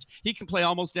percentage. He can play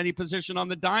almost any position on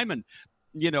the diamond.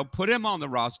 Put him on the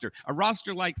roster. A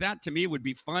roster like that, to me, would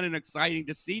be fun and exciting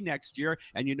to see next year.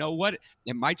 And you know what?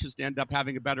 It might just end up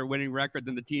having a better winning record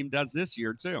than the team does this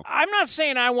year, too. I'm not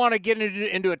saying I want to get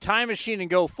into a time machine and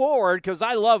go forward, because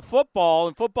I love football,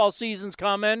 and football season's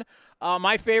coming.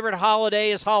 My favorite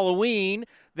holiday is Halloween,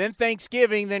 then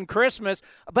Thanksgiving, then Christmas.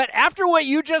 But after what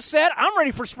you just said, I'm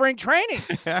ready for spring training.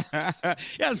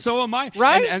 Yeah, so am I.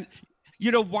 Right? And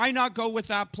why not go with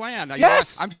that plan?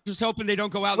 Yes. I'm just hoping they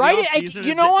don't go out Write in the offseason.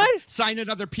 You know what? Sign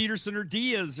another Peterson or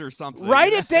Diaz or something.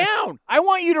 Write it down. I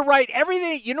want you to write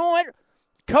everything. You know what,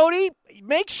 Cody?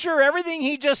 Make sure everything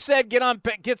he just said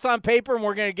gets on paper, and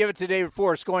we're going to give it to David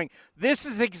Forrest going, this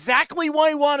is exactly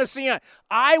what I want to see.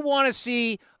 I want to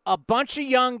see a bunch of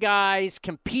young guys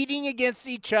competing against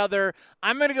each other.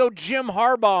 I'm going to go Jim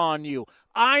Harbaugh on you.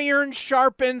 Iron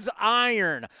sharpens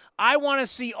iron. I want to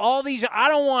see all these. I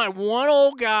don't want one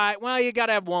old guy. Well, you got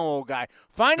to have one old guy.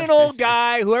 Find an old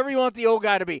guy, whoever you want the old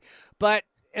guy to be.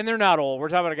 And they're not old. We're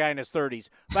talking about a guy in his 30s.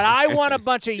 But I want a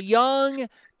bunch of young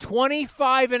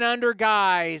 25 and under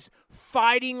guys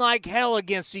fighting like hell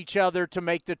against each other to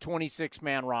make the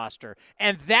 26-man roster.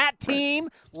 And that team,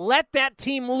 let that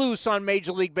team loose on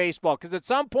Major League Baseball, because at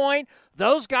some point,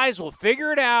 those guys will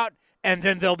figure it out, and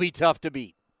then they'll be tough to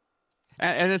beat.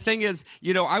 And the thing is,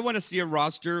 I want to see a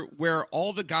roster where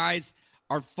all the guys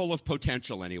are full of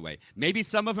potential anyway. Maybe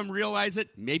some of them realize it,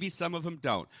 maybe some of them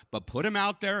don't. But put them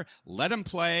out there, let them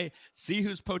play, see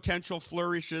whose potential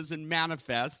flourishes and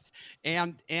manifests,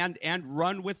 and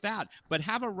run with that. But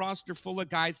have a roster full of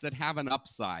guys that have an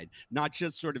upside, not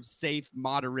just sort of safe,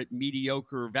 moderate,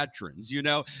 mediocre veterans.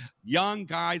 Young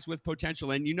guys with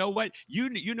potential. And you know what?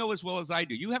 You know as well as I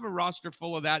do. You have a roster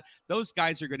full of that. Those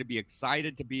guys are going to be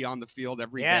excited to be on the field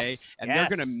every day, and they're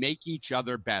going to make each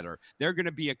other better. They're going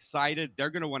to be excited. They're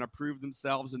going to want to prove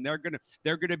themselves, and they're going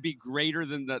to be greater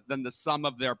than the sum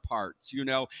of their parts,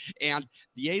 And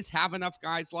the A's have enough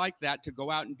guys like that to go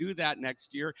out and do that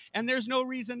next year, and there's no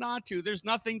reason not to. There's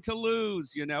nothing to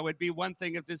lose, It'd be one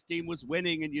thing if this team was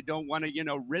winning and you don't want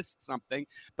to, risk something,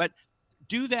 but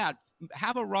do that.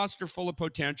 Have a roster full of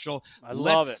potential.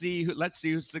 Let's see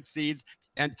who succeeds.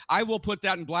 And I will put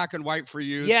that in black and white for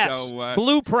you. Yes, so,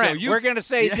 blueprint. We're going to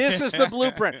say this is the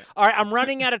blueprint. All right, I'm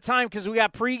running out of time because we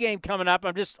got pregame coming up.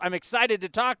 I'm excited to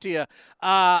talk to you,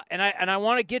 and I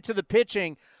want to get to the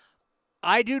pitching.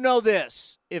 I do know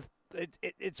this. If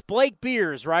it's Blake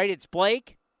Beers, right? It's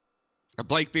Blake.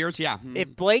 Blake Beers, yeah.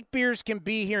 If Blake Beers can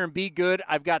be here and be good,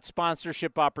 I've got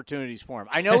sponsorship opportunities for him.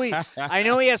 I know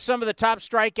he has some of the top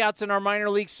strikeouts in our minor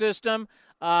league system,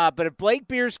 but if Blake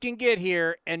Beers can get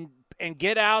here and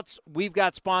get outs, we've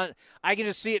got I can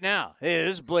just see it now. Hey,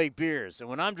 this is Blake Beers, and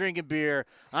when I'm drinking beer,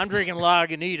 I'm drinking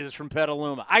Lagunitas from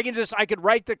Petaluma. I could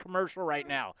write the commercial right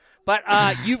now. But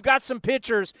you've got some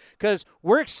pitchers, because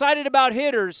we're excited about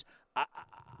hitters.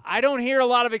 I don't hear a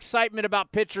lot of excitement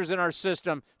about pitchers in our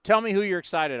system. Tell me who you're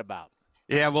excited about.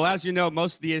 Yeah, well, as you know,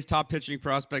 most of the A's top pitching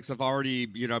prospects have already,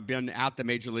 been at the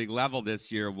major league level this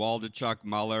year. Waldichuk,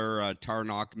 Muller,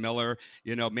 Tarnok, Miller,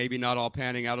 maybe not all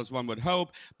panning out as one would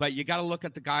hope, but you got to look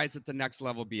at the guys at the next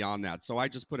level beyond that. So I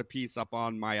just put a piece up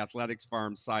on my Athletics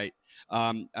Farm site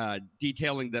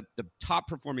detailing the top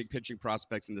performing pitching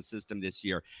prospects in the system this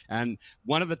year. And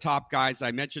one of the top guys,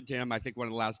 I mentioned to him, I think one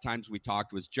of the last times we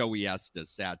talked was Joey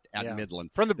Estes at Midland.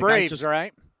 From the Braves,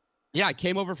 right? Yeah, I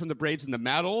came over from the Braves in the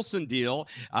Matt Olson deal,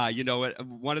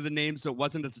 one of the names that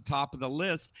wasn't at the top of the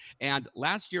list. And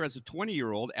last year as a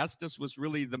 20-year-old, Estes was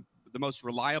really the most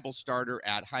reliable starter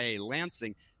at High A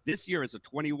Lansing. This year as a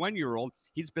 21-year-old,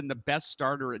 he's been the best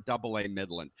starter at Double-A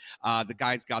Midland. The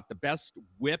guy's got the best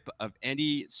whip of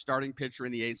any starting pitcher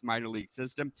in the A's minor league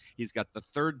system. He's got the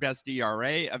third best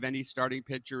ERA of any starting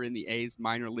pitcher in the A's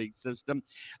minor league system.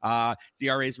 His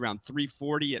ERA is around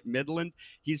 3.40 at Midland.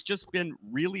 He's just been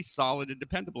really solid and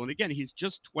dependable. And again, he's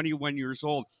just 21 years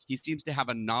old. He seems to have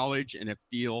a knowledge and a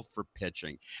feel for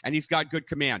pitching. And he's got good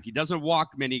command. He doesn't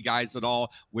walk many guys at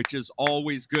all, which is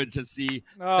always good to see.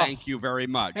 Oh, thank you very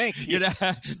much. Thank you.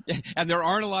 And there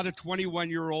aren't a lot of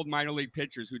 21-year-old minor league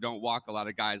pitchers who don't walk a lot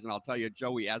of guys. And I'll tell you,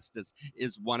 Joey Estes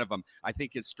is one of them. I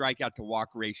think his strikeout to walk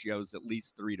ratio is at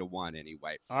least 3-1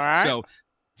 anyway. All right.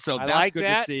 So that's like good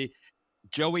to see.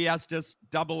 Joey Estes,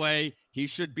 Double-A, he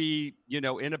should be,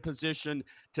 in a position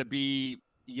to be,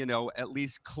 at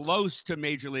least close to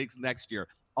major leagues next year.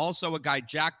 Also, a guy,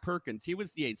 Jack Perkins. He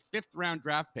was the A's 5th-round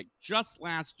draft pick just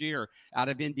last year out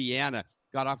of Indiana.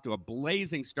 Got off to a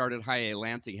blazing start at High A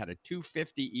Lansing, had a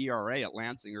 2.50 ERA at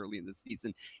Lansing early in the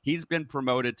season. He's been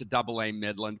promoted to Double-A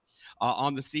Midland.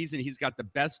 On the season, he's got the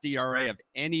best ERA of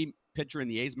any pitcher in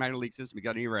the A's minor league system. He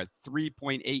got an ERA at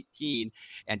 3.18,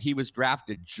 and he was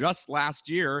drafted just last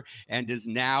year and is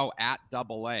now at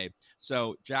Double-A.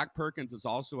 So Jack Perkins is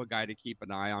also a guy to keep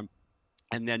an eye on.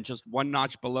 And then just one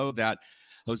notch below that,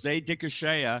 Jose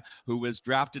Dicachea, who was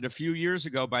drafted a few years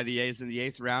ago by the A's in the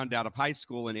 8th round out of high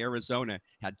school in Arizona,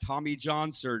 had Tommy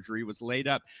John surgery, was laid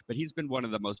up, but he's been one of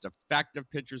the most effective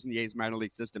pitchers in the A's minor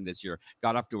league system this year.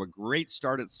 Got off to a great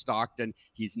start at Stockton.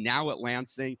 He's now at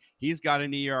Lansing. He's got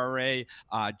an ERA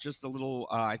just a little,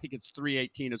 I think it's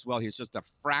 3.18 as well. He's just a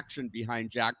fraction behind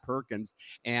Jack Perkins,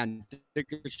 and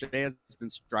Dicachea has been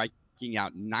striking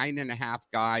out 9.5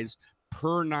 guys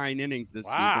per 9 innings this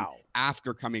season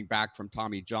after coming back from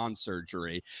Tommy John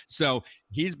surgery. So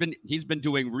he's been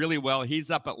doing really well.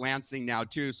 He's up at Lansing now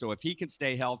too. So if he can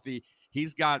stay healthy,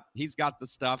 he's got the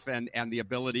stuff and the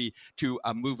ability to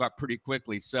move up pretty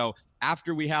quickly. So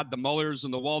after we had the Mullers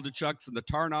and the Waldichuks and the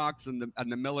Tarnoks and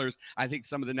the Millers, I think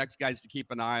some of the next guys to keep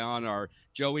an eye on are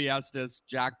Joey Estes,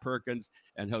 Jack Perkins,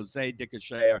 and Jose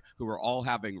Dicachea, who are all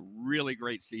having really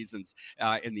great seasons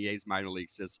in the A's minor league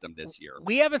system this year.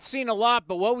 We haven't seen a lot,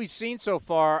 but what we've seen so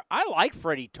far, I like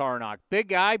Freddie Tarnok. Big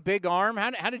guy, big arm.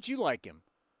 How did you like him?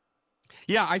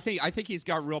 Yeah, I think he's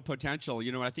got real potential.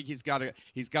 I think he's got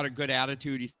a good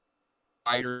attitude. He's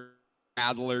a fighter.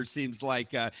 Adler seems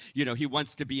like he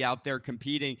wants to be out there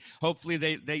competing. Hopefully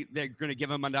they're going to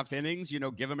give him enough innings,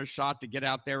 give him a shot to get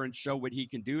out there and show what he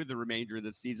can do the remainder of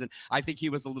the season. I think he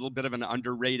was a little bit of an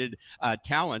underrated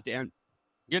talent, and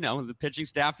the pitching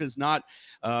staff is not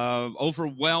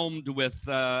overwhelmed with,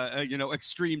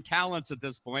 extreme talents at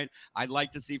this point. I'd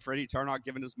like to see Freddie Tarnok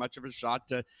given as much of a shot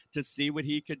to see what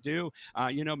he could do.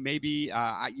 Maybe,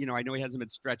 I know he hasn't been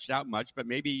stretched out much, but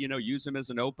maybe, use him as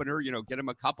an opener, get him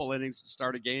a couple innings to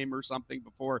start a game or something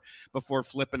before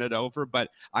flipping it over.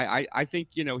 But I think,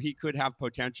 he could have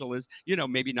potential as,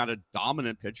 maybe not a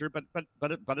dominant pitcher,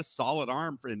 but a solid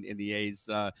arm in the A's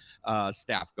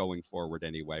staff going forward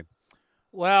anyway.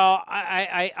 Well,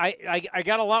 I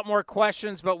got a lot more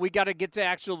questions, but we got to get to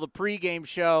the pregame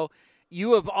show.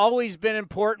 You have always been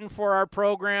important for our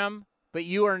program, but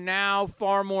you are now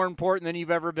far more important than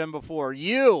you've ever been before.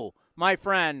 You, my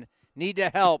friend, need to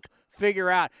help figure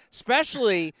out,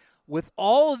 especially with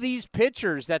all of these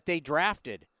pitchers that they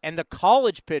drafted and the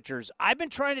college pitchers. I've been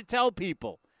trying to tell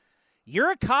people,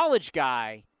 you're a college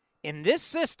guy in this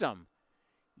system.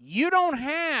 You don't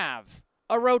have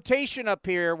a rotation up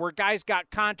here where guys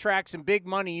got contracts and big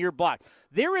money, you're blocked.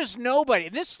 There is nobody.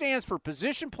 This stands for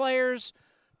position players,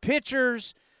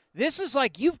 pitchers. This is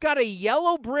like you've got a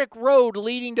yellow brick road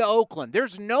leading to Oakland.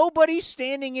 There's nobody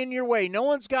standing in your way. No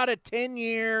one's got a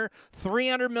 10-year,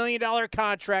 $300 million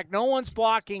contract. No one's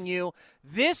blocking you.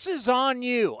 This is on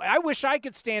you. I wish I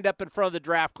could stand up in front of the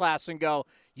draft class and go,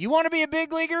 you want to be a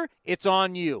big leaguer? It's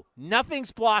on you.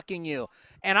 Nothing's blocking you.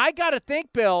 And I got to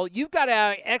think, Bill, you've got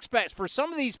to expect for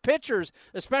some of these pitchers,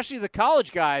 especially the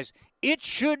college guys, it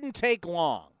shouldn't take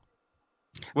long.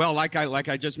 Well, like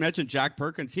I just mentioned, Jack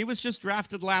Perkins, he was just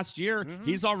drafted last year. Mm-hmm.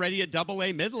 He's already at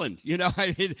Double-A Midland. You know,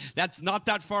 I mean, that's not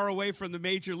that far away from the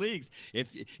major leagues.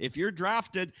 If you're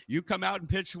drafted, you come out and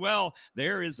pitch well,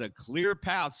 there is a clear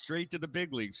path straight to the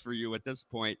big leagues for you at this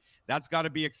point. That's got to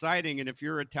be exciting. And if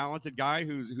you're a talented guy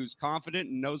who's confident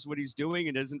and knows what he's doing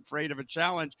and isn't afraid of a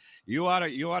challenge, you ought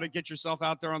to get yourself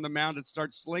out there on the mound and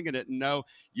start slinging it and know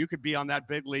you could be on that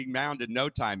big league mound in no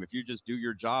time if you just do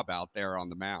your job out there on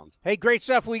the mound. Hey, great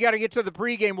stuff. We got to get to the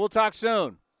pregame. We'll talk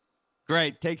soon.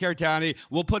 Great. Take care, Tony.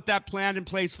 We'll put that plan in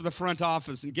place for the front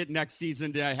office and get next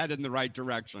season to head in the right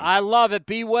direction. I love it.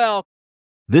 Be well.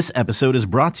 This episode is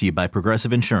brought to you by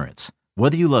Progressive Insurance.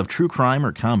 Whether you love true crime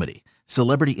or comedy,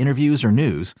 celebrity interviews or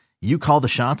news, you call the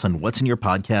shots on what's in your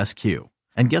podcast queue.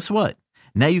 And guess what?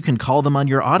 Now you can call them on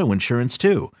your auto insurance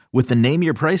too with the Name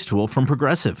Your Price tool from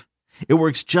Progressive. It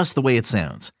works just the way it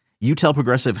sounds. You tell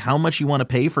Progressive how much you want to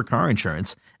pay for car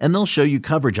insurance, and they'll show you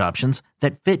coverage options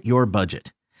that fit your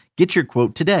budget. Get your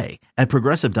quote today at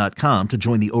Progressive.com to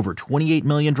join the over 28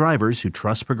 million drivers who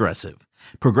trust Progressive.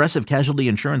 Progressive Casualty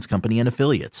Insurance Company and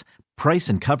Affiliates. Price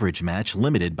and coverage match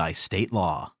limited by state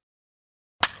law.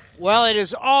 Well, it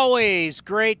is always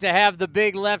great to have the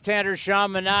big left-hander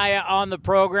Sean Manaea on the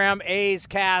program, A's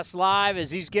Cast Live, as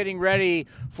he's getting ready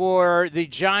for the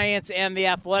Giants and the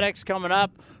Athletics coming up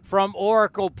from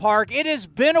Oracle Park. It has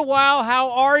been a while.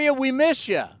 How are you? We miss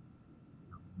you.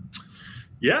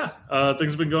 Yeah,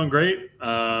 things have been going great.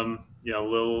 A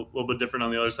little bit different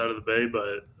on the other side of the bay,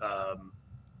 but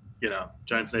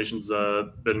Giants Nation's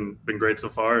been great so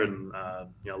far, and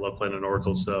love playing in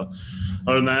Oracle. So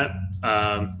other than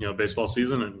that, baseball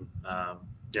season,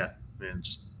 and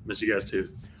just miss you guys too.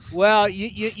 Well,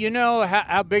 you know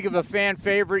how big of a fan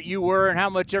favorite you were and how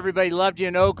much everybody loved you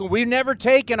in Oakland. We've never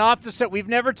taken off the set. We've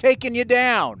never taken you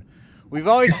down. We've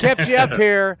always kept you up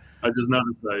here. I just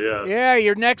noticed that, yeah. Yeah,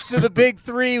 you're next to the big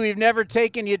three. We've never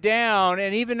taken you down.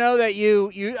 And even though that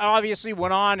you obviously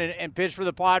went on and pitched for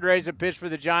the Padres and pitched for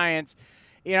the Giants,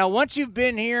 once you've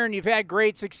been here and you've had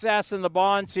great success in the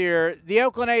Bonds here, the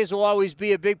Oakland A's will always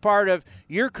be a big part of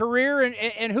your career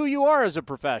and who you are as a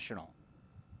professional.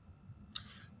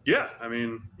 Yeah, I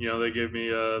mean, they gave me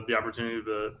the opportunity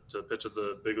to pitch at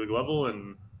the big league level,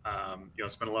 and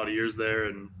spent a lot of years there,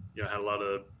 and had a lot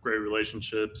of great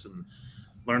relationships and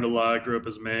learned a lot. Grew up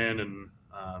as a man, and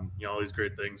all these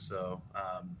great things. So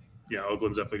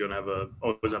Oakland's definitely going to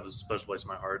always have a special place in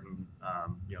my heart, and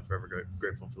forever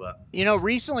grateful for that.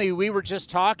 Recently we were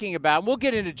just talking about. We'll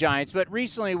get into Giants, but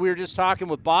recently we were just talking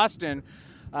with Boston.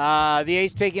 The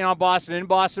A's taking on Boston in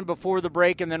Boston before the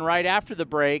break, and then right after the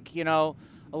break.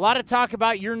 A lot of talk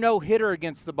about your no-hitter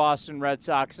against the Boston Red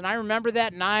Sox. And I remember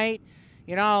that night,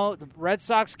 the Red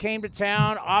Sox came to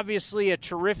town, obviously a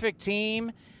terrific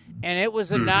team, and it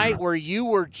was a night where you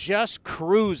were just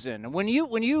cruising. When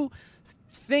you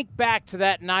think back to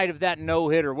that night of that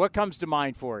no-hitter, what comes to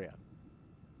mind for you?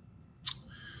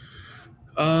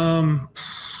 I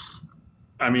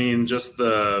mean, just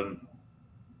the,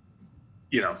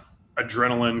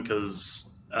 adrenaline, because,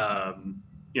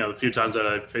 the few times that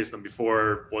I faced them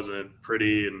before wasn't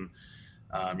pretty, and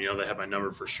they had my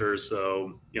number for sure.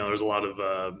 So there's a lot of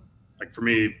for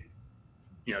me,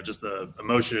 just the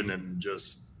emotion, and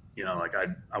just I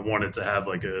wanted to have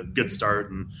like a good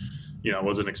start, and I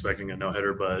wasn't expecting a no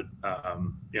hitter, but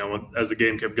as the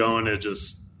game kept going, it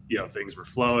just things were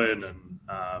flowing, and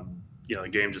the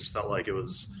game just felt like it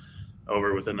was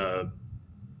over within a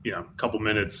couple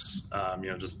minutes.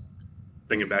 Just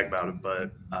thinking back about it,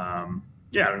 but.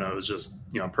 I don't know. It was just,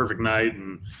 a perfect night,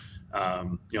 and, a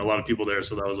lot of people there.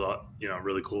 So that was,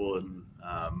 really cool. And,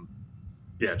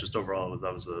 just overall,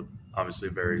 that was obviously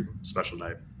a very special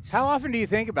night. How often do you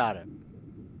think about it?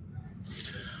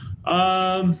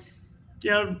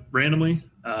 Randomly.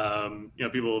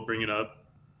 People will bring it up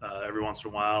every once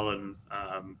in a while, and,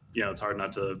 it's hard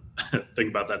not to think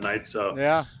about that night. So,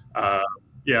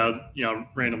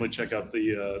 randomly check out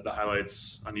the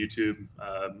highlights on YouTube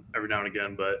every now and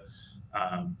again, but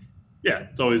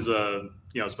it's always a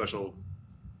special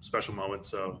moment.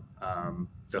 So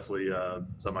definitely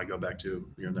something I go back to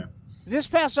here and there. This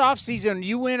past offseason,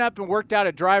 you went up and worked out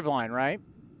at Driveline, right?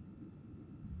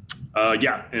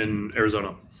 In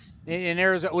Arizona. In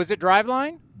Arizona, was it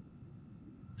Driveline?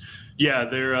 Yeah,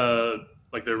 they're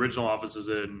their original office is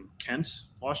in Kent,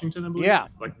 Washington, I believe. Yeah,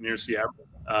 like near Seattle.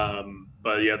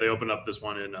 But they opened up this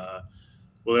one in.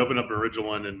 They opened up an original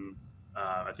one in.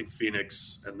 I think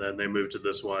Phoenix, and then they moved to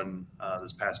this one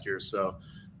this past year. So,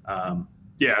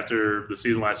 after the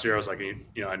season last year, I was like, I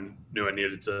knew I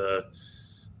needed to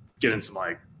get in some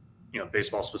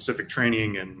baseball specific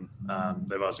training, and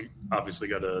they've obviously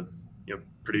got a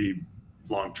pretty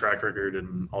long track record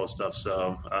and all this stuff.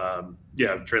 So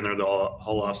I've trained there the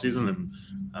whole off season and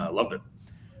loved it.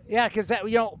 Yeah, because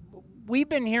we've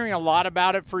been hearing a lot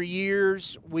about it for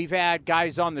years. We've had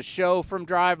guys on the show from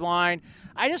Driveline.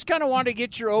 I just kind of wanted to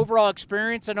get your overall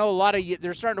experience. I know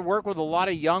they're starting to work with a lot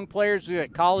of young players. We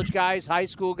got college guys, high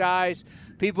school guys,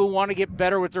 people who want to get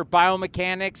better with their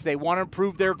biomechanics. They want to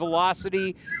improve their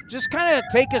velocity. Just kind of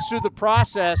take us through the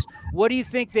process. What do you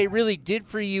think they really did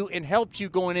for you and helped you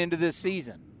going into this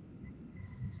season?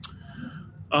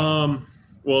 Well,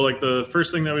 like the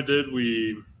first thing that we did,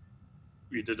 we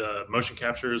did motion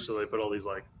captures. So they put all these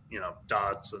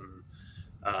dots and,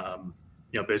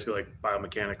 basically like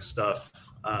biomechanics stuff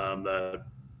that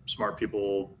smart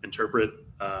people interpret.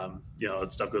 That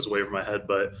stuff goes away from my head,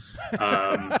 but,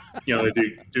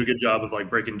 they do a good job of like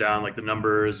breaking down like the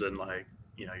numbers and like,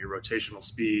 your rotational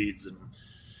speeds and,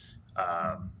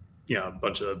 a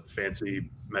bunch of fancy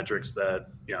metrics that,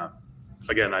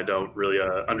 again, I don't really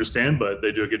understand, but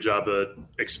they do a good job of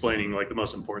explaining like the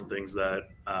most important things that,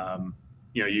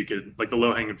 you could, like the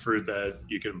low hanging fruit that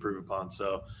you could improve upon.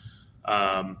 So,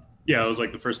 it was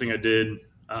like the first thing I did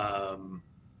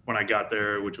when I got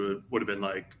there, which would have been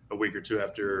like a week or two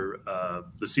after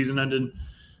the season ended.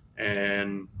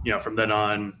 And, from then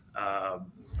on,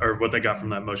 or what they got from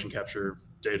that motion capture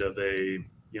data, they,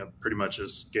 pretty much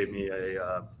just gave me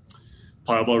a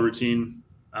plyo ball routine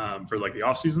for like the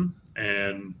off season.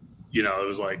 And, it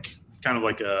was like kind of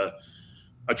like a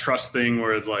trust thing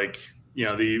where it's like,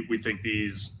 we think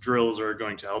these drills are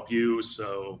going to help you.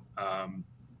 So,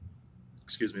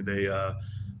 they,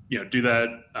 do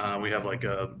that. We have like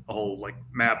a whole like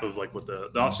map of like what the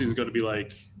off season is going to be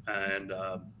like. And,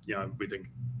 we think,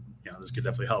 this could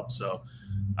definitely help. So,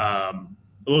 a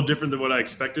little different than what I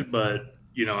expected, but,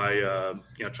 I,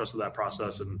 trusted that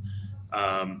process. And,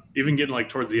 even getting like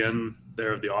towards the end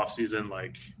there of the off season,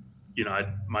 like,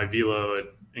 my velo had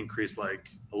increased like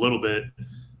a little bit.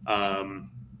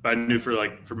 But I knew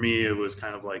for me, it was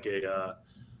kind of like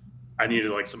I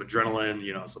needed like some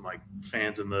adrenaline, some like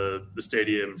fans in the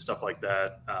stadium and stuff like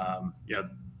that.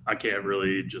 I can't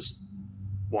really just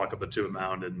walk up to a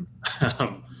mound and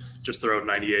just throw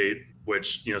 98,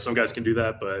 which, some guys can do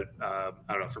that, but I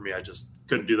don't know, for me, I just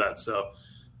couldn't do that. So,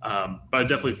 but I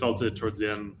definitely felt it towards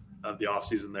the end of the off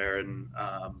season there. And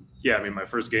my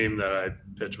first game that I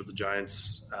pitched with the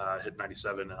Giants hit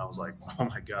 97, and I was like, oh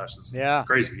my gosh, this is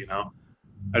crazy.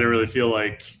 I didn't really feel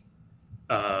like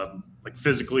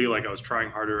physically, like I was trying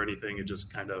harder or anything. It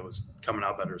just kind of was coming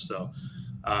out better. So,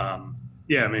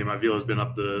 my velo has been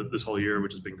up this whole year,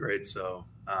 which has been great. So,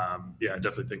 I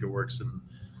definitely think it works. And,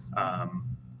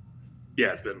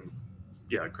 it's been,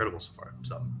 incredible so far.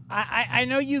 So I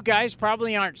know you guys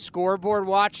probably aren't scoreboard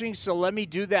watching, so let me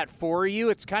do that for you.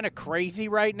 It's kind of crazy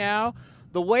right now.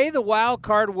 The way the wild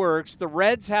card works, the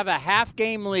Reds have a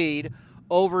half-game lead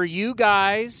over you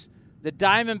guys, the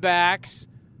Diamondbacks,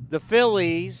 the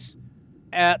Phillies,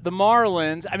 the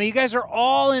Marlins. I mean, you guys are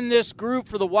all in this group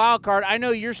for the wild card. I know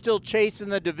you're still chasing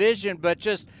the division, but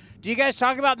just do you guys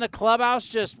talk about in the clubhouse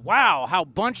just, wow, how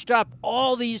bunched up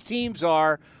all these teams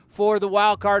are for the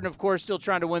wild card and, of course, still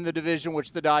trying to win the division,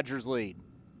 which the Dodgers lead?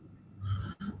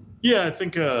 Yeah, I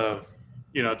think,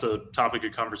 it's a topic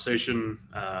of conversation.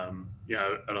 I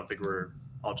don't think we're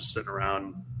all just sitting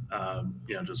around,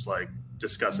 just like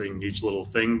discussing each little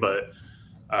thing. But,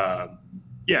 I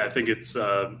think it's,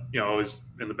 always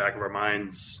in the back of our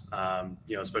minds,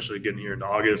 especially getting here into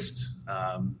August.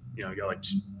 We got like,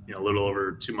 a little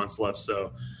over 2 months left.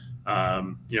 So,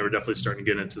 we're definitely starting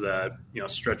to get into that,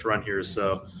 stretch run here.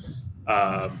 So,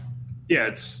 I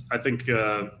think,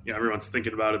 everyone's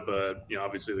thinking about it, but,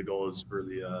 obviously the goal is for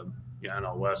the,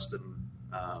 NL West, and,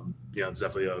 it's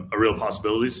definitely a real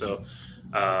possibility. So,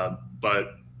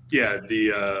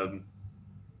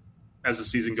 as the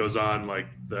season goes on, like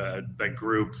that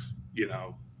group,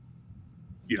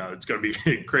 it's going to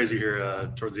be crazy here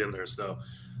towards the end there. So,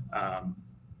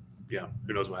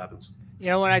 who knows what happens.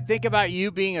 When I think about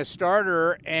you being a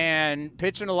starter and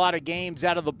pitching a lot of games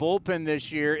out of the bullpen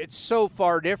this year, it's so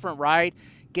far different, right?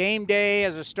 Game day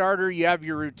as a starter, you have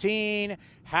your routine,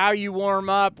 how you warm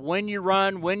up, when you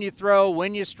run, when you throw,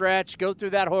 when you stretch, go through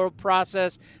that whole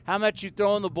process, how much you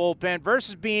throw in the bullpen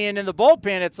versus being in the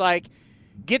bullpen. It's like,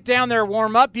 get down there,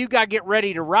 warm up, you got to get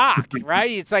ready to rock, right?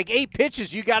 It's like 8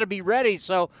 pitches, you got to be ready.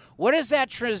 So what has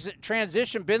that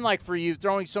transition been like for you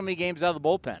throwing so many games out of the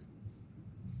bullpen?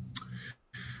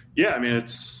 Yeah,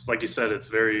 it's like you said, it's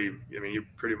very, you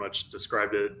pretty much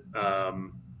described it.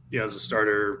 As a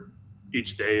starter,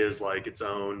 each day is like its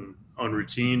own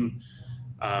routine,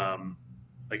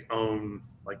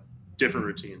 different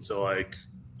routine. So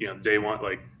day one,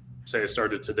 like say I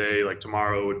started today, like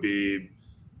tomorrow would be,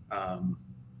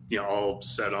 all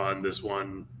set on this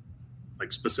one,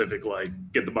 like specific, like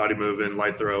get the body moving,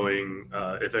 light throwing,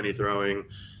 if any throwing,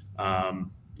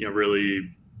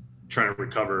 really trying to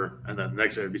recover. And then the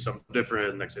next day would be something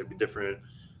different. The next day would be different.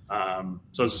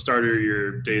 So as a starter,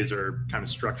 your days are kind of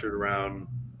structured around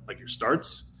like your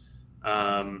starts.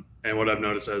 And what I've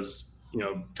noticed as,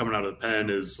 coming out of the pen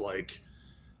is like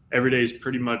every day is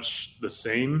pretty much the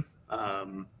same.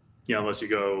 Unless you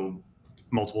go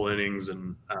multiple innings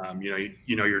and,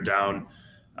 you're down,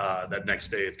 that next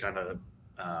day, it's kind of,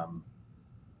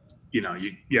 you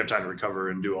have time to recover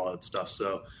and do all that stuff.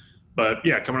 So, but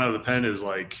yeah, coming out of the pen is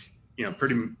like,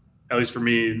 pretty, at least for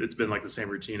me, it's been like the same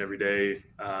routine every day.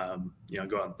 Go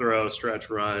out and throw, stretch,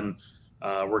 run,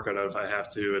 work out if I have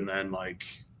to. And then like,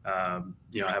 I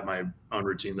have my own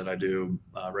routine that I do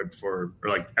right before, or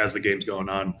like as the game's going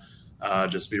on,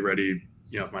 just to be ready,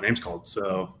 if my name's called.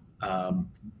 So,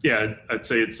 I'd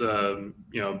say it's, been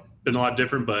a lot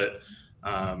different, but,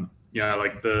 I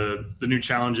like the new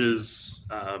challenges.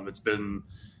 It's been,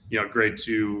 great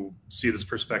to see this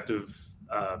perspective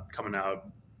coming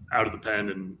out of the pen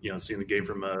and, seeing the game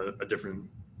from a different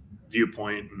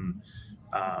viewpoint. And,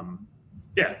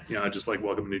 I just like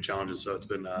welcoming new challenges. So it's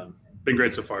been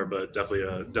great so far, but definitely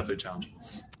a challenge.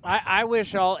 I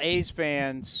wish all A's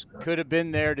fans could have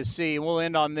been there to see, and we'll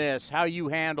end on this, how you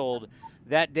handled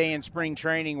that day in spring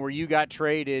training where you got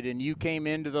traded and you came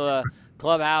into the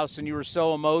clubhouse and you were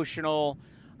so emotional.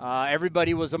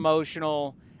 Everybody was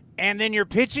emotional. And then you're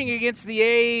pitching against the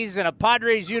A's in a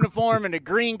Padres uniform and a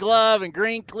green glove and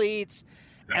green cleats.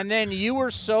 And then you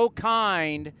were so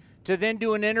kind to then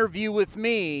do an interview with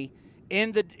me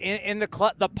in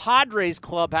the Padres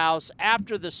clubhouse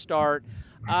after the start.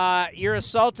 You're a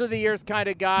salt of the earth kind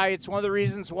of guy. It's one of the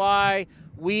reasons why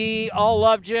we all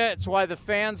loved you. It's why the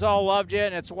fans all loved you,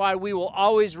 and it's why we will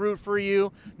always root for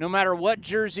you. No matter what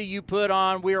jersey you put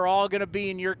on, we are all going to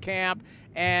be in your camp.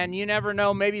 And you never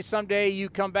know, maybe someday you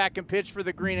come back and pitch for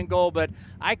the green and gold. But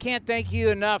I can't thank you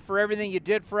enough for everything you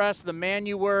did for us, the man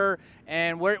you were,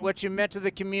 and what you meant to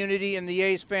the community and the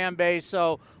A's fan base.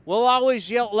 So we'll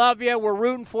always love you. We're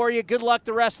rooting for you. Good luck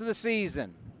the rest of the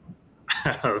season.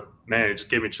 Man, it just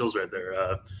gave me chills right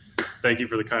there. Thank you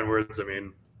for the kind words. I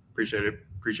mean, appreciate it.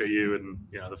 Appreciate you and,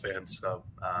 the fans. So,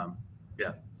 love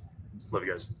you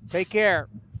guys. Take care.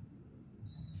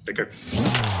 Take care.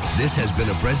 This has been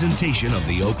a presentation of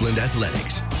the Oakland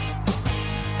Athletics.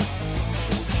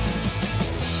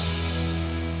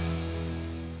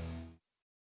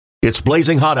 It's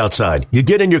blazing hot outside. You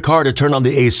get in your car to turn on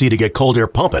the AC to get cold air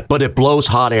pumping, but it blows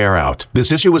hot air out.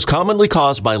 This issue is commonly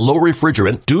caused by low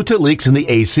refrigerant due to leaks in the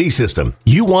AC system.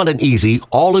 You want an easy,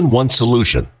 all-in-one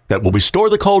solution that will restore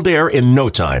the cold air in no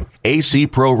time. AC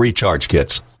Pro Recharge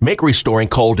Kits make restoring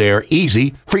cold air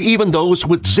easy for even those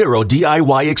with zero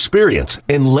DIY experience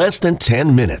in less than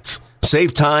 10 minutes.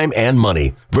 Save time and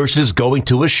money versus going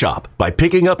to a shop by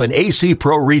picking up an AC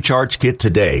Pro Recharge Kit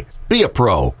today. Be a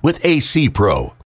pro with AC Pro.